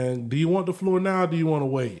saying? Do you want the floor now or do you want to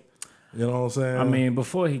wait? You know what I'm saying? I mean,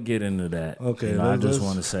 before he get into that, okay, I just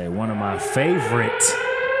want to say one of my favorite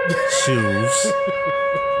shoes.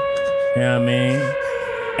 You know what I mean?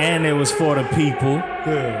 And it was for the people.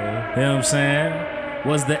 Yeah. You know what I'm saying?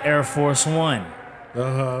 Was the Air Force One.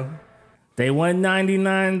 Uh-huh. They won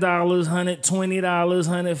 $99, $120,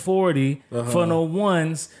 $140 for no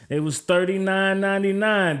ones. It was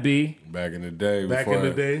 $39.99, B. Back in the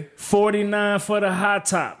day. $49 for the high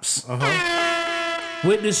tops. Uh-huh.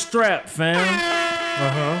 With the strap, fam.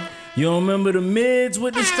 Uh-huh. You don't remember the mids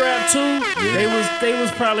with the strap too? Yeah. They was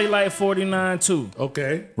probably like $49 too.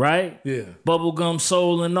 Okay. Right? Yeah. Bubblegum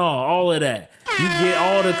sole and all of that. You get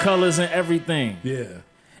all the colors and everything. Yeah.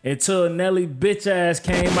 Until Nelly bitch ass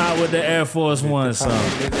came out with the Air Force One song.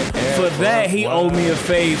 For that, he owed me a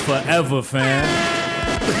fade forever, fam.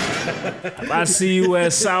 If I see you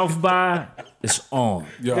at South by, it's on.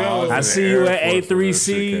 I see you at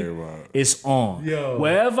A3C, it's on.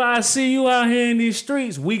 Wherever I see you out here in these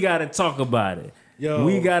streets, we gotta talk about it.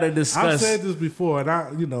 We gotta discuss. I've said this before,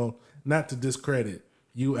 and not to discredit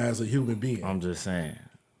you as a human being. I'm just saying.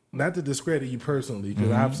 Not to discredit you personally, because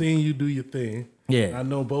I've seen you do your thing. Yeah. I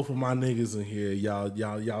know both of my niggas in here.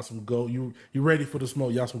 Y'all some go. You ready for the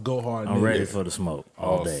smoke? Y'all some go hard. I'm ready for the smoke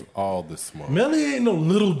all day. All the smoke. Melly ain't no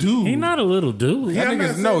little dude. He not a little dude.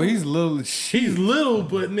 He's little. He's little,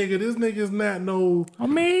 but this nigga's not no. I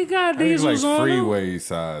mean, he got He's diesels like on him. freeway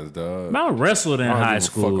size, dog. I wrestled in high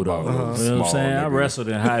school, though. You know what I'm saying? I nigga. wrestled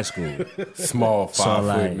in high school. Small 5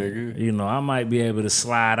 foot nigga. You know, I might be able to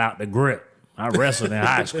slide out the grip. I wrestled in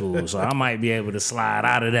high school, so I might be able to slide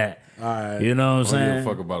out of that. All right. You know what I'm saying? I don't give a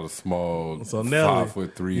fuck about a small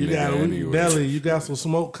 5'3" nigga anyway. Nelly, you got some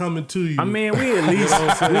smoke coming to you. I mean, we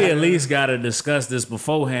at least got to discuss this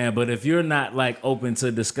beforehand. But if you're not like open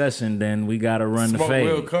to discussion, then we got to run Smoke the fade.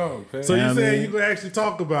 will come. Man. So you saying you gonna actually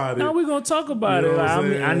talk about it? No, we're gonna talk about it.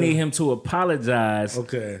 Like, I need him to apologize.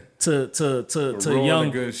 Okay. To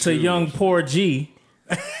young poor G.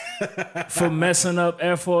 For messing up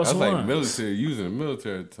Air Force One. That's like military. You was in the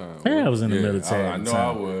military at the time. Yeah, I was in the military. I know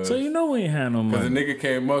I was. So you know we ain't had no money. Because a nigga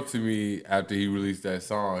came up to me after he released that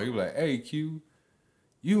song. He was like, "Hey Q,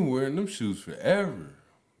 you been wearing them shoes forever."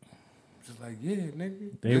 Just like, yeah,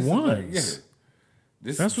 nigga. They won. This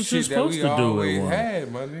That's what shit you're supposed that we to do. always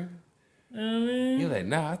had, my nigga. You know what I mean? He like,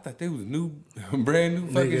 nah, I thought they was brand new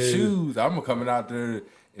fucking shoes. I'm coming out there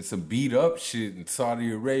in some beat up shit in Saudi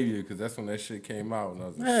Arabia because that's when that shit came out. And I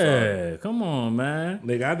was like, hey, come on, man.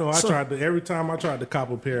 Nigga, I know every time I tried to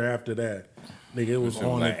cop a pair after that, nigga, it was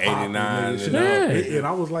on like and popping, 89. Nigga, and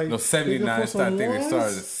I was like, no, 79. I think they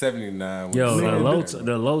started at 79. Yo,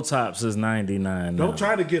 the low tops is 99 now. Don't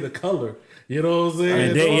try to get a color. You know what I'm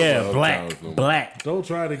saying? And black. Don't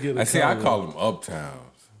try to get a color. See, I call them uptowns.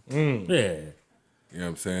 Yeah. You know what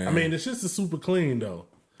I'm saying? I mean, it's just super clean, though.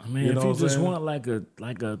 I mean, if you just want like a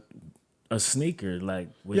sneaker, like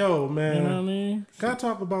yo, man, you know what I mean? Gotta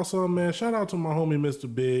talk about something, man. Shout out to my homie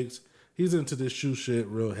Mr. Biggs. He's into this shoe shit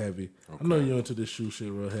real heavy. Okay. I know you're into this shoe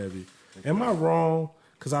shit real heavy. Okay. Am I wrong?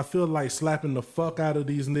 Because I feel like slapping the fuck out of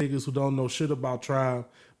these niggas who don't know shit about Tribe,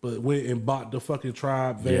 but went and bought the fucking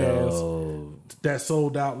Tribe Vans that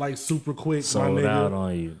sold out like super quick. Sold my nigga. out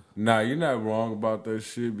on you. Nah, you're not wrong about that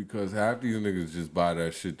shit because half these niggas just buy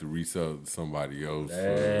that shit to resell to somebody else.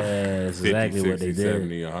 That's 50, exactly 60, what they did.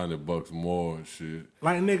 70, $100 more and shit.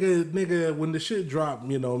 Like nigga, when the shit dropped,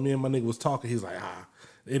 you know, me and my nigga was talking. He's like,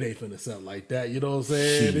 it ain't finna sell like that. You know what I'm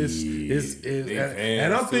saying? It's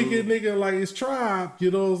and I'm thinking, nigga, like it's Tribe.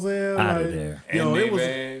 You know what I'm saying? Out like, of there. Yo, and it was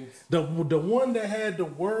the one that had the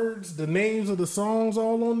words, the names of the songs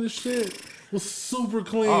all on this shit. was super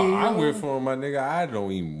clean. Oh, I went for my nigga. I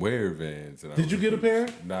don't even wear Vans. Did you get a pair?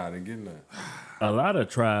 Nah, I didn't get none. A lot of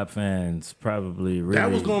Tribe fans probably really.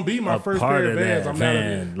 That was gonna be my first pair of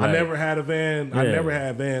Vans. I never had a Van. Yeah. I never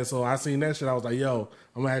had Vans, so I seen that shit. I was like, "Yo,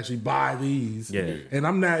 I'm gonna actually buy these." Yeah. And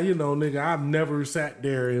I'm not, nigga. I've never sat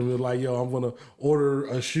there and was like, "Yo, I'm gonna order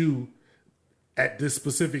a shoe at this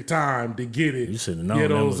specific time to get it." You should have known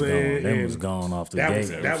them was gone. Them was gone off the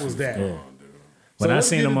gate. That was that. Yeah. When I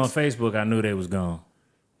seen them on Facebook, I knew they was gone.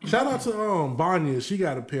 Shout out to Banya. She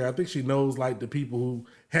got a pair. I think she knows like the people who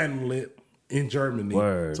handle it in Germany.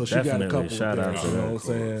 Word. So she got a couple. Shout of out pairs, to you know them. what I'm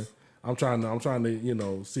saying? I'm trying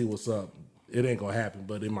to see what's up. It ain't gonna happen,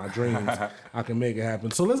 but in my dreams, I can make it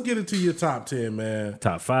happen. So let's get into your top 10, man.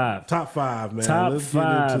 Top 5. Top 5, man. Top let's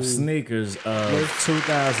 5 sneakers of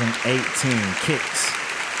 2018 kicks.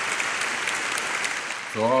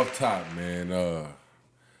 So off top, man,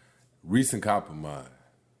 recent cop of mine.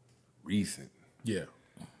 Recent. Yeah.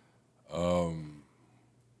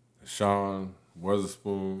 Sean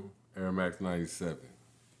Witherspoon, Air Max 97.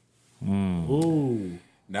 Ooh.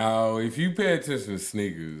 Now, if you pay attention to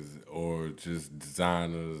sneakers or just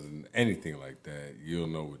designers and anything like that, you'll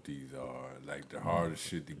know what these are. Like the hardest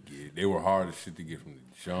shit to get. They were hardest shit to get from the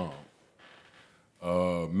jump.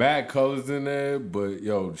 Mad colors in there, but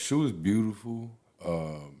yo, the shoe is beautiful.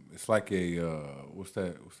 It's like a what's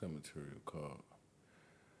that material called?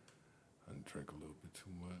 I drank a little bit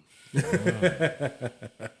too much.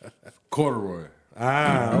 Corduroy.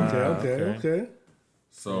 Okay.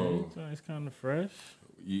 So it's kind of fresh.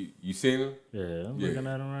 You seen them? Yeah, I'm looking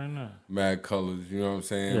at them right now. Mad colors, you know what I'm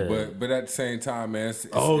saying? Yeah. But at the same time, man.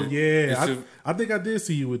 I think I did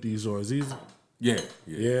see you with these yours. These. Yeah,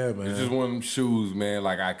 man. It's just one of them shoes, man.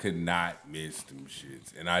 Like I could not miss them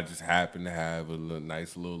shits, and I just happened to have a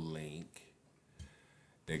nice little link.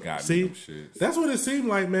 They got me them shits. That's what it seemed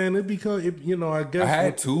like, man. I guess I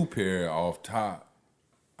had 2 pair off top.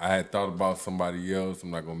 I had thought about somebody else. I'm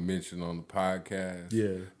not gonna mention on the podcast.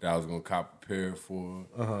 Yeah, that I was gonna cop a pair for.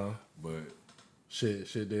 But shit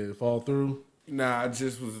did fall through. Nah, I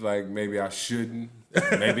just was like, maybe I shouldn't.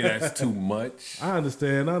 Maybe that's too much. I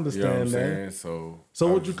understand You know what I'm that. saying? So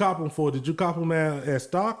what'd you cop them for? Did you cop them at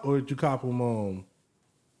stock or did you cop them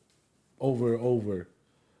over?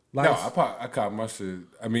 Like, no, I caught my shit.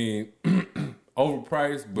 I mean,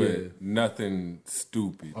 overpriced, but nothing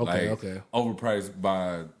stupid. Okay. Overpriced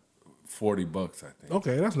by $40, I think.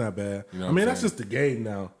 Okay, that's not bad. You know I mean, that's just the game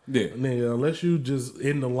now. Yeah. Nigga, unless you just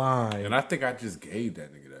in the line. And I think I just gave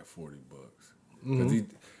that nigga that $40. Mm-hmm.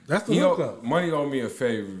 That's the hookup. Money owed me a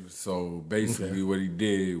favor, so basically what he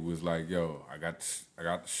did was like, yo, I got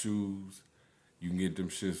the shoes. You can get them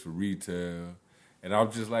shits for retail. And I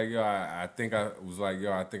was just like, yo, I think I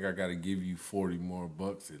got to give you $40 more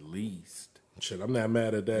at least. Shit, I'm not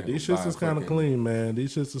mad at that. These shits is kind of clean, man.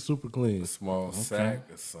 These shits are super clean. A small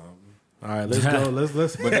sack or something. All right, let's go.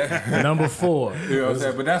 Let's. Number 4. You know what I'm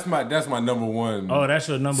saying? But that's my number one. Oh, that's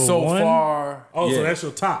your number so one? So far. Oh, so that's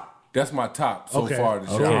your top. That's my top so far.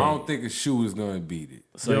 This year. I don't think a shoe is gonna beat it.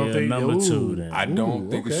 So you're number 2 then. I don't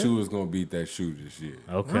think a shoe is gonna beat that shoe this year.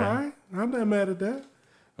 Okay. All right. I'm not mad at that.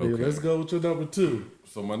 Okay. Yeah, let's go with your number 2.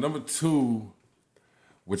 So my number 2,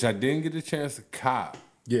 which I didn't get a chance to cop.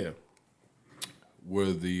 Yeah.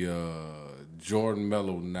 Were the Jordan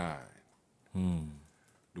Mellow 9.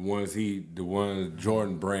 The ones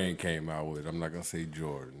Jordan Brand came out with. I'm not gonna say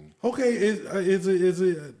Jordan. Okay, is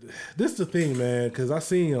it? This the thing, man, because I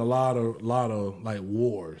seen a lot of like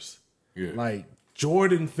wars. Yeah. Like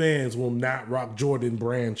Jordan fans will not rock Jordan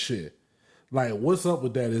Brand shit. Like, what's up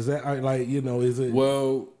with that? Is that like is it?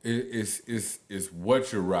 Well, it's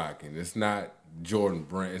what you're rocking. It's not Jordan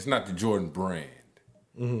Brand. It's not the Jordan Brand.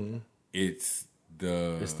 Mm-hmm. It's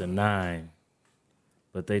the 9.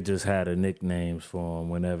 But they just had a nicknames for them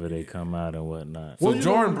whenever they come out and whatnot. So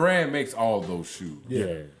Jordan Brand makes all those shoes.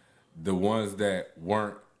 Yeah. The ones that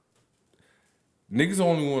weren't. Niggas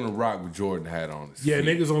only want to rock with Jordan hat on his feet.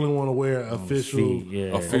 Niggas only want to wear official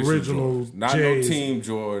original Jordans. Not J's. no Team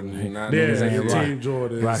Jordan. Not Team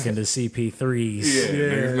Jordan. Rocking the CP3s.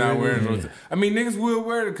 Niggas not wearing those. I mean, niggas will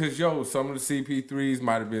wear it because, some of the CP3s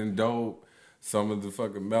might have been dope. Some of the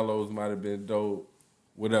fucking Mellows might have been dope.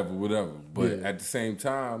 Whatever. But at the same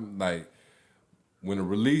time, like, when a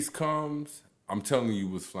release comes, I'm telling you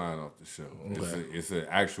what's flying off the show. Okay. It's an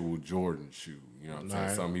actual Jordan shoe. You know what I'm saying?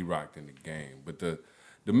 Something he rocked in the game. But the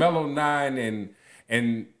Mellow 9 and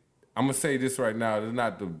I'm going to say this right now, it's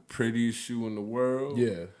not the prettiest shoe in the world.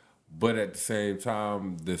 Yeah. But at the same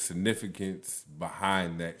time, the significance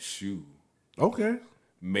behind that shoe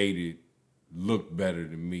made it look better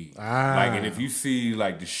to me. Like, and if you see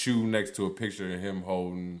like the shoe next to a picture of him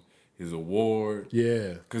holding his award.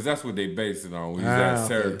 Yeah. Because that's what they based it on. He was at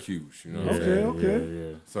Syracuse, you know what I'm saying?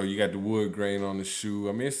 Okay. So you got the wood grain on the shoe.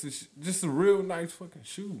 I mean, it's just a real nice fucking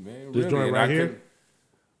shoe, man. This joint right here?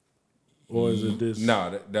 Or is it this?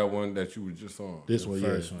 Nah, that one that you were just on. This one,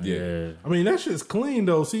 yeah. I mean, that shit's clean,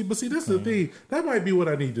 though. See, this is the thing. That might be what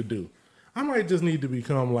I need to do. I might just need to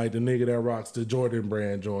become like the nigga that rocks the Jordan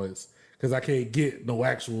brand joints because I can't get no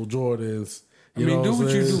actual Jordans. I mean, do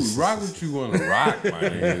what you do. Rock what you want to rock, my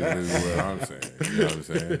nigga, is what I'm saying. You know what I'm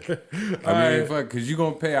saying? I mean, fuck, because you're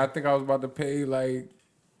going to pay, I think I was about to pay like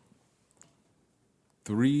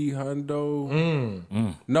 $300.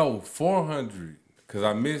 No, $400. Because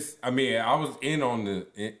I was in on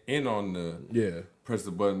the press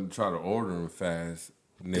the button to try to order them fast.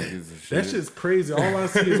 Niggas and shit. That shit's crazy. All I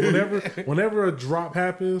see is whenever a drop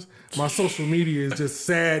happens, my social media is just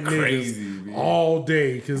sad niggas all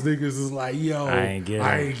day because niggas is like, yo, I ain't get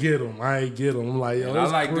them. I'm like, yo, and I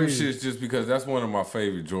like them shits just because that's one of my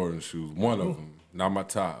favorite Jordan shoes. One of them, not my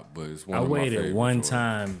top, but it's one of my favorite. I waited one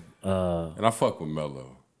time, and I fuck with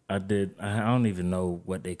Melo. I did. I don't even know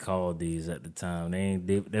what they called these at the time.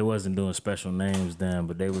 They wasn't doing special names then,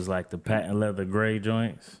 but they was like the patent leather gray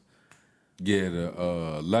joints. Yeah, the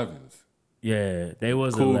 11s. Yeah, they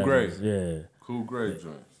was cool 11s. Gray. Yeah, cool gray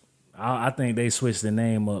joints. I think they switched the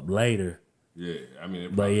name up later. Yeah, I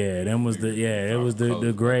mean, but yeah, them was the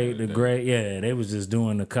gray. Yeah, they was just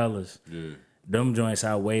doing the colors. Yeah, them joints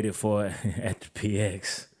I waited for at the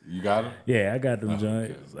PX. You got them? Yeah, I got them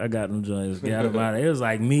joints. Okay. I got them joints. Got them out. It was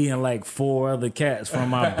like me and like 4 other cats from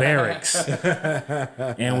my barracks,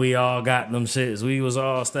 and we all got them shits. We was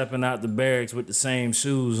all stepping out the barracks with the same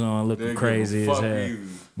shoes on, looking crazy as hell.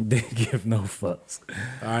 Didn't give no fucks.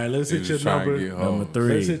 All right, let's hit your number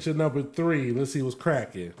 3. Let's hit your number 3. Let's see what's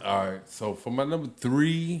cracking. All right, so for my number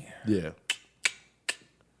 3,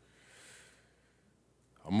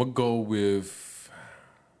 I'm gonna go with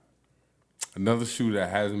another shoe that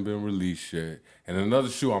hasn't been released yet, and another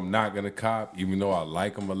shoe I'm not gonna cop, even though I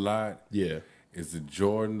like them a lot. Yeah, is the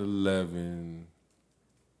Jordan 11.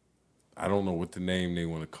 I don't know what the name they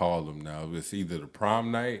want to call them now. It's either the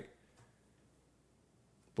Prom Night.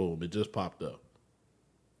 Boom! It just popped up.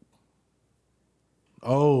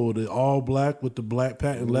 Oh, the all black with the black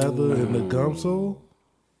patent leather and the gum sole.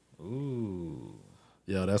 Ooh,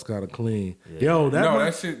 yo, that's kind of clean. Yeah. Yo,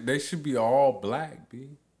 they should be all black,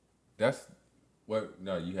 B. That's what?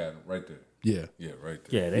 No, you had them right there. Yeah, right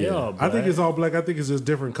there. Yeah, they all black. I think it's all black. I think it's just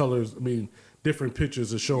different colors. I mean, different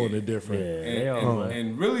pictures are showing it different. Yeah,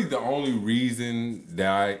 and really, the only reason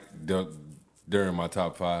that during my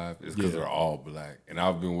top 5 is because they're all black, and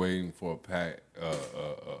I've been waiting for a pair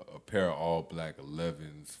of all black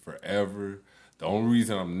 11s forever. The only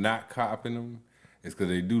reason I'm not copping them is because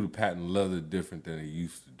they do the patent leather different than they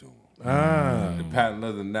used to do. The patent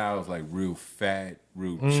leather now is like real fat,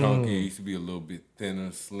 real chunky. It used to be a little bit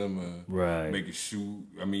thinner, slimmer. Right. Make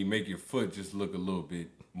your foot just look a little bit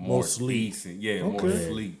more sleek. Decent. Yeah, more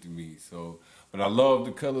sleek to me. So, but I love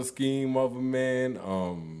the color scheme of them,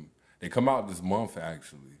 man. They come out this month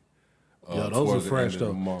actually. Yeah, those are fresh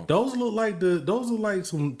though. Those look like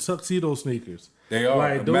some tuxedo sneakers. They are.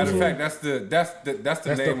 Like, matter of fact, that's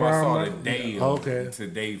the name I saw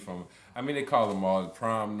today from. I mean, they call them all the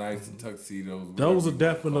prom nights and tuxedos. Those are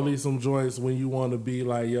definitely some joints when you want to be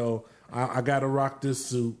like, yo, I got to rock this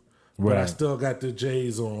suit, but I still got the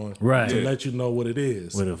J's on to let you know what it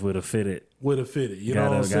is. With a fitted. You know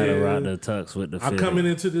what I'm saying? Gotta rock the tux with the fitted. I'm coming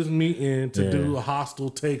into this meeting to do a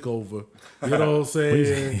hostile takeover. You know what I'm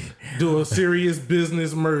saying? Do a serious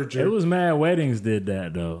business merger. It was mad weddings did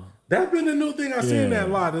that, though. That's been the new thing. I've seen that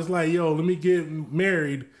a lot. It's like, yo, let me get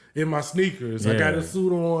married in my sneakers. I got a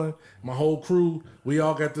suit on. My whole crew, we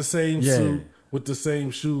all got the same suit with the same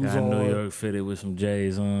shoes on. New York fitted with some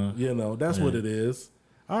J's on. You know, that's what it is.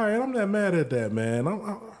 All right, I'm not mad at that, man.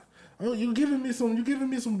 You giving me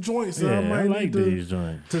some joints. Yeah, I might like need these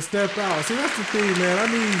joints to step out. See, that's the thing, man. I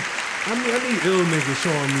need ill niggas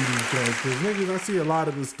showing me these joints because niggas, I see a lot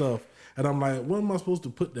of this stuff. And I'm like, what am I supposed to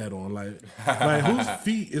put that on? Like whose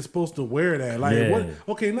feet is supposed to wear that? Like, what?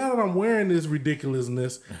 Okay, now that I'm wearing this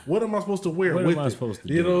ridiculousness, what am I supposed to wear with it? Supposed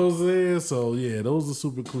to you know what I'm saying? So, yeah, those are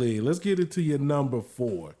super clean. Let's get into your number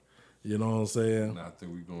 4. You know what I'm saying? Nah, I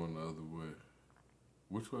think we're going the other way.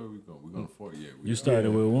 Which way are we going? We're going to 4? Yeah. You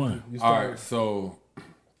started with 1. All right, so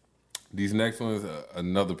these next ones,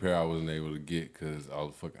 another pair I wasn't able to get because all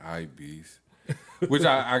the fucking hype beasts. Which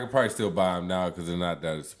I could probably still buy them now because they're not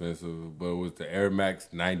that expensive. But it was the Air Max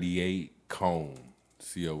 98 Cone,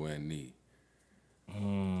 C-O-N-E.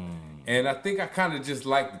 And I think I kind of just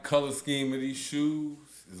like the color scheme of these shoes.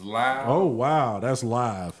 It's live. Oh, wow. That's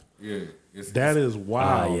live. Yeah. That is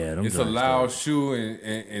wild. It's a loud shoe,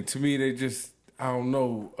 and to me, they just, I don't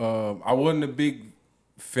know. I wasn't a big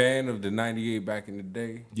fan of the 98 back in the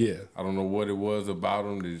day. Yeah. I don't know what it was about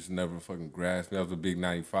them. They just never fucking grasped me. I was a big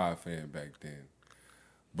 95 fan back then.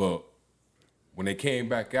 But when they came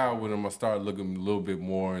back out with them, I started looking a little bit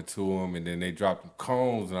more into them, and then they dropped them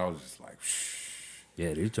cones, and I was just like,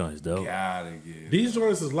 yeah, these joints dope. These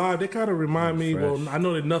joints is live. They kind of remind me, well, I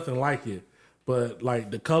know they're nothing like it, but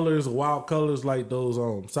like the colors, wild colors, like those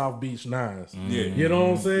South Beach 9s. Yeah. You know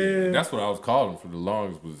what I'm saying? That's what I was calling for the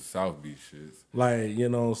longest, was the South Beach shits. Like, you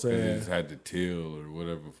know what I'm saying? They just had the teal or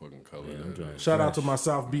whatever fucking color. Shout out to my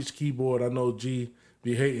South Beach keyboard. I know G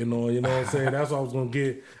be hating on, you know what I'm saying? That's what I was going to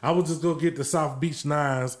get. I was just going to get the South Beach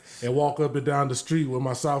 9s and walk up and down the street with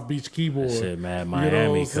my South Beach keyboard. That shit, man,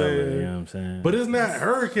 Miami color, you know what I'm saying? But isn't that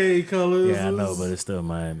hurricane colors? Yeah, I know, but it's still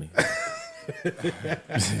Miami.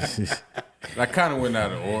 I kind of went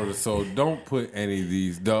out of order, so don't put any of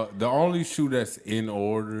these. The only shoe that's in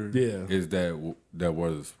order is that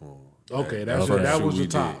Witherspoon. Okay, that was your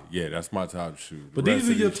top. Yeah, that's my top shoe. But these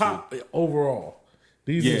are your top overall.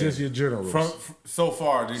 These are just your generals. So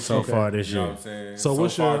far this year. You know what I'm saying? So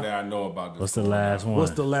what's far that I know about this. What's the last one?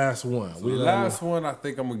 What's the last one? So the last one, I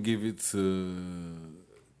think I'm going to give it to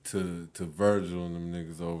Virgil and them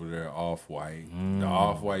niggas over there, Off-White. The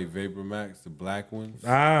Off-White Vapor Max, the black ones.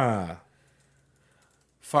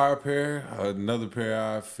 Fire pair, another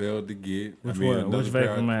pair I failed to get. Which one? Which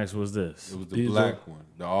Vapor Max was this? It was the black one,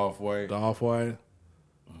 the Off-White. The Off-White?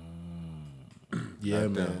 Yeah,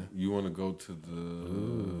 man. Them. You want to go to the...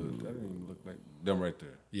 that didn't even look like... Them right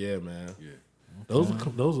there. Yeah, man. Yeah. Those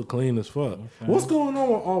are clean as fuck. Okay. What's going on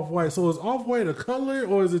with Off-White? So is Off-White a color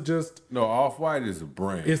or is it just... No, Off-White is a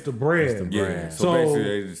brand. It's the brand. It's the brand. Yeah. So basically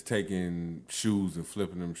they just taking shoes and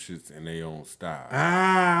flipping them shits in their own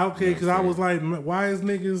style. Okay. Because I was like, why is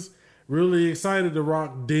niggas really excited to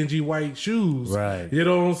rock dingy white shoes? Right. You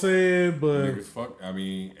know what I'm saying? But niggas fuck. I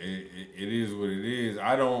mean, it is what it is.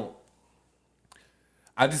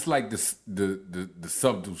 I just like the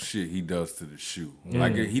subtle shit he does to the shoe.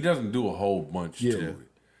 Like he doesn't do a whole bunch to it.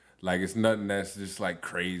 Like it's nothing that's just like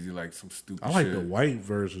crazy, like some stupid shit. I like the white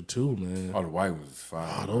version too, man. Oh, the white ones is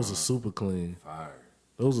fire. Oh, those are super clean. Fire.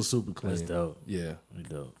 Those are super clean. That's dope. Yeah. That's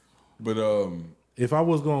dope. But if I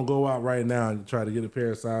was gonna go out right now and try to get a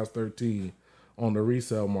pair of size 13 on the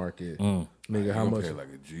resale market, nigga, how much? Pay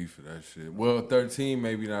like a G for that shit. Well, 13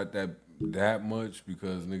 maybe not that much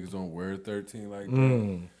because niggas don't wear 13 like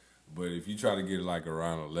that. But if you try to get like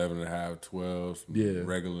around 11 and a half, 12, some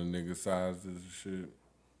regular nigga sizes and shit,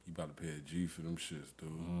 you about to pay a G for them shits,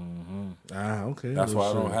 dude. Okay. That's why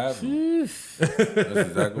I don't have them. That's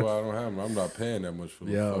exactly why I don't have them. I'm not paying that much for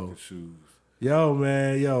those fucking shoes. Yo,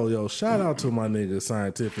 man. Yo. Shout out to my nigga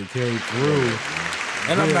CientifiQ came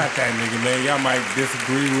through. And I'm not that nigga, man. Y'all might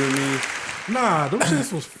disagree with me. Nah, them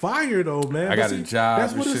shits was fire though, man. I got a job.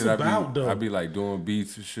 That's what and it's shit. about, though. I be like doing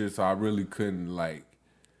beats and shit, so I really couldn't like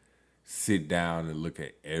sit down and look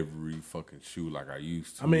at every fucking shoe like I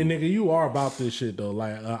used to. I mean, nigga, you are about this shit though.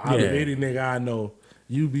 Like out of any nigga I know,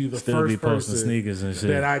 you be the first person sneakers and shit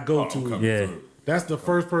that I go to. Yeah. That's the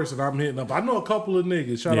first person I'm hitting up. I know a couple of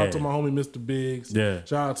niggas. Shout out to my homie Mr. Biggs. Yeah.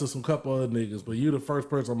 Shout out to some couple other niggas. But you the first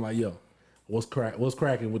person I'm like, yo, what's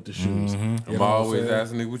cracking with the shoes? I'm always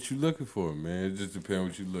asking nigga what you looking for, man. It just depends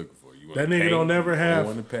what you looking for. That nigga don't never have.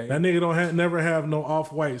 That nigga don't never have no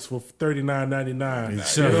Off-Whites for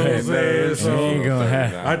 $39.99. You know what I'm saying?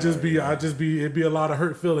 So I just be. It'd be a lot of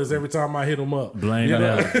hurt feelings every time I hit him up. Blame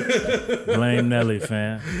Nelly. Blame Nelly,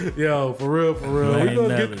 fam. Yo, for real. We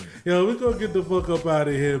gonna get the fuck up out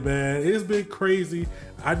of here, man. It's been crazy.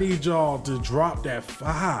 I need y'all to drop that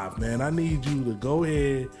 5, man. I need you to go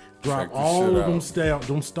ahead. Drop all of them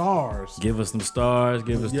stars. Give us them stars.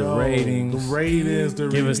 Give us the ratings. The ratings. The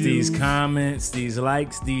give reviews. us these comments, these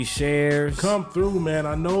likes, these shares. Come through, man.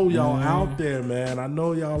 I know y'all out there, man. I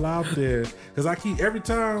know y'all out there. Because every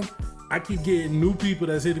time I keep getting new people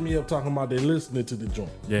that's hitting me up talking about they listening to the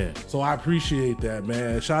joint. Yeah. So I appreciate that,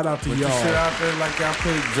 man. Shout out to y'all. Shit out there like y'all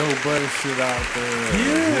put Joe Budden shit out there.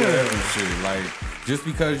 Yeah. Shit. Like, just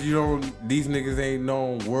because these niggas ain't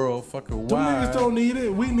known world fucking wide. Them niggas don't need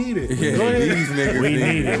it. We need it. Yeah, these niggas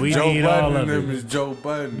need it. We Joe need Budden all of them it. is Joe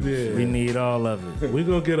Budden. Yeah. We need all of it. We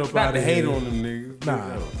gonna get up Not out of to here. hate on them niggas.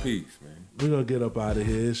 Nah. Peace, man. We gonna get up out of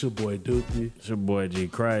here. It's your boy Dookie. It's your boy G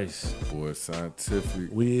Christ. Boy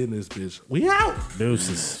CientifiQ. We in this bitch. We out.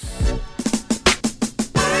 Deuces.